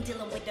 you ain't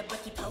dealing with the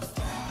rookie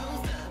poster.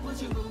 Post up,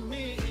 what you want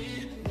me,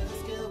 never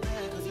scale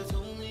back, cause you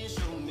told me,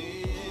 show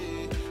me,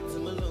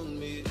 some alone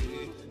me,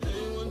 I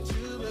ain't want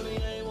you,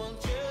 baby, I ain't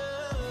want you,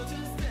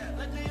 two-step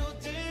like the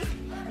OGs,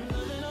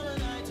 loving all the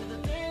night till the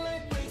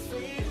daylight breaks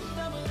free,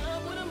 double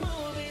up with a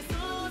movie, so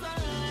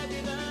I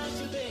did not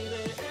you, baby.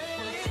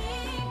 My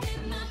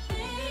baby, my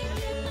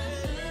baby,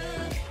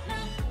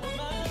 my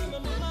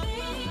boo, my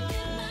baby,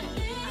 my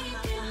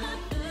baby,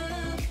 my boo,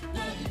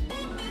 my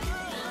baby,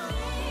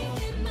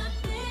 my baby, my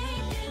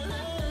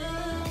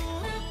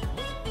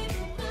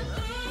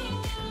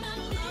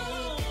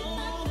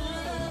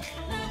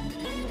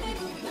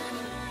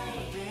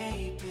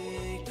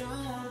baby,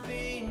 don't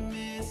be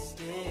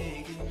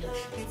mistaken.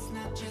 It's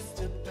not just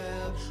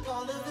about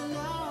all of the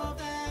love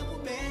that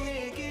we're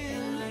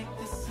making, like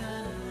the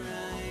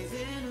sunrise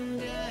and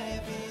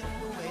diving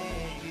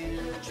away.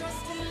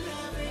 Trust in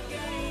every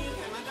game,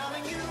 and my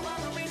darling, you are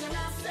the reason I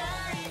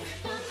say.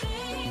 My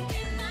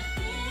baby, my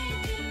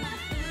baby, my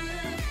boo.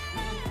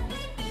 My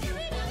baby,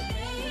 my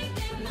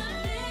baby, my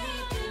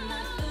baby,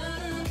 my boo.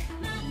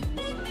 My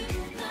baby,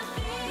 my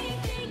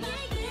baby, my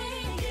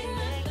baby,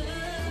 my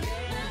boo.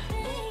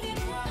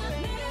 My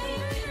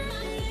baby,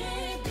 my baby, my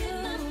baby,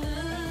 my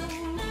boo.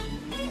 My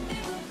baby,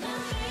 my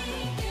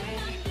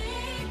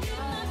baby,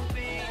 don't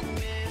be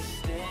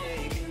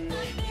mistaken.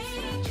 It's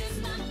not just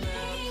about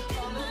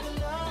all of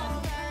the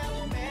love that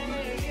we're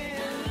making.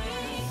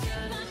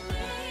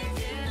 Sunrise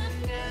and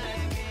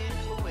diving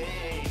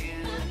away.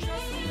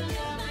 Trust in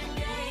love and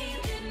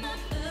game, my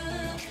boo,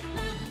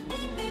 my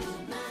baby,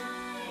 my.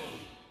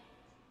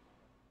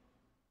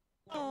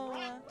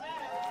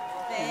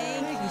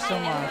 Thank you so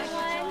much.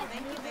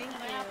 Thank you, thank you.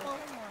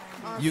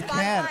 You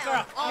can.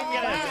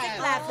 Music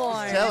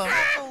platforms. Tell 'em.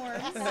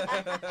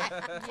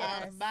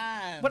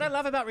 Yes. What I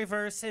love about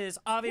rIVerse is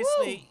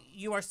obviously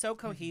you are so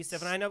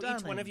cohesive, and I know each one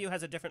Stunning. of you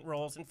has a different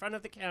roles in front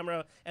of the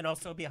camera and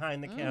also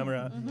behind the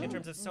camera in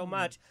terms of so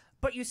much.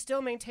 But you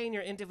still maintain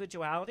your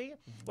individuality,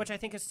 which I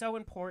think is so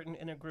important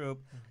in a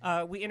group.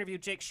 We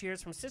interviewed Jake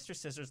Shears from Sister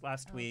Sisters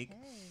last week,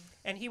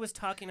 and he was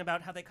talking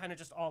about how they kind of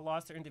just all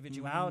lost their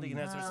individuality, and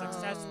as their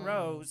success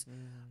rose,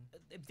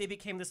 they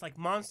became this like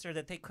monster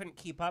that they couldn't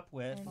keep up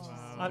with.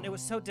 It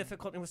was so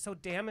difficult, and it was so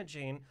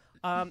damaging.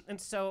 And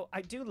so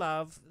I do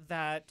love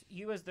that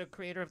you, as the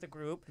creator of the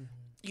group,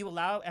 you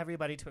allow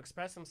everybody to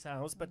express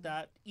themselves, but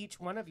that each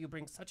one of you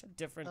brings such a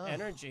different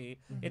energy.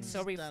 It's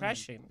so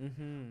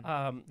refreshing.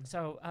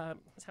 So yeah.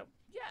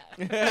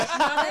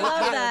 I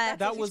love that.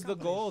 That was the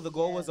goal. The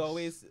goal was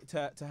always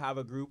to have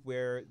a group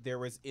where there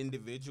was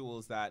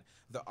individuals that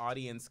the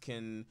audience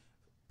can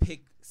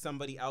pick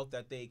somebody out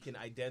that they can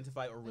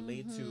identify or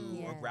relate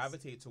to or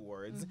gravitate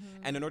towards.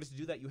 And in order to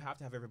do that, you have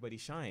to have everybody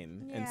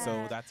shine. And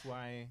so that's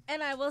why.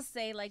 And I will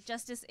say, like,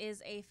 Justice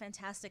is a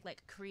fantastic,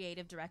 like,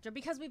 creative director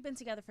because we've been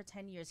together for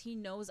 10 years. He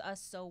knows us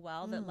so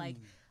well that, like,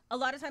 a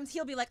lot of times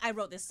he'll be like, I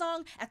wrote this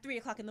song at 3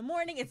 o'clock in the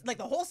morning. It's like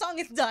the whole song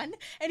is done.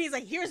 And he's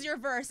like, here's your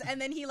verse.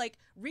 And then he like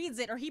reads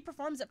it or he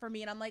performs it for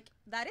me. And I'm like,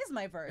 that is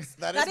my verse.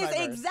 That is is my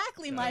verse.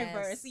 exactly my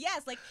verse.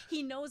 Yes. Like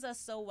he knows us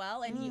so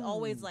well. And he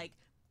always like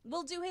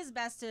will do his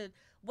best to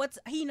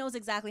he knows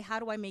exactly how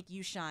do I make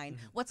you shine?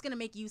 What's going to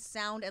make you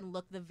sound and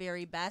look the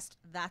very best?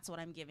 That's what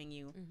I'm giving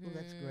you. Well,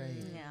 that's great.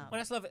 Yeah. Well, I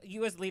just love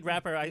you as lead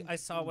rapper. I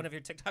saw one of your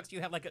TikToks. You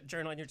have like a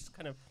journal and you're just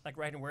kind of like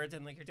writing words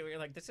and like you're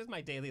like, this is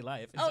my daily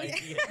life. It's like,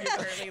 you're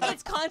really, like,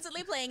 It's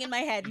constantly playing in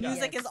my head.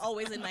 Music is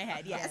always in my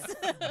head. Yes.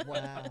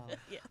 Wow.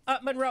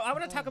 Monroe, I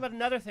want to talk about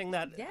another thing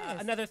that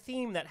another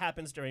theme that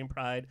happens during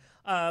Pride.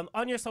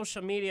 On your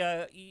social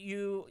media,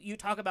 you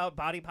talk about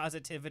body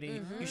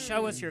positivity. You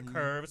show us your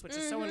curves, which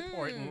is so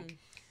important.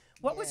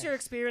 What was your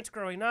experience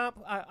growing up?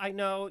 I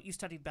know you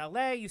studied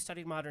ballet, you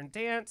studied modern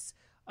dance,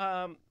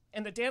 and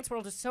the dance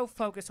world is so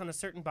focused on a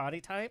certain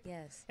body type.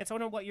 Yes. And so I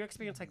don't know what your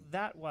experience like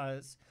that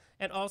was.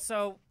 And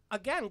also,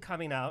 again,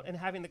 coming out and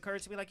having the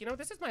courage to be like, you know,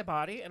 this is my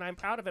body, and I'm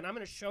proud of it, and I'm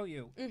going to show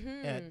you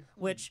it,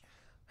 which,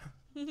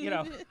 you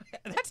know,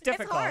 that's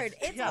difficult.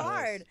 It's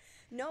hard.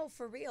 No,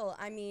 for real.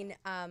 I mean,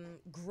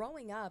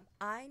 growing up,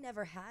 I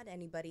never had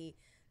anybody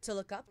to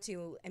look up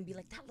to and be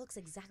like, that looks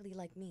exactly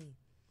like me.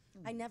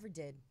 I never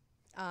did.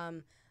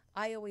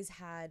 I always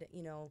had,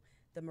 you know,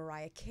 the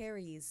Mariah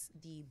Careys,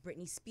 the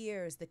Britney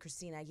Spears, the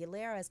Christina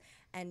Aguileras,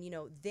 and, you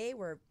know, they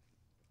were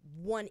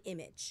one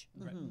image.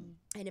 Right.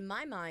 And in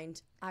my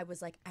mind, I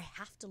was like, I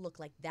have to look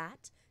like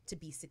that to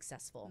be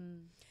successful.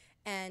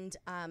 And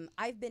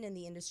I've been in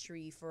the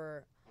industry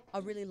for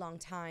a really long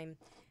time.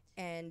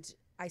 And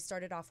I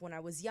started off when I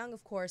was young,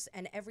 of course,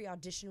 and every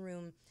audition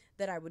room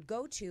that I would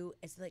go to,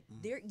 it's like,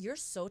 you're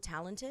so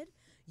talented.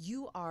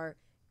 You are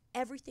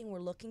everything we're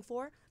looking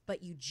for,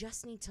 but you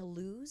just need to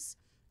lose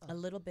a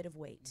little bit of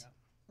weight.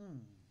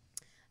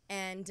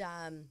 And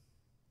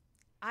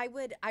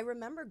I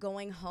remember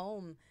going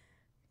home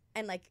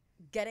and like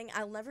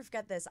I'll never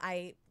forget this.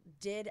 I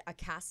did a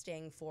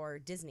casting for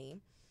Disney,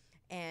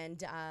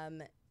 and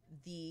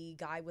the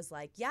guy was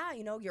like, yeah,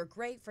 you know, you're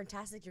great,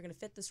 fantastic, you're gonna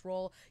fit this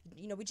role.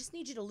 You know, we just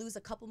need you to lose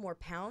a couple more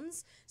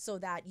pounds so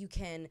that you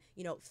can,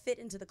 you know, fit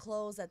into the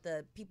clothes that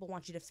the people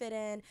want you to fit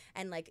in,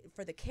 and like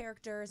for the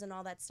characters and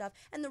all that stuff.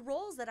 And the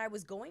roles that I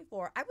was going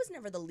for, I was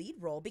never the lead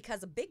role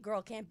because a big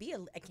girl can't be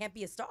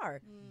a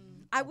star.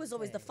 I was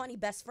always the funny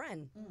best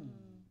friend.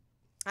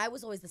 I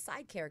was always the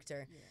side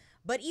character.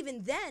 But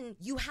even then,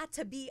 you had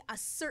to be a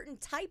certain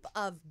type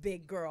of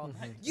big girl.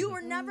 You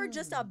were never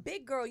just a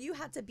big girl. You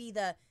had to be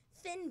the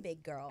thin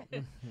big girl.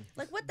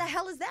 Like, what the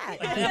hell is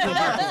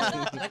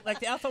that? like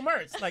the Ethel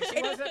Mertz. Like,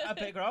 she wasn't a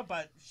big girl,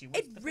 but she was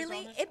the big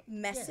girl. It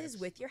messes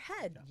with your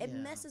head. It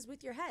messes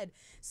with your head.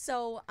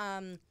 So,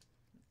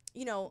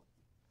 you know,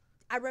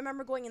 I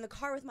remember going in the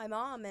car with my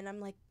mom, and I'm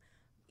like,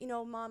 you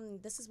know, Mom,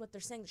 this is what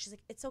they're saying. She's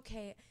like, it's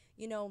okay.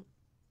 You know,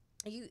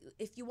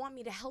 if you want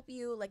me to help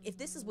you, like, if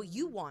this is what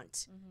you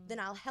want, then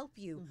I'll help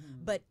you.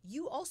 But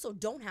you also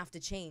don't have to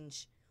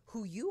change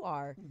who you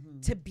are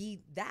to be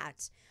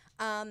that.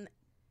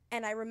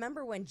 And I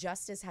remember when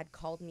Justice had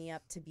called me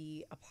up to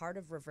be a part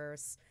of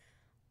rIVerse,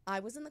 I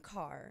was in the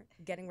car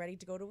getting ready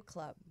to go to a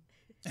club.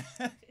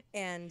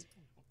 And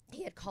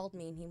he had called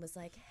me and he was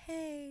like,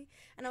 hey.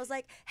 And I was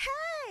like,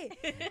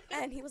 hey.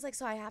 And he was like,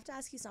 so I have to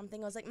ask you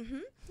something. I was like,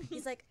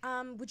 He's like,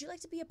 would you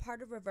like to be a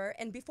part of rIVerse?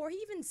 And before he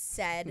even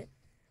said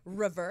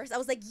rIVerse, I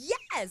was like,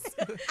 yes,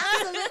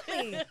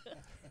 absolutely.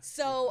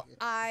 So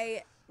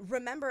I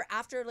remember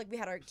after, like, we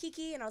had our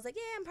kiki and I was like,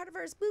 yeah, I'm part of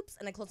rIVerse, boops.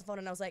 And I closed the phone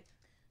and I was like,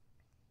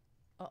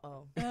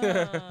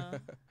 uh-oh.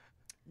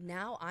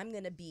 Now I'm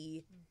going to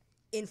be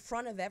in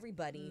front of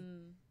everybody.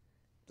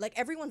 Like,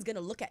 everyone's going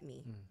to look at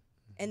me.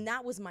 And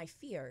that was my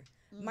fear.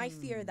 My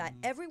fear that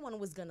everyone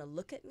was going to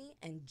look at me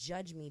and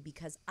judge me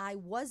because I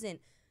wasn't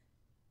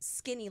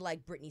skinny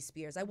like Britney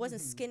Spears. I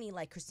wasn't skinny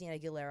like Christina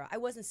Aguilera. I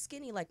wasn't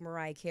skinny like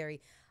Mariah Carey.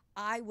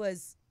 I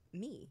was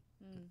me.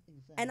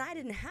 And I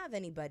didn't have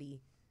anybody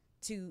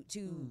to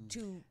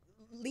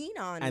lean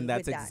on. And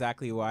that's with that.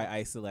 exactly why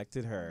I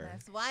selected her.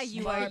 That's why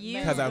you are you.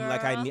 Because I'm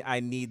like, I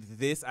need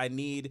this. I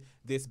need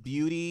this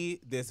beauty,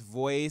 this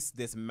voice,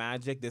 this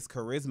magic, this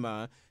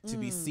charisma to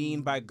be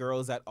seen by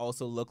girls that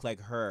also look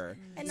like her.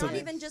 And so not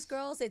even just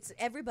girls, it's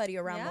everybody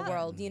around the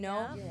world, you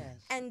know? Yes.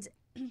 And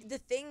the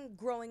thing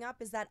growing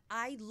up is that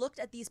I looked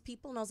at these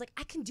people and I was like,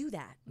 I can do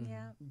that.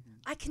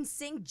 I can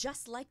sing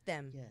just like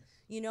them.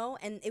 You know?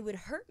 And it would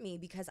hurt me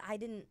because I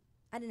didn't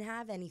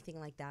have anything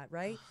like that,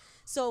 right?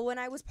 So when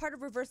I was part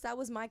of rIVerse, that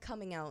was my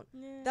coming out.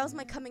 That was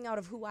my coming out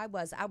of who I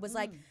was. I was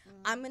like,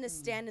 I'm going to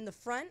stand in the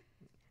front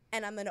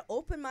and I'm going to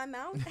open my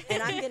mouth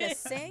and I'm going to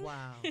sing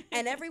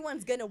and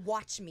everyone's going to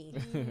watch me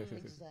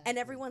and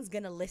everyone's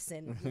going to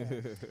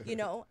listen, you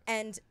know?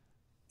 And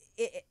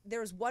there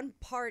was one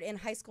part in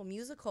High School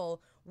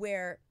Musical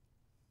where,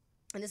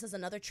 and this is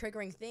another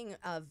triggering thing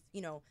of,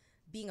 you know,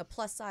 being a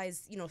plus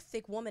size, you know,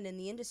 thick woman in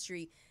the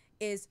industry,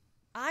 is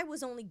I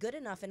was only good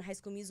enough in High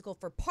School Musical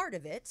for part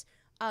of it,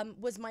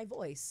 was my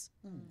voice.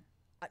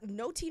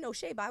 No tea, no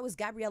shade, but I was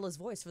Gabriella's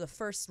voice for the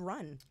first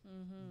run.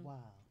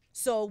 Wow.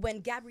 So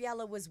when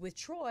Gabriella was with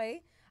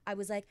Troy, I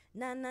was like,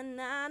 na na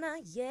na na,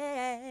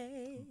 yeah,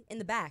 in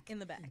the back. In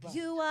the back.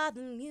 You are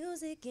the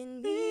music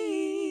in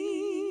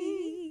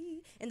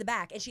me. In the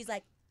back. And she's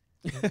like,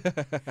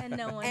 and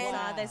no one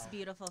saw this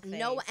beautiful face.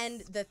 No,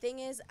 and the thing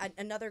is,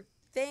 another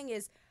thing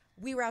is,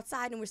 we were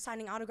outside and we're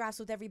signing autographs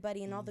with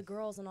everybody and all the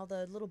girls and all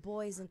the little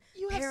boys and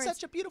You parents. have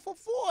such a beautiful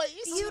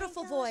voice.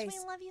 Beautiful voice.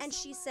 we love you and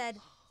so she much. said,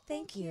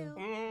 thank you.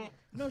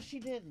 No, she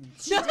didn't.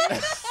 She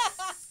did.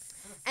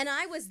 And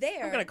I was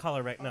there. I'm going to call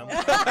her right now.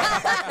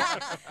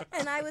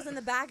 And I was in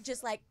the back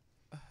just like,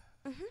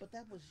 But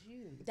that was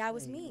you. that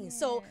was me.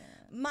 So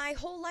my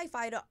whole life,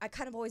 I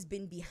kind of always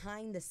been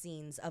behind the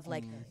scenes of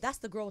like, that's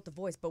the girl with the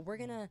voice, but we're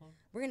gonna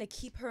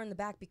keep her in the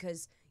back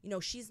because, you know,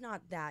 she's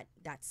not that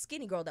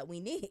skinny girl that we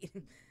need.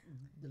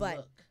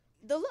 But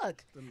the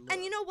look.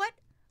 And you know what?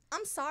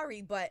 I'm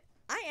sorry, but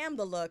I am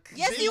the look.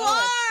 Yes, you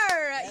are.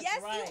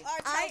 Yes, right. you are.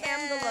 I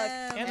am the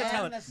look. And the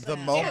talent. The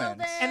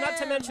moment. And not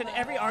to mention,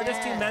 every artist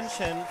you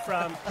mentioned,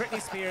 from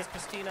Britney Spears,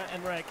 Christina,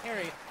 and Mariah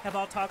Carey, have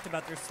all talked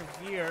about their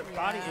severe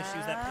body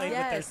issues that plague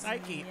with their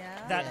psyche,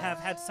 that have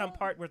had some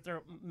part with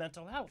their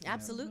mental health.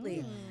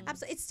 Absolutely.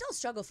 Absolutely. It's still a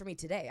struggle for me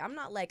today. I'm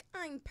not like,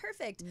 I'm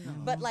perfect.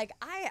 But like,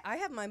 I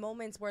have my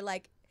moments where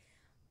like,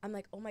 I'm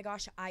like, oh my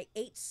gosh, I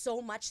ate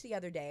so much the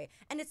other day.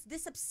 And it's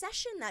this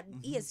obsession that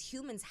we as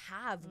humans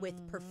have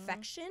with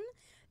perfection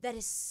that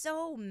is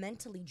so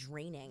mentally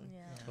draining.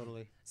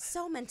 Totally.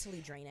 So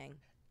mentally draining.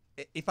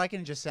 If I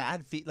can just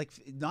add,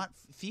 not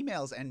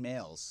females and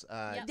males.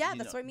 Yeah,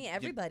 that's what I mean.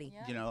 Everybody.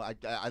 You know,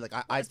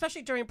 I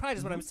especially during Pride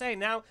is what I'm saying.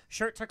 Now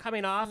shirts are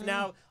coming off.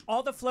 Now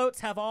all the floats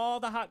have all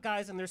the hot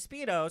guys in their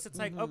speedos. It's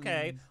like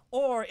okay,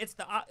 or it's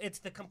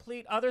the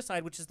complete other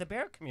side, which is the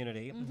bear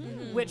community,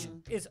 which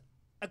is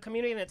a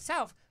community in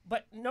itself,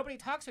 but nobody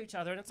talks to each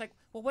other, and it's like,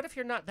 well, what if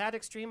you're not that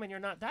extreme and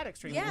you're not that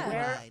extreme?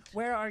 Yeah.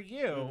 Where are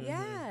you?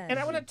 Yeah. And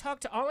I want to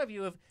talk to all of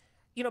you of,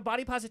 you know,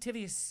 body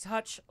positivity is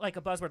such like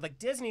a buzzword. Like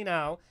Disney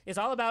now is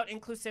all about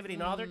inclusivity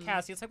and all their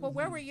casting. It's like, well,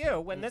 where were you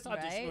when this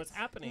audition was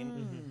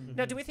happening?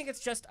 Now, do we think it's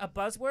just a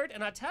buzzword?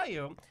 And I tell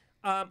you,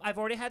 I've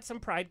already had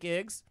some Pride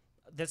gigs.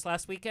 This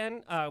last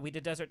weekend, we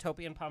did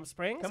Desertopia in Palm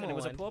Springs, and it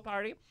was a pool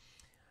party.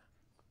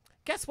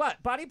 Guess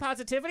what? Body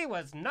positivity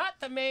was not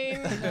the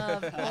main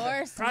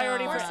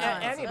priority for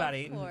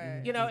anybody.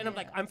 You know, and I'm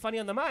like, I'm funny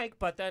on the mic,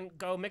 but then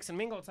go mix and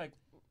mingle. It's like,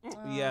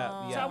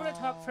 yeah. So I want to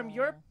talk from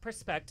your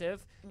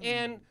perspective,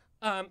 and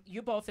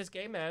you both as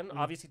gay men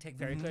obviously take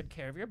very good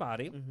care of your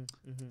body.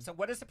 So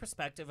what is the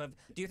perspective of,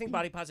 do you think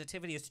body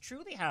positivity is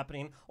truly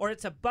happening, or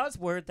it's a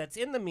buzzword that's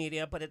in the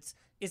media, but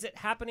is it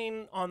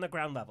happening on the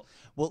ground level?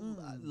 Well,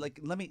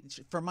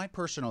 from my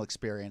personal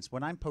experience,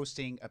 when I'm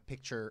posting a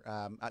picture,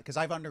 because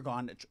I've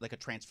undergone a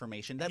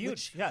transformation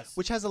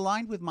which has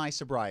aligned with my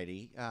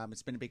sobriety.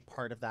 It's been a big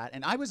part of that,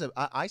 and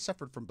I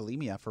suffered from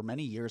bulimia for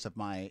many years of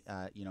my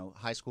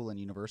high school and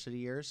university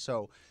years.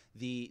 So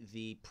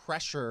the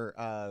pressure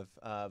of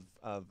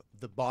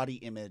the body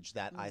image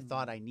that I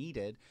thought I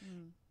needed,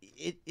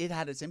 it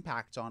had its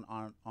impact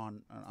on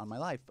my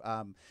life.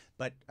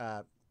 But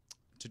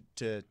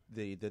to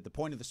the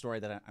point of the story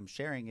that I'm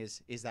sharing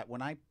is that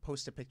when I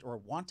post a picture or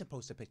want to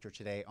post a picture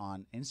today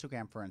on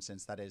Instagram, for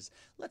instance, that is,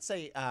 let's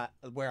say,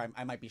 where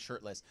I might be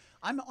shirtless,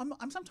 I'm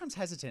sometimes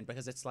hesitant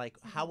because it's like,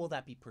 how will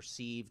that be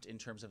perceived in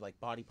terms of like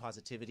body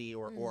positivity,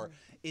 or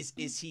is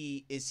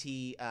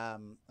he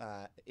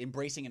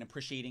embracing and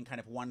appreciating kind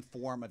of one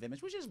form of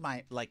image, which is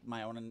my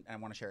own, and I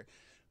want to share it.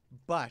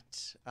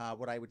 But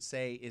what I would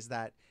say is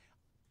that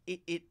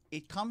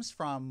it comes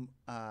from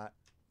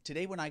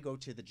today when I go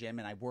to the gym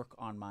and I work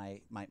on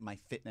my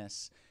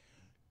fitness,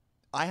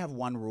 I have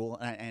one rule,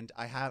 and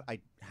I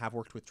have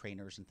worked with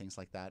trainers and things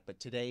like that. But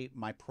today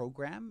my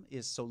program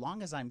is, so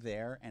long as I'm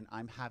there and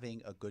I'm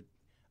having a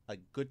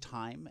good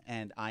time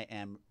and I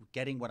am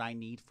getting what I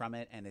need from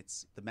it, and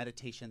it's the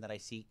meditation that I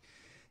seek,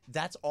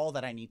 that's all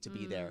that I need to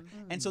be there.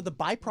 And so the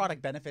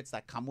byproduct benefits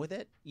that come with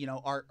it, you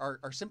know,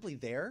 are simply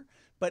there.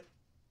 But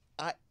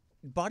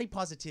body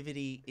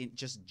positivity in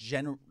just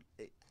general.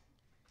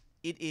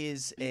 It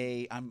is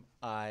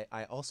I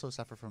also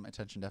suffer from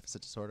attention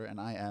deficit disorder,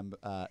 and I am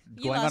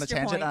going on a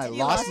tangent. And I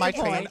lost my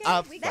train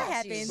of thought. That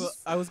happens. So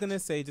I was gonna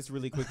say just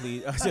really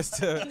quickly, just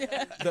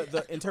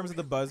to in terms of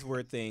the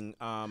buzzword thing.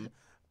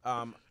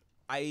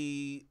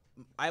 I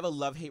have a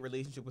love-hate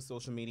relationship with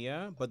social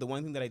media, but the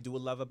one thing that I do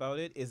love about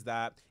it is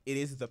that it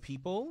is the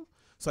people.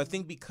 So I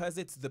think because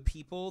it's the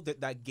people,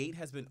 that gate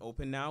has been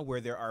open now, where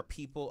there are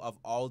people of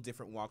all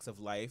different walks of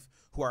life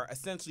who are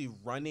essentially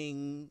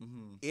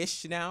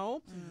running-ish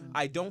now.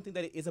 I don't think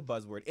that it is a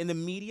buzzword. In the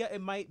media, it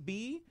might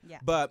be,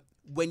 but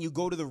when you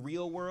go to the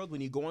real world,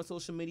 when you go on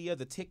social media,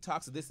 the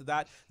TikToks, this,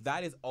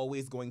 that is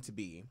always going to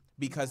be,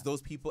 because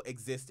those people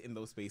exist in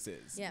those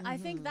spaces. Yeah, I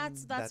think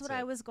that's what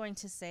I was going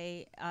to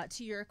say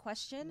to your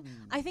question.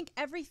 I think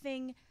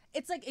everything...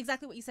 It's like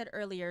exactly what you said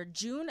earlier.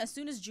 As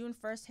soon as June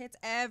 1st hits,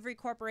 every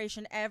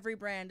corporation, every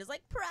brand is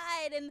like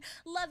pride and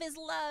love is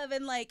love.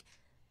 And like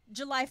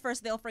July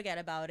 1st, they'll forget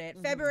about it.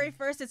 February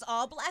 1st, it's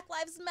all Black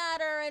Lives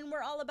Matter and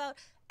we're all about,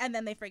 and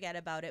then they forget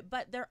about it.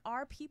 But there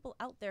are people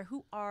out there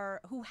who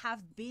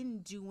have been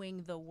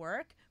doing the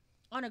work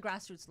on a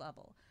grassroots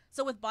level.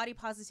 So with body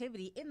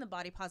positivity, in the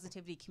body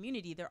positivity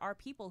community, there are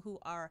people who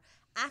are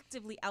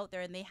actively out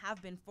there, and they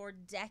have been for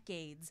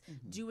decades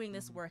doing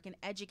this work and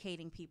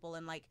educating people.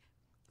 And like,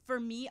 for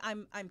me,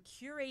 I'm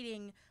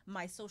curating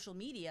my social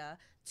media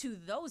to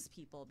those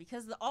people,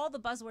 because all the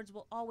buzzwords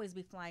will always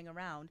be flying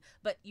around.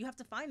 But you have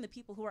to find the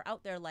people who are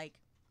out there, like,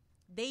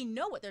 they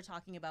know what they're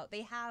talking about.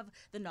 They have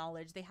the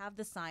knowledge, they have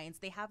the science,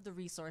 they have the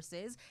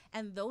resources,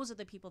 and those are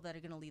the people that are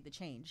going to lead the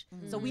change.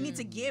 So we need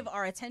to give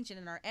our attention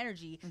and our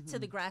energy to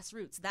the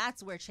grassroots.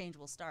 That's where change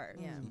will start.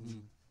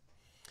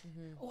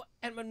 Well,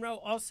 and Monroe,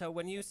 also,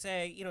 when you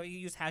say, you know, you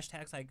use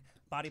hashtags like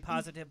body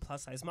positive,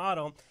 plus size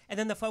model, and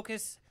then the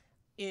focus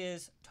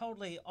is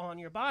totally on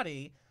your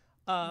body,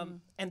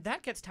 and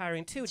that gets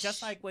tiring too.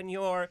 Just like when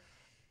you're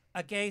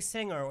a gay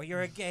singer, or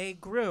you're a gay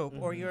group,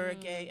 or you're a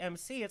gay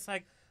MC, it's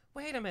like,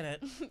 wait a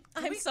minute,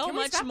 I'm so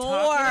much stop more.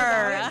 talking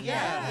about it?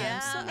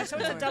 Yeah. So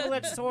it's a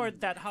double-edged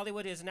sword that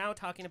Hollywood is now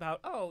talking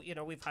about. Oh, you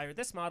know, we've hired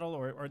this model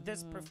or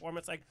this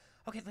performance. Like,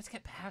 okay, let's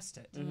get past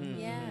it.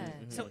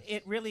 So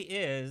it really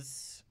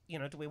is. You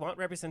know, do we want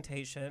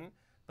representation?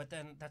 But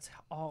then that's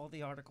all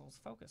the articles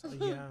focus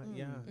on.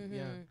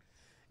 Yeah.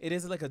 It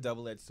is like a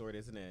double-edged sword,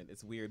 isn't it?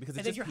 It's weird because it's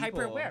and then just you're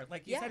people. hyper-aware.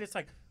 Like you said, it's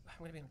like, I'm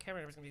going to be on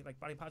camera, everyone's going to be like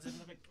body positive.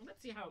 And I'm like,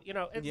 let's see how,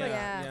 it's like.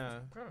 Yeah.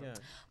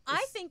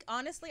 I think,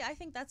 honestly,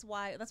 that's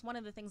one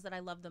of the things that I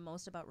love the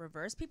most about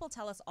rIVerse. People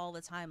tell us all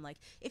the time, like,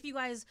 if you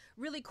guys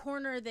really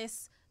corner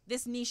this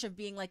niche of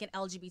being like an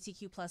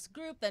LGBTQ plus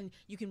group, then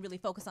you can really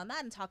focus on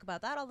that and talk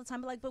about that all the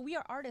time. But we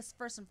are artists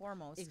first and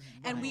foremost.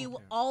 And we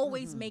will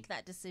always make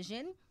that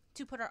decision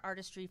to put our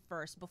artistry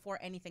first before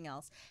anything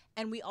else.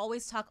 And we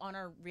always talk on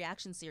our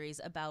reaction series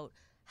about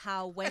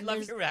how when I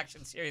love your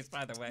reaction series,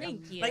 by the way.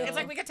 Thank you. Like, it's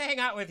like we get to hang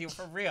out with you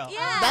for real.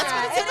 Yeah, that's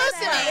what it's supposed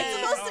to be. It's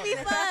supposed to be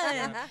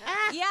fun.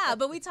 Yeah,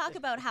 but we talk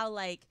about how,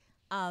 like,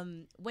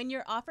 when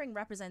you're offering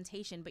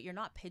representation, but you're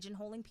not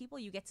pigeonholing people,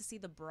 you get to see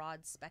the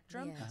broad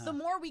spectrum. Yeah. The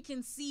more we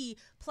can see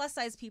plus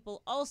size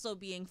people also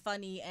being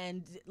funny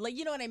and, like,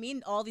 you know what I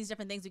mean? All these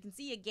different things. We can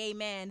see a gay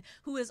man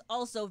who is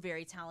also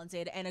very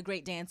talented and a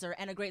great dancer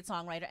and a great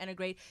songwriter and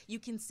you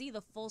can see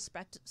the full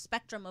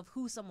spectrum of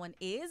who someone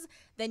is.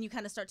 Then you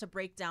kind of start to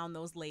break down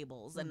those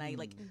labels. And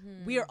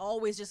we are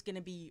always just going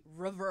to be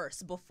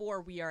rIVerse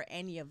before we are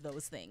any of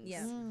those things.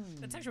 Yeah.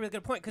 That's actually a really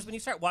good point, because when you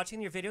start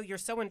watching your video, you're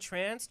so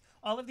entranced.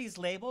 All of these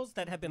labels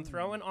that have been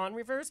thrown on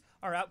rIVerse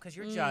are out because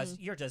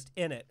you're just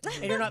in it,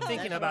 and you're not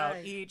thinking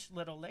about each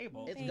little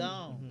label. It's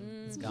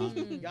gone. It's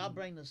gone. Y'all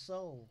bring the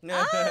soul.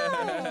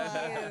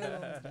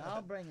 Oh.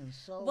 Y'all bringing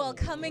soul. Well,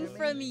 coming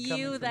from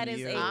you, that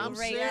is a I'm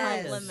great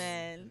serious.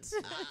 compliment.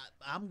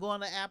 I'm going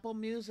to Apple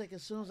Music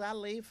as soon as I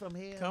leave from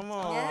here. Come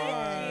on.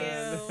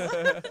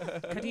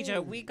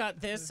 Khadija, we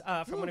got this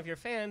from one of your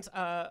fans.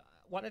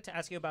 Wanted to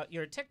ask you about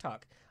your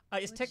TikTok.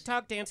 Is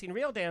TikTok dancing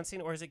real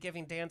dancing, or is it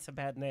giving dance a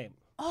bad name?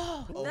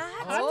 Oh, that's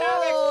hot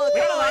topics.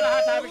 We have a lot of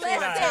hot topics.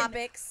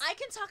 topics. I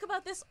can talk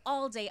about this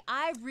all day.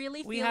 I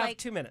really feel like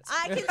 2 minutes.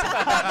 I can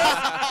talk about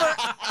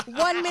this for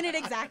 1 minute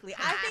exactly.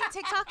 I think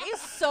TikTok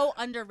is so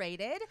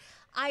underrated.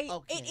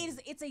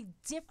 It's a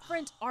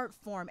different art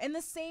form in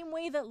the same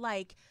way that,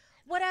 like,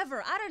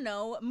 whatever, I don't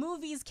know,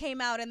 movies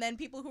came out and then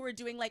people who were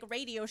doing like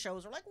radio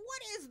shows were like,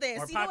 what is this?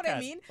 Or you know what I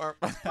mean? Or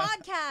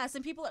podcasts,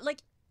 and people are like,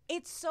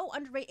 it's so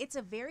underrated. It's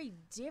a very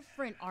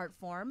different art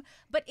form,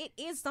 but it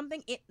is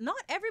something. Not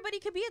everybody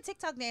could be a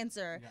TikTok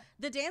dancer. Yeah.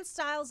 The dance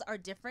styles are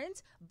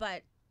different,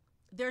 but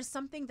there's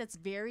something that's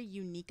very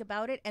unique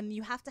about it, and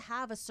you have to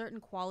have a certain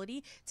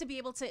quality to be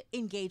able to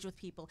engage with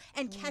people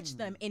and catch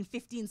them in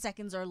 15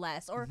 seconds or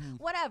less, or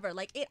whatever.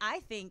 Like,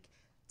 I think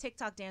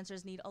TikTok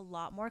dancers need a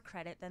lot more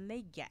credit than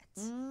they get.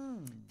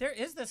 There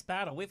is this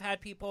battle. We've had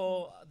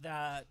people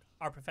that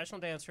are professional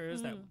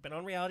dancers that have been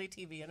on reality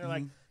TV, and they're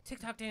like,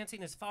 TikTok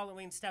dancing is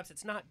following steps.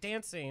 It's not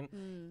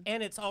dancing.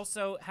 And it's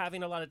also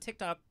having a lot of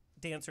TikTok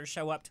dancers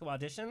show up to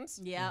auditions.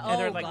 Yeah.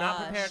 And they're like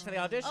not prepared for the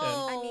audition.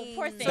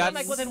 Poor thing. So I'm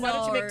like, well, then why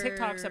don't you make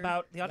TikToks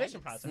about the audition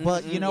process?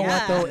 Well, you know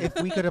what, though?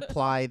 If we could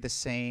apply the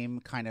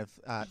same kind of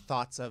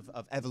thoughts of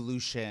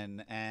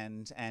evolution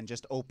and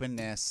just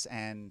openness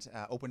and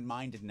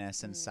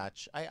open-mindedness and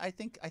such, I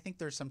think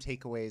there's some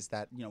takeaways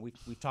that, you know,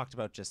 we've talked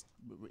about just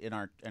in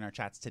our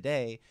chats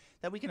today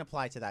that we can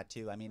apply to that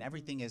too. I mean,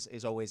 everything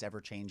is always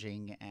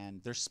ever-changing, and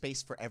there's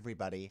space for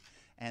everybody,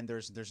 and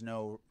there's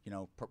no, you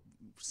know,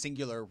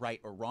 singular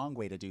right or wrong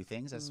way to do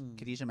things. As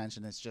Khadija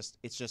mentioned, it's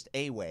just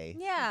a way.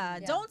 Yeah.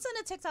 Don't send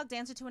a TikTok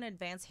dancer to an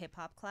advanced hip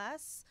hop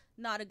class.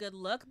 Not a good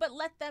look, but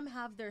let them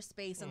have their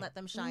space and let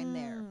them shine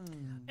there.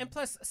 And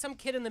plus, some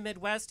kid in the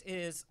Midwest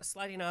is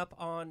sliding up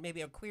on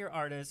maybe a queer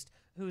artist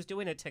who's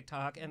doing a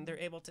TikTok, and they're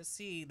able to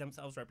see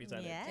themselves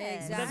represented.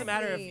 Yes. It doesn't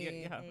matter if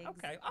you,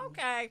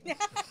 okay.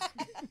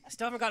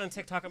 Still haven't gotten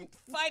TikTok. I'm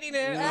fighting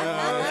it. You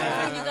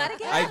gotta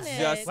get on it.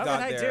 Just What got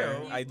would I there.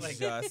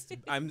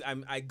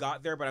 do? I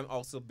got there, but I'm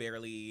also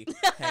barely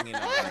hanging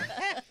on.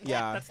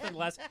 Yeah. That's the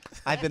last.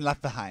 I've been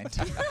left behind.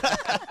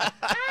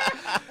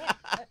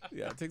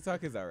 Yeah,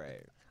 TikTok is all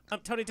right.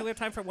 Tony, do we have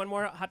time for one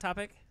more hot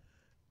topic?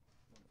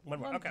 One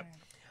more. Okay.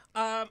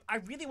 I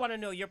really want to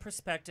know your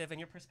perspective, and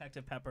your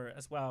perspective, Pepper,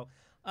 as well.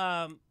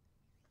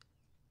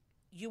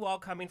 You all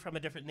coming from a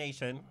different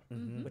nation,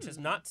 which is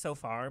not so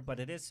far, but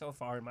it is so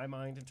far in my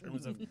mind in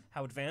terms of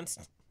how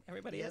advanced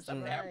everybody is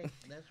up there.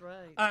 That's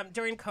right.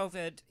 During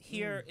COVID,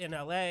 here in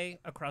LA,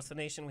 across the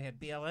nation, we had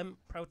BLM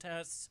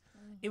protests.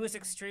 It was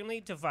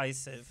extremely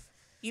divisive,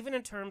 even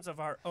in terms of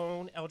our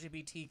own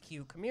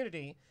LGBTQ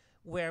community,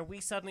 where we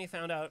suddenly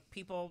found out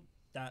people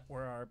that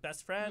were our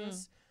best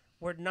friends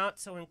were not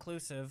so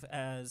inclusive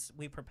as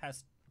we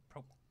profess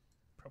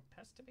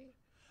to be.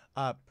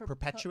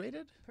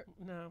 Perpetuated?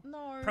 No.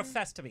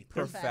 Profess to be.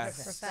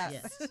 Profess.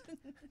 Yes.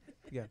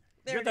 Yeah.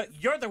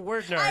 You're the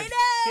word nerd. I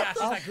know. Yeah,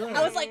 she's like,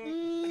 I was like,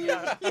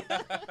 yeah.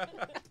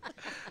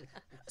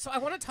 So I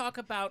want to talk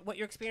about what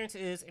your experience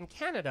is in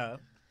Canada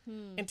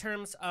in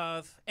terms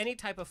of any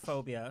type of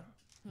phobia.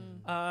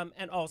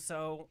 And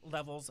also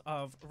levels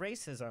of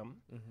racism.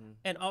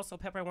 And also,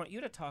 Pepper, I want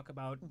you to talk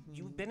about,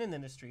 you've been in the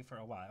industry for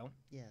a while.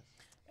 Yes.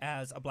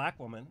 As a black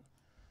woman.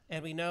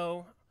 And we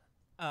know,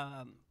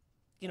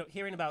 you know,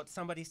 hearing about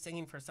somebody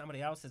singing for somebody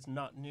else is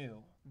not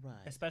new. Right.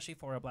 Especially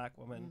for a black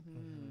woman.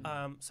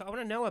 So I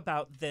want to know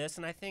about this,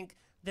 and I think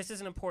this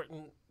is an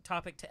important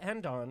topic to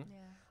end on,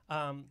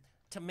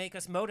 to make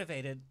us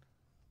motivated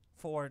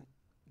for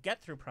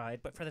get through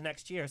Pride, but for the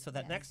next year, so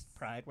that next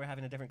Pride we're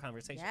having a different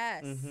conversation.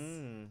 Yes.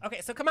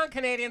 Okay, so come on,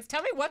 Canadians,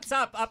 tell me what's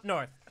up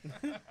north.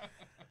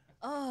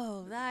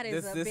 Oh, that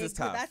is This is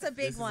tough. That's a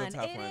big This is a one.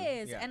 tough It one.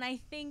 is, Yeah. and I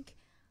think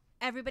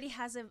everybody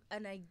has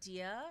an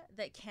idea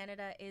that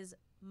Canada is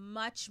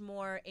much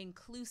more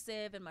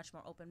inclusive and much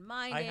more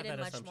open-minded and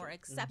much more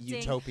accepting.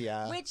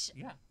 Utopia. Which,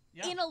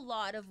 in a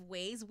lot of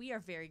ways, we are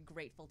very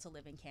grateful to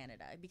live in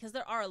Canada because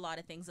there are a lot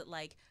of things that,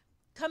 like,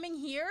 coming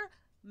here,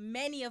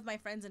 many of my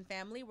friends and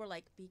family were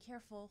like, be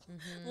careful.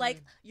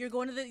 Like, you're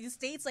going to the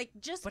States, like,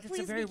 just But please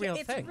it's a very be real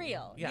careful. thing. It's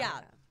real. Yeah.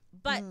 Yeah.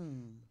 But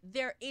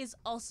there is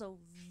also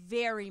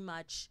very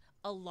much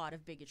a lot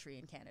of bigotry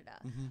in Canada.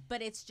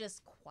 But it's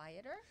just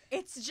quieter.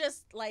 It's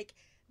just like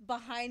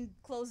behind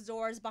closed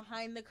doors,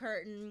 behind the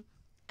curtain.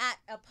 At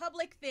a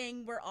public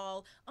thing, we're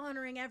all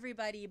honoring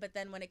everybody, but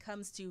then when it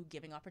comes to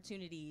giving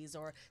opportunities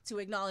or to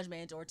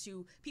acknowledgement or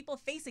to people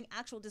facing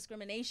actual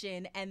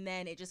discrimination, and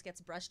then it just gets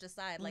brushed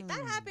aside. Like,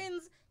 that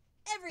happens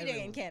every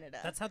day in Canada.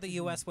 That's how the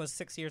U.S. was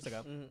 6 years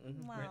ago.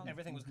 Wow. Where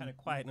everything was kind of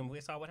quiet, and we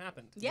saw what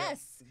happened.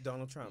 Yes.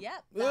 Donald Trump.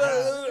 Yep.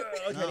 I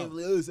can't even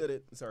believe I said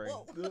it. Sorry.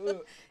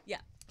 Yeah.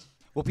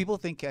 Well, people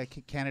think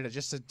Canada.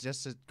 Just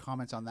to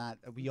comment on that,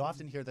 we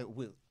often hear that.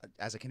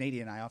 As a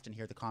Canadian, I often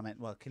hear the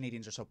comment, "Well,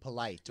 Canadians are so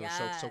polite or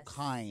so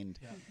kind,"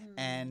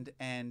 and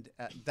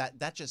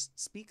that just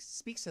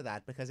speaks to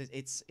that because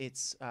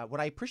it's what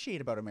I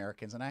appreciate about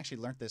Americans, and I actually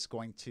learned this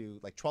going to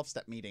like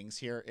 12-step meetings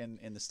here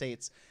in the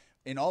States.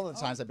 In all of the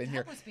times I've been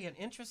here, That must be an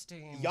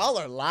interesting. y'all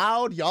are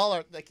loud. Y'all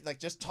are like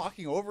just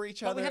talking over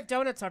each But other. we have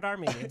donuts at our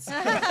meetings.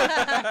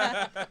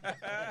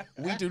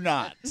 We do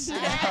not.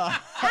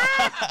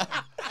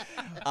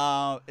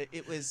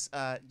 It was,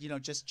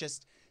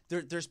 just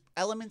there's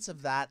elements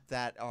of that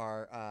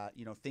are,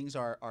 things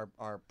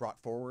are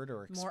brought forward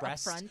or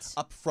expressed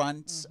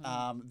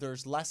upfront.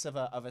 There's less of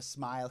a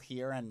smile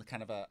here and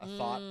kind of a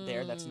thought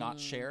there that's not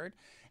shared.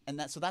 And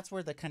that's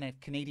where the kind of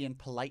Canadian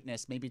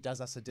politeness maybe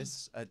does us a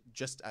just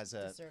as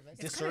a Disservice.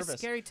 It's kind of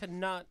scary to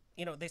not,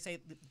 they say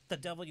the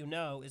devil you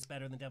know is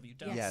better than the devil you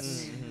don't.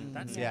 Yes.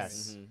 That's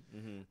yes.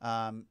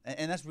 And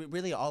that's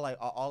really all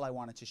I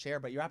wanted to share.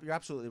 But you're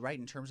absolutely right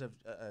in terms of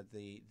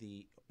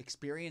the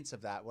experience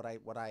of that.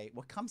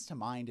 What comes to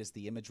mind is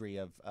the imagery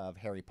of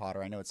Harry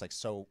Potter. I know it's like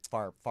so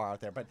far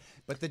out there, but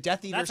the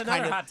Death Eaters That's another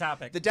kind of hot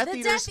topic. The Death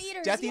Eaters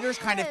yes.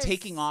 kind of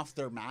taking off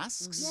their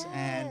masks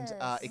and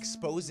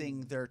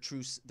exposing their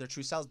true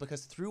selves,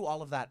 because through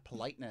all of that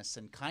politeness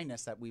and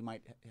kindness that we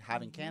might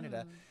have in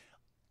Canada,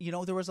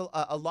 there was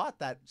a lot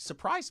that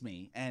surprised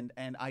me, and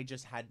I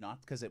just had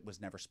not, because it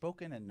was never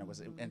spoken, and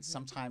and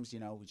sometimes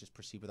we just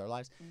proceed with our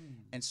lives,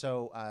 and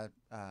so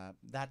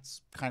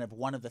that's kind of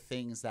one of the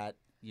things that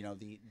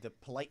the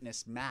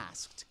politeness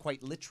masked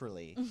quite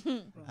literally.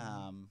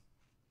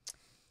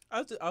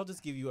 I'll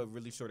just give you a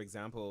really short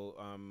example.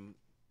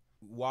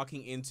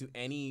 Walking into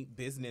any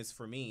business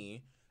for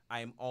me,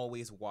 I am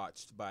always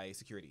watched by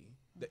security.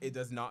 It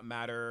does not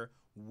matter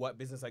what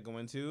business I go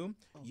into.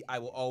 I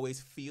will always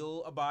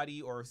feel a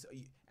body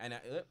and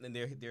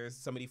there's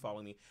somebody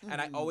following me. And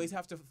I always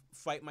have to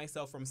fight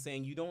myself from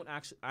saying,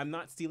 I'm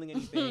not stealing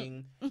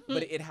anything,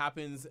 but it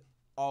happens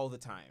all the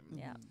time.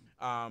 Yeah.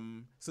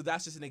 So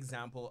that's just an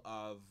example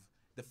of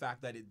the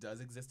fact that it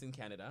does exist in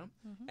Canada.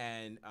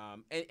 And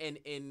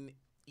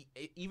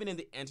even in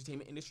the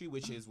entertainment industry,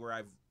 which is where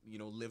I've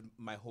lived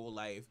my whole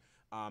life,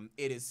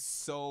 it is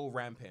so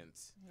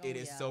rampant. It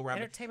is so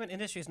rampant. Entertainment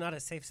industry is not a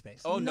safe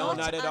space. Oh no,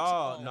 not at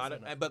all.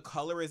 But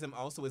colorism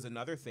also is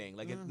another thing.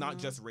 Like it's not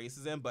just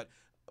racism, but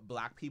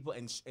black people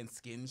and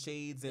skin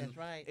shades, and that's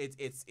right.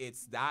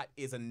 It's that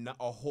is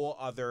a whole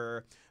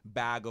other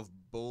bag of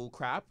bull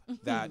crap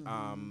that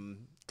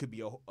could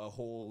be a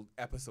whole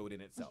episode in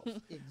itself.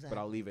 Exactly. But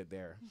I'll leave it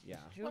there. Yeah.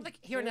 Well, like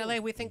here in LA,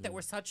 we think that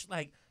we're such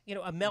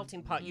a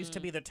melting pot used to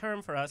be the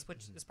term for us,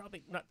 which is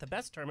probably not the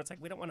best term. It's like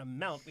we don't want to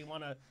melt. We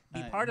want to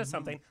be part of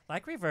something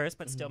like rIVerse,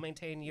 but still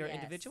maintain your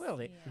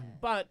individuality. Yeah.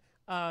 But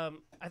I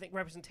think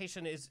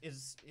representation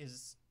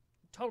is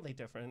totally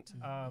different.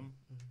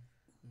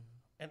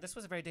 And this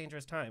was a very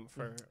dangerous time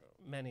for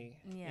many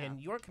in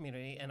your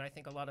community. And I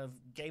think a lot of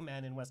gay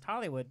men in West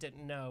Hollywood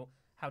didn't know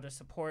how to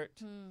support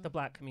the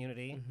black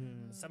community.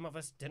 Some of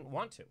us didn't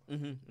want to.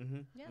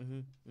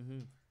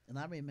 And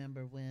I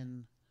remember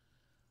when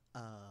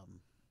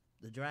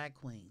the drag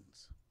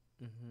queens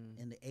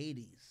in the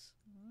 80s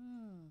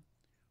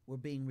were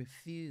being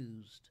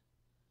refused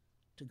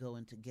to go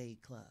into gay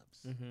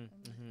clubs.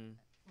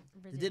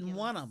 They didn't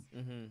want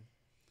them.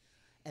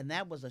 And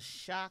that was a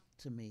shock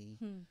to me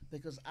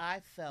because I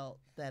felt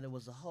that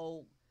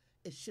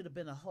it should have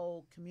been a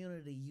whole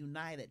community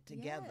united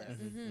together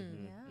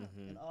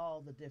in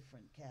all the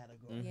different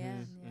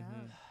categories.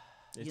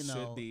 It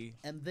should be.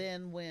 And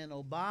then when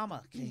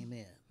Obama came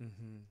in,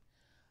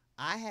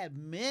 I had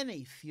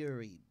many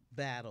fury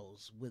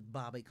battles with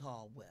Bobby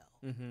Caldwell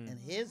and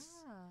his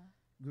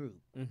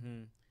group.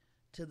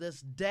 To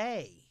this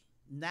day,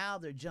 now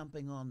they're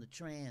jumping on the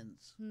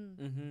trans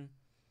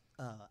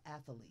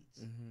athletes.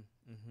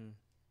 Mm-hmm.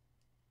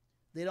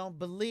 They don't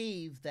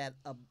believe that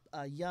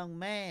a young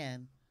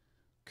man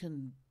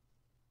can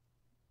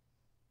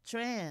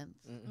trans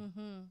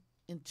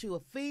into a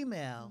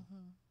female,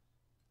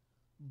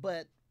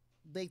 but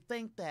they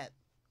think that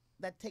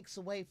takes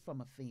away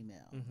from a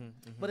female.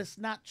 But it's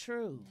not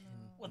true.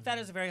 Well, that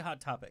is a very hot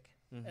topic.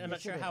 And I'm not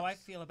Yes, sure it how I is.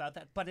 feel about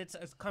that, but it's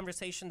a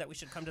conversation that we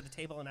should come to the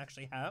table and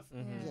actually have,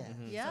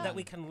 Yeah. so that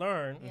we can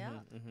learn Yeah.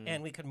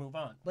 and we can move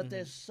on. But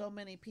there's so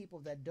many people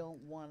that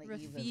don't want to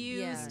even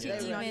Refuse to They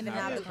even refuse.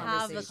 have the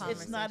conversation.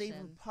 It's not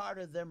even part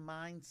of their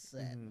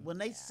mindset. When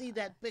they see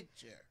that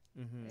picture,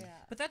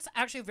 But that's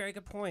actually a very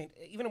good point.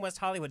 Even in West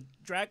Hollywood,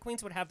 drag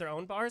queens would have their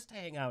own bars to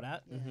hang out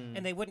at,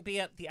 and they wouldn't be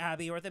at the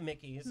Abbey or the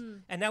Mickey's.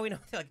 And now we know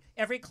like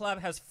every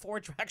club has 4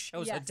 drag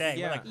shows a Yes. day.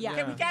 Yeah. We're like, Yeah.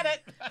 okay, we get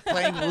it.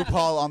 Playing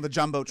RuPaul on the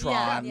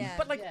Jumbotron. Yeah.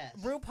 But like Yes.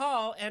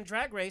 RuPaul and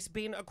Drag Race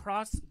being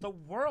across the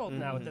world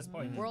now at this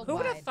point. Who would have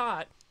Worldwide.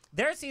 thought?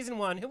 Their season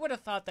 1, who would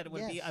have thought that it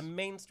would be Yes. a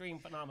mainstream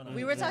phenomenon?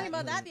 We were talking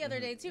about that the other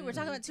day too. We were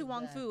talking about Tu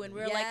Wong Fu, and we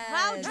were like,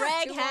 how Yes.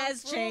 drag Tu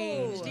has Wong Fu.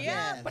 changed. Yes.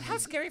 Yeah. But how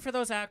scary for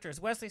those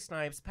actors, Wesley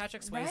Snipes,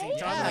 Patrick Swayze, Right?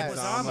 John Yes.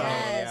 Leguizamo.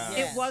 Yes.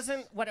 It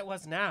wasn't what it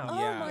was now. Oh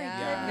Yeah. my Yeah.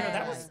 goodness. You know,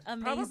 that was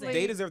amazing. probably-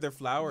 They deserve their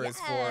flowers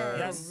for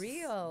Yes.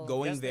 real.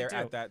 going Yes, they there do.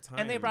 at that time.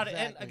 And they brought it in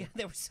Exactly. again.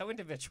 They were so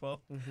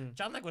individual.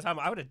 John Leguizamo,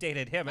 I would have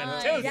dated him in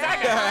 2 Yeah,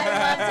 seconds.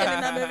 I loved him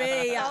in that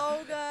movie.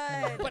 So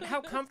good. But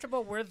how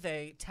comfortable were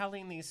they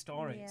telling these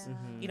stories?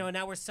 Yeah. You know, and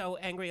now we're so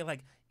angry,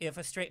 like if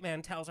a straight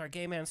man tells our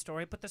gay man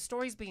story, but the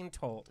story's being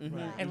told.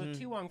 And with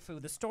Tu Wong Fu,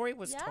 the story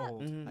was Yeah.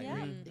 told.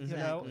 Yeah. You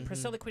know,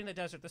 Priscilla Queen of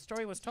the Desert, the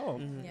story was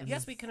told. Yes.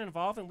 Yes, we can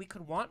involve and we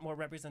could want more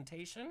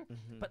representation,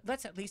 but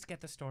let's at least get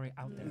the story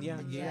out there.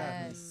 Yeah,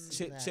 yeah. Yes.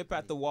 Chip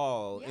at the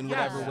wall in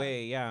Yeah. whatever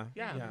way. Yeah.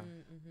 Yeah.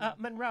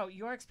 Monroe,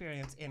 your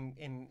experience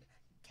in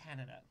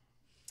Canada.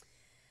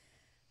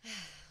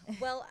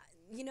 Well,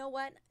 you know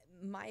what?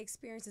 My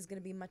experience is going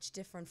to be much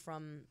different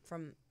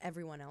from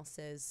everyone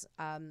else's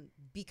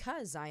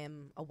because I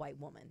am a white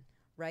woman,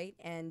 right?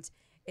 And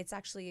it's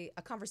actually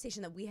a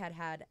conversation that we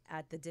had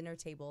at the dinner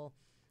table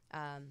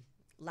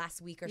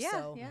last week or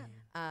so.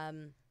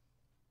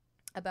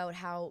 About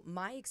how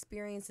my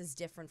experience is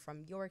different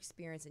from your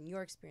experience and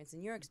your experience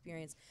and your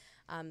experience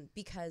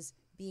because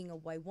being a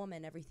white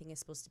woman, everything is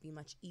supposed to be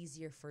much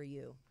easier for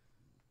you,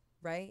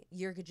 right?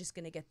 You're just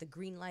going to get the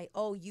green light.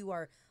 Oh, you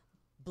are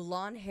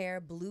blonde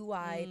hair,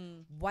 blue-eyed,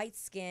 white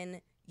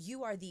skin.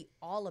 You are the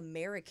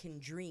all-American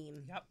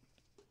dream. Yep.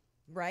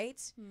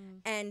 Right?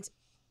 And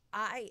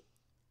I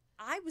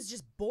was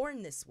just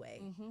born this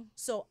way.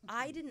 So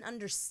I didn't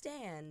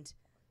understand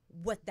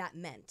what that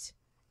meant.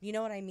 You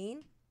know what I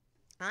mean?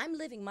 I'm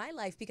living my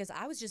life because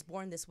I was just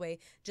born this way,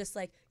 just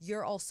like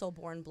you're also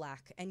born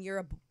black and you're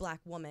a black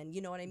woman.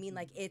 You know what I mean?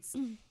 Like it's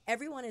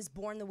everyone is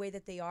born the way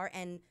that they are,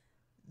 and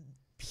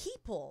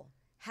people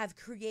have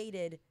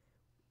created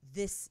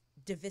this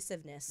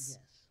divisiveness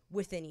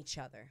within each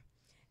other.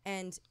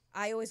 And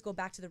I always go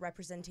back to the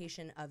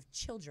representation of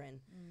children.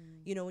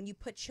 You know, when you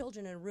put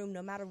children in a room,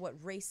 no matter what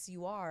race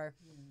you are,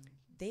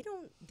 they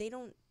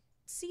don't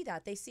see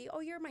that. They see, oh,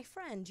 you're my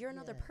friend, you're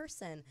another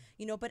person,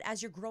 you know, but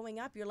as you're growing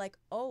up, you're like,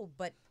 oh,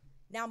 but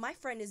now my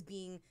friend is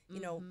being, you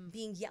know,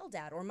 being yelled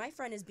at, or my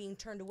friend is being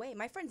turned away.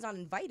 My friend's not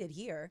invited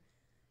here,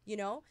 you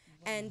know,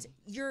 and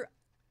your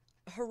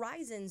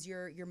horizons,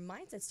 your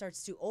mindset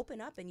starts to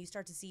open up and you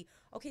start to see,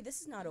 okay, this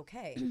is not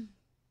okay.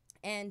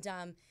 And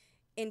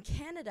in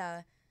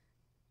Canada,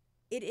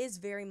 it is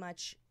very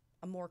much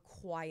a more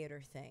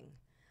quieter thing.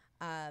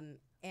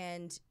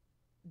 And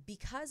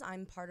because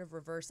I'm part of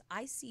rIVerse,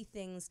 I see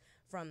things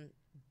from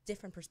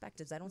different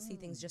perspectives. I don't see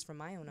things just from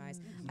my own eyes.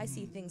 I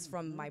see things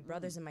from my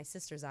brothers and my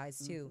sisters'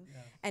 eyes too.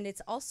 And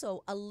it's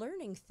also a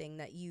learning thing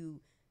that you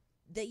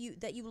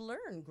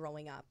learn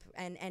growing up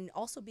and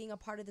also being a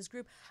part of this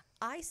group.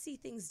 I see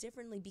things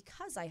differently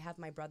because I have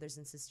my brothers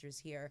and sisters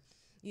here,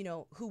 you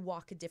know, who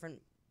walk a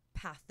different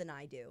path than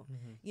I do,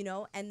 you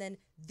know, and then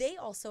they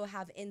also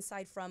have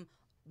insight from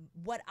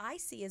what I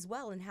see as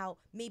well, and how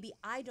maybe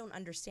I don't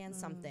understand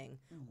something,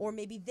 or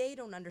maybe they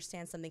don't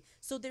understand something.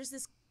 So there's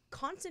this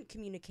constant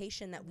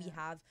communication that we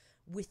have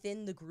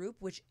within the group,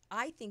 which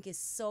I think is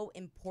so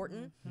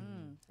important.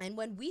 And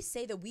when we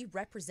say that we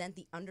represent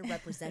the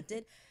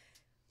underrepresented,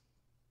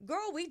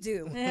 girl, we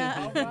do.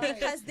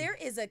 Because there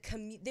is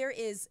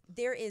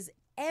there is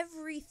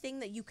everything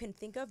that you can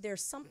think of.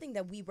 There's something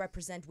that we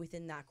represent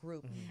within that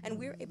group, and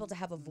we're able to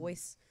have a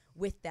voice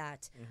with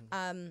that.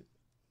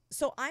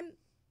 So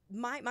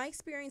my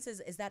experience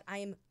is that I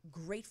am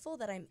grateful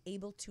that I'm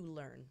able to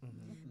learn,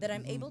 that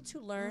I'm able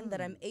to learn,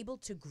 that I'm able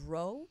to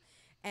grow,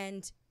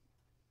 and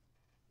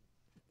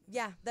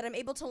that I'm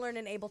able to learn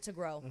and able to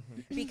grow,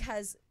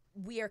 because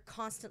we are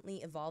constantly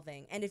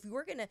evolving. And if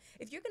you're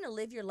gonna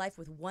live your life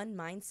with one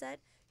mindset,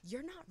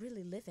 you're not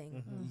really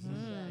living.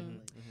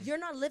 Exactly. You're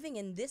not living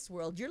in this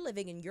world. You're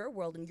living in your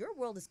world, and your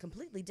world is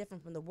completely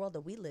different from the world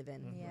that we live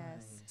in.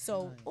 Yes.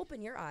 So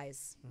open your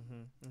eyes.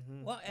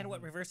 Well, and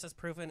what rIVerse has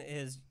proven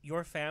is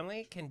your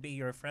family can be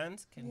your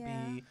friends, can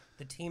be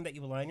the team that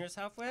you align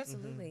yourself with.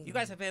 Absolutely. You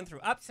guys have been through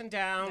ups and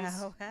downs.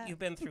 Oh, wow. You've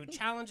been through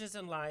challenges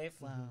in life,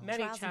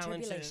 many Trials and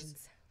challenges.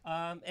 tribulations.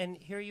 And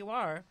here you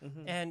are,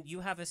 and you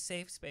have a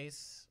safe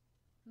space.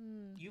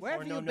 Where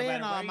have you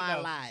been all my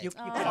life?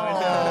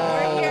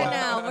 We're here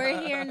now.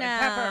 We're here Pepper,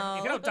 now.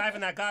 if you don't dive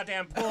in that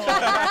goddamn pool.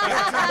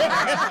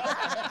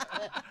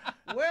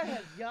 Where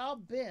have y'all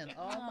been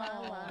all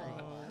my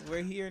life?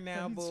 We're here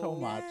now, boy. So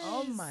much.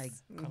 Oh my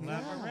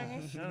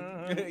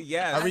Collaboration.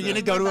 Yes. Are we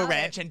gonna go to a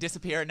ranch and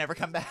disappear and never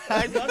come back?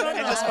 And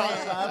just fall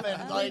in love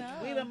and like.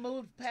 We done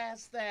moved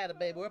past that,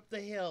 baby. We're up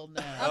the hill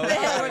now. Oh, We're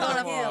going come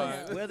uphill.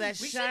 on. We're that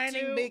We should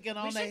shining do- beacon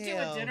on we the should do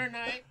hill. a dinner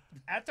night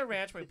at the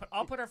ranch where we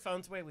all put our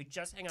phones away. We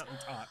just hang out and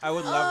talk. I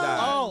would love that.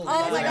 Oh,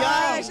 Oh my y'all-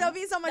 gosh, that'll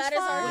be so much That is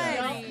our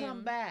fun. dream. Y'all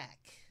come back.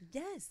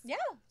 Yes. Yeah.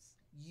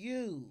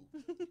 You,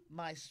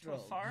 Maestro.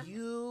 farm?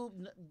 You,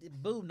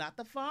 boo, not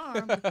the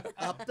farm.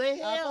 Up the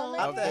hill.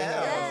 Up the hill.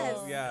 Yes.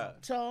 Yeah.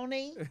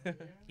 Tony.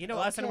 You know,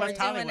 us in Okay. West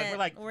We're Hollywood, doing we're it.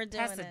 like, We're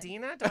doing it.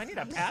 Pasadena? Do I need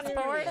a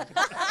passport?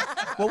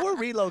 Well, we're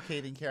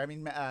relocating here. I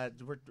mean,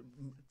 we're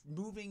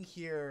moving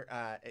here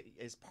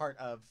is part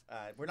of.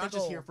 We're not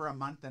just here for a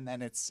month and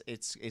then it's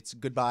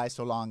goodbye,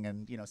 so long,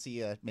 and see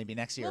you maybe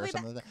next year We'll or be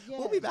something. back. Like that.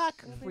 We'll be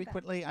back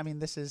frequently. I mean,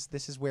 this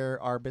is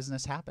where our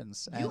business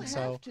happens, You and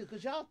so have to,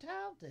 because y'all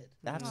talented.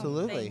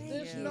 absolutely. thank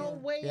There's you. no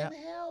way Yeah. in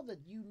hell that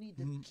you need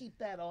to keep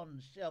that on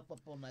the shelf up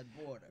on that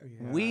border.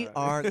 We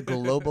are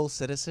global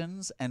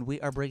citizens, and we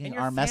are bringing And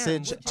your our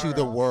message fans to are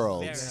the awesome.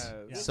 world. Very- This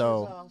is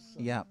So,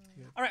 awesome. yeah.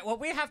 All right, well,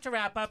 we have to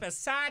wrap up. As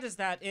sad as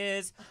that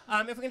is,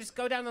 if we can just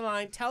go down the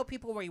line, tell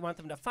people where you want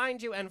them to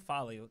find you and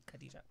follow you,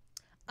 Khadija.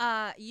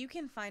 You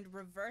can find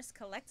rIVerse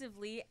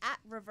collectively at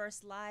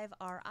rIVerse Live,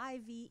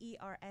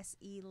 RIVERSE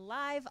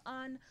Live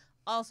on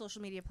all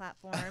social media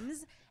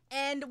platforms.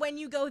 And when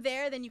you go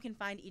there, then you can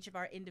find each of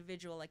our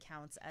individual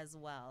accounts as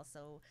well.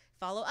 So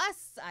follow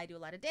us. I do a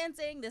lot of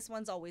dancing. This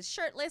one's always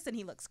shirtless, and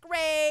he looks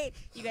great.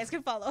 You guys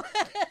can follow.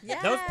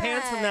 Yes. Those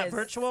pants from that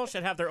virtual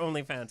should have their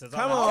OnlyFans. is all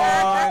Come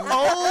I'm saying.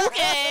 on.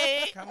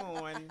 Okay. Come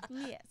on.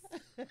 Yes.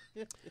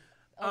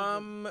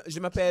 Je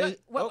m'appelle.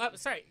 Well,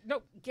 sorry.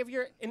 No, give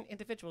your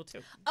individual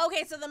too.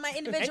 Okay, so then my And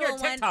individual your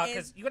one TikTok,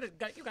 is...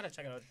 because you gotta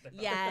check it out.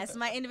 Yes,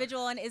 my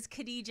individual one is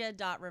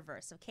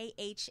Khadija.rIVerse. So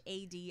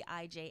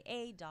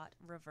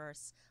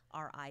KHADIJA.rIVerse,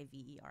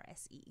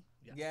 RIVERSE.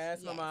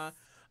 Yes, mama.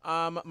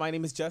 My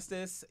name is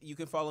Justice. You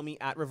can follow me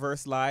at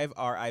rIVerse Live,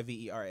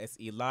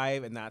 RIVERSE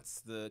Live, and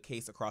that's the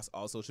case across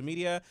all social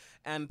media.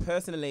 And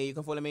personally, you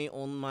can follow me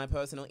on my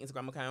personal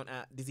Instagram account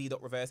at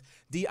dizzy.reverse,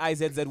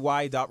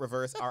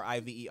 DIZZY.reverse,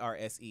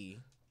 RIVERSE.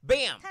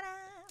 Bam!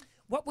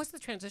 What was the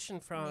transition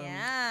from?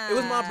 Yeah. It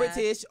was my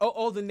British.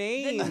 Oh, the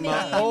name. name.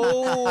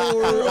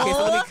 Oh, okay.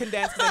 So let me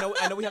condense because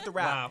I know we have to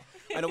wrap. Wow.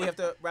 I know we have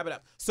to wrap it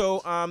up.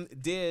 So,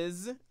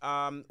 Diz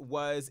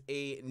was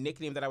a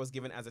nickname that I was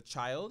given as a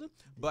child,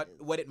 but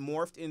what it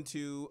morphed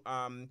into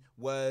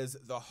was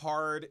the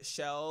hard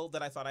shell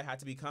that I thought I had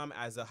to become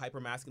as a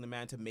hyper-masculine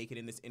man to make it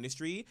in this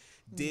industry.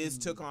 Diz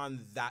took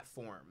on that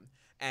form,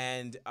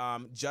 and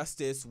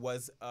Justice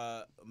was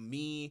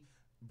me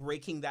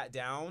breaking that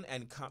down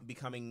and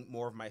becoming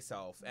more of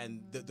myself, and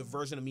the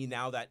version of me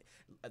now that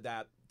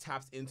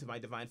taps into my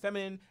divine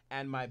feminine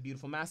and my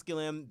beautiful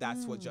masculine.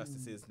 That's what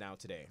Justice is now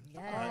today. Oh,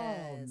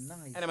 Yes.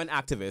 nice. And I'm an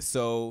activist,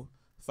 so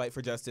fight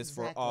for justice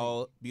for Exactly.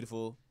 all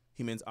beautiful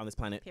humans on this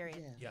planet. Period.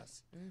 Yeah.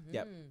 Yes.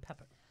 Yep.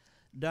 Pepper.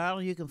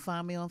 Darling, you can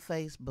find me on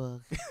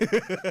Facebook.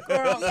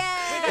 Girl,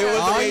 Yes. It was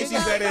the Oh, way you she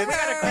got- said it. we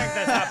gotta crank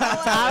this up.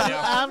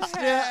 I'm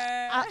still.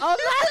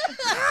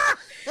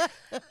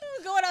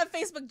 Going on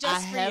Facebook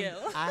just for you.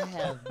 I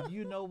have.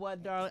 You know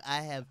what, darling?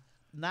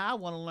 Now I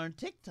want to learn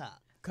TikTok.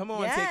 Come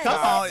on, Yes.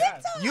 TikTok. Come on.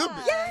 You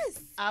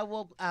Yes. I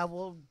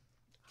will.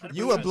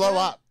 you will blow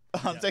up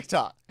on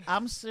TikTok.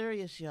 I'm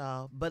serious,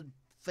 y'all. But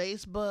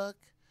Facebook,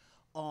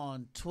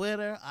 on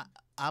Twitter,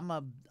 I'm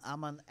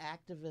an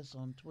activist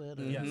on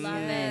Twitter. Yes. Love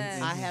Yes.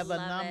 it. I have a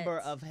Love number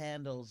it. of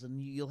handles,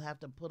 and you'll have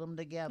to put them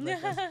together.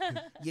 'Cause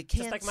you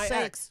can't like my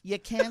say ex. you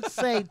can't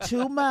say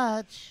too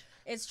much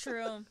It's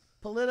true.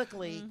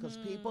 politically because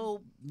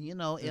people,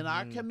 in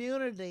our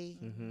community,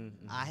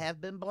 I have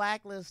been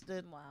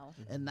blacklisted, Wow.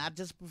 and not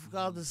just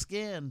because of the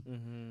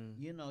skin.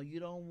 You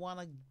don't want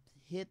to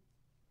hit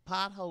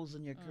potholes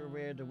in your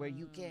career to where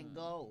you can't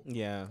go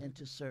Yeah.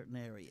 into certain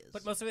areas.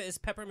 But most of it is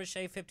Pepper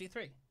Mashay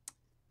 53.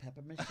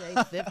 Pepper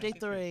Mashay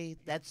 53.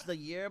 That's the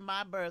year of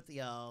my birth,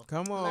 y'all.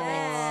 Come on.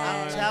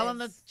 I'm Yes. telling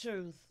the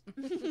truth.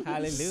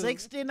 Hallelujah.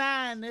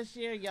 69 this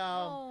year,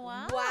 y'all. Oh,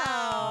 wow.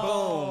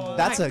 Wow. Boom.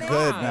 That's my a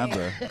good God.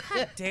 number.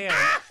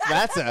 Damn.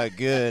 That's a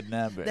good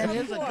number. That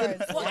is a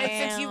good. Well,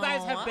 and since you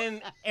guys have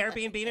been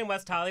Airbnb in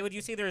West Hollywood,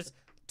 you see there's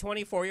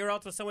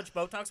 24-year-olds with so much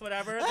Botox,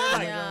 whatever. They're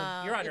like,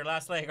 Yeah. you're on your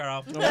last leg,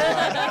 girl.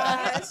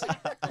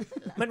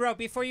 Monroe,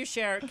 before you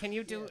share, can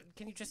you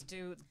just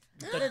do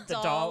the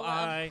doll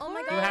eye? Oh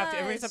my You have to.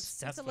 gosh. Everybody's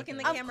obsessed To with look in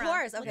it. the Of camera.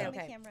 course. Look Okay, in the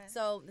okay. camera.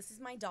 So this is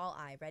my doll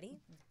eye. Ready?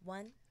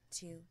 1,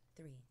 2,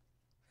 3.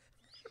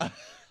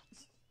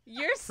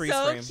 You're Freeze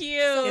so frame.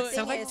 cute. The It's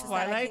thing like is that I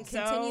Twilight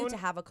can continue Zone. to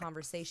have a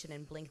conversation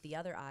and blink the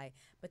other eye,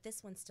 but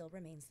this one still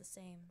remains the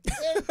same.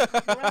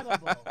 Incredible.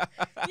 But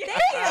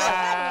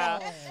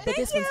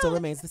this one still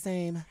remains the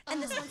same.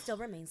 And this one still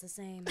remains the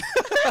same.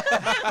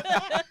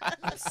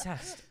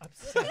 Obsessed.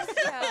 So,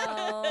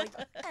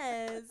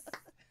 yes.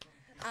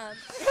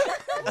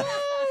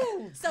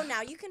 So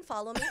now you can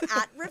follow me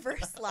at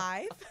rIVerse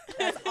Live.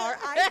 That's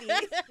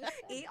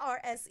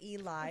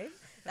rIVerse Live.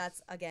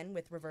 That's again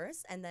with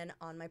rIVerse. And then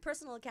on my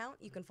personal account,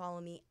 you can follow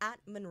me at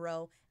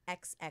Monroe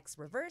XX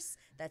rIVerse.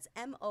 That's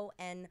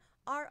MONROEXX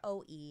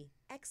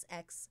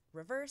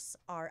rIVerse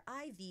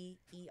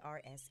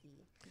RIVERSE.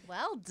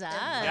 Well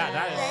done. Yeah,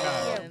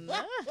 that is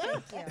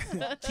Thank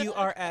you.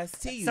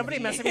 QRST. Somebody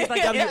messaged me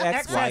like,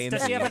 WXYZ.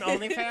 Does she have an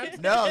OnlyFans?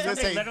 No, I was gonna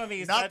They say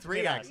literally not said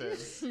 3 that.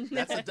 X's.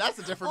 That's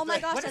a different Oh my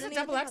thing. gosh, What I does a didn't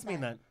even double think X about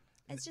mean that.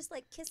 then? It's just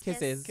like kiss,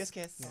 Kisses. kiss.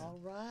 Kiss, kiss. All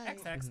right.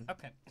 XX.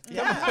 Okay.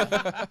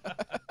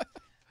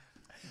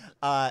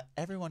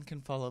 Everyone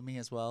can follow me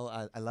as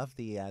well. I love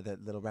the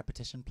little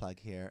repetition plug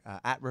here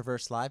at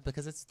rIVerse Live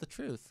because it's the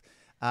truth.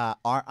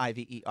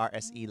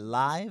 RIVERSE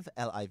Live,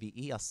 LIVE.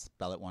 I'll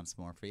spell it once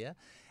more for you.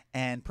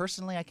 And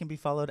personally, I can be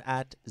followed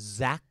at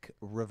Zach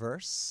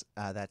rIVerse.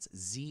 That's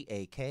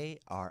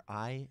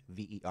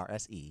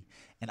ZAKRIVERSE.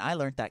 And I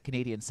learned that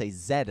Canadians say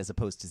Z as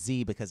opposed to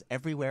Z because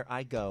everywhere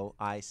I go,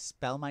 I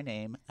spell my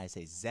name. I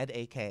say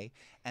ZAK,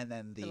 and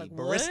then the like,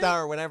 barista what?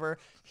 or whatever,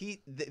 he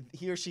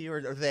or she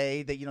or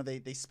they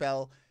they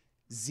spell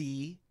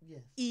Z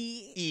Yes.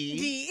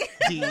 E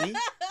D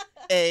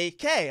A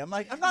K. I'm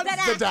like, I'm not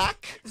Zadak.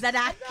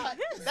 Zadak.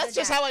 That's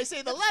just how I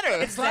say the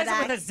letter. It's Liza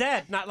with a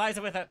Z, not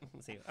Liza with a.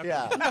 Let's see. Okay.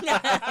 Yeah.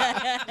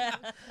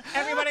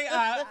 Everybody,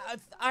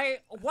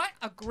 what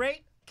a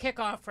great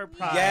kickoff for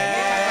Pride.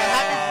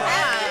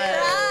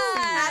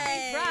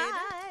 Happy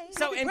Pride.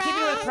 So, in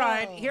keeping with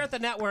Pride, here at the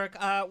network,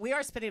 we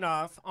are spinning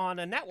off on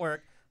a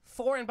network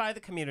for and by the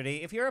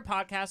community. If you're a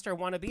podcaster or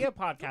want to be a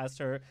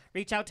podcaster,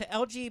 reach out to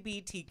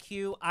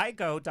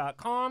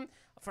lgbtqigo.com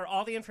for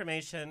all the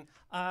information,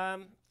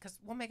 because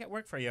we'll make it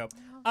work for you.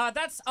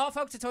 That's all,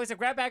 folks. It's always a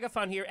grab bag of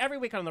fun here every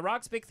week on The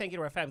Rocks. Big thank you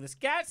to our fabulous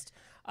guest,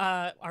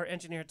 our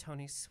engineer,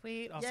 Tony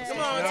Sweet. Also Yes.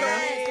 social Come on,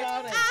 media-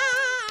 Tony.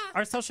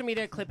 Our social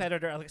media clip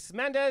editor, Alexis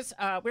Mendez.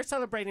 We're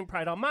celebrating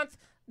Pride all month.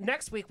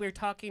 Next week, we're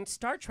talking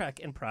Star Trek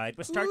in Pride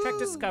with Star Trek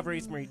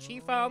Discovery's Marie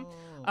Chieffo.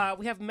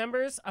 We have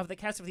members of the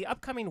cast of the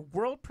upcoming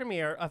world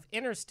premiere of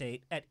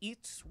Interstate at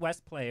East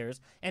West Players,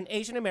 an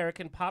Asian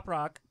American pop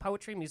rock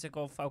poetry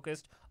musical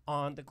focused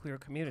on the queer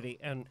community.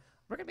 And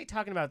we're going to be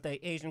talking about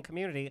the Asian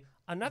community,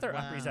 another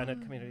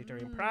represented community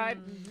during Pride.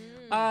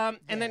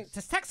 And then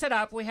to sex it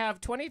up, we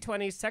have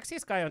 2020's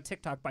Sexiest Guy on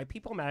TikTok by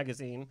People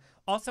Magazine,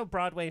 also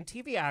Broadway and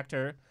TV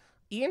actor.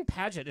 Ian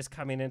Paget is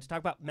coming in to talk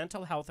about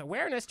mental health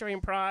awareness during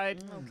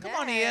Pride. Come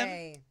on,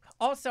 Ian.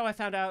 Also, I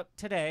found out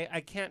today,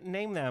 I can't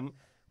name them,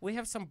 we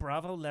have some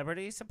Bravo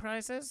Liberty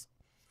surprises.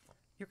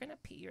 You're going to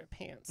pee your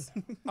pants.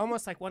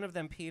 Almost like one of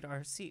them peed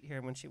our seat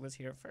here when she was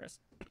here first.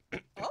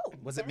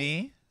 Was it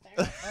me?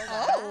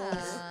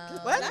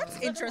 That's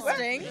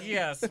interesting.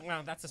 Yes,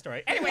 well, that's the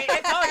story. Anyway,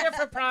 it's all here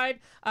for Pride.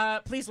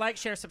 Please like,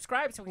 share,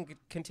 subscribe so we can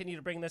continue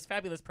to bring this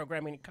fabulous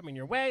programming coming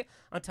your way.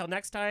 Until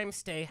next time,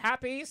 stay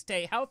happy,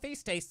 stay healthy,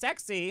 stay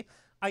sexy.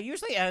 I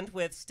usually end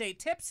with stay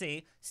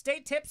tipsy,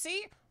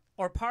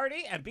 or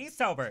party and be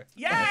sober.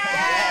 Yes!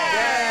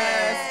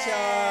 Yes,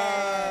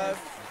 Chuck.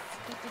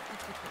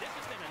 This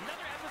has been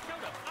another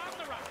episode of On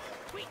the Rocks.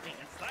 Tweet me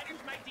and slide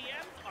into my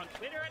DMs on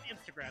Twitter and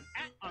Instagram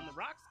at On the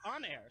Rocks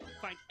On Air.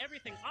 Find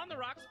everything On the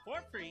Rocks for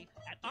free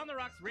at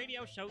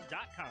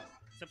OnTheRocksRadioshow.com.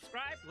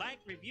 Subscribe, like,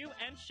 review,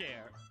 and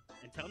share.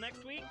 Until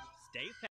next week, stay fast.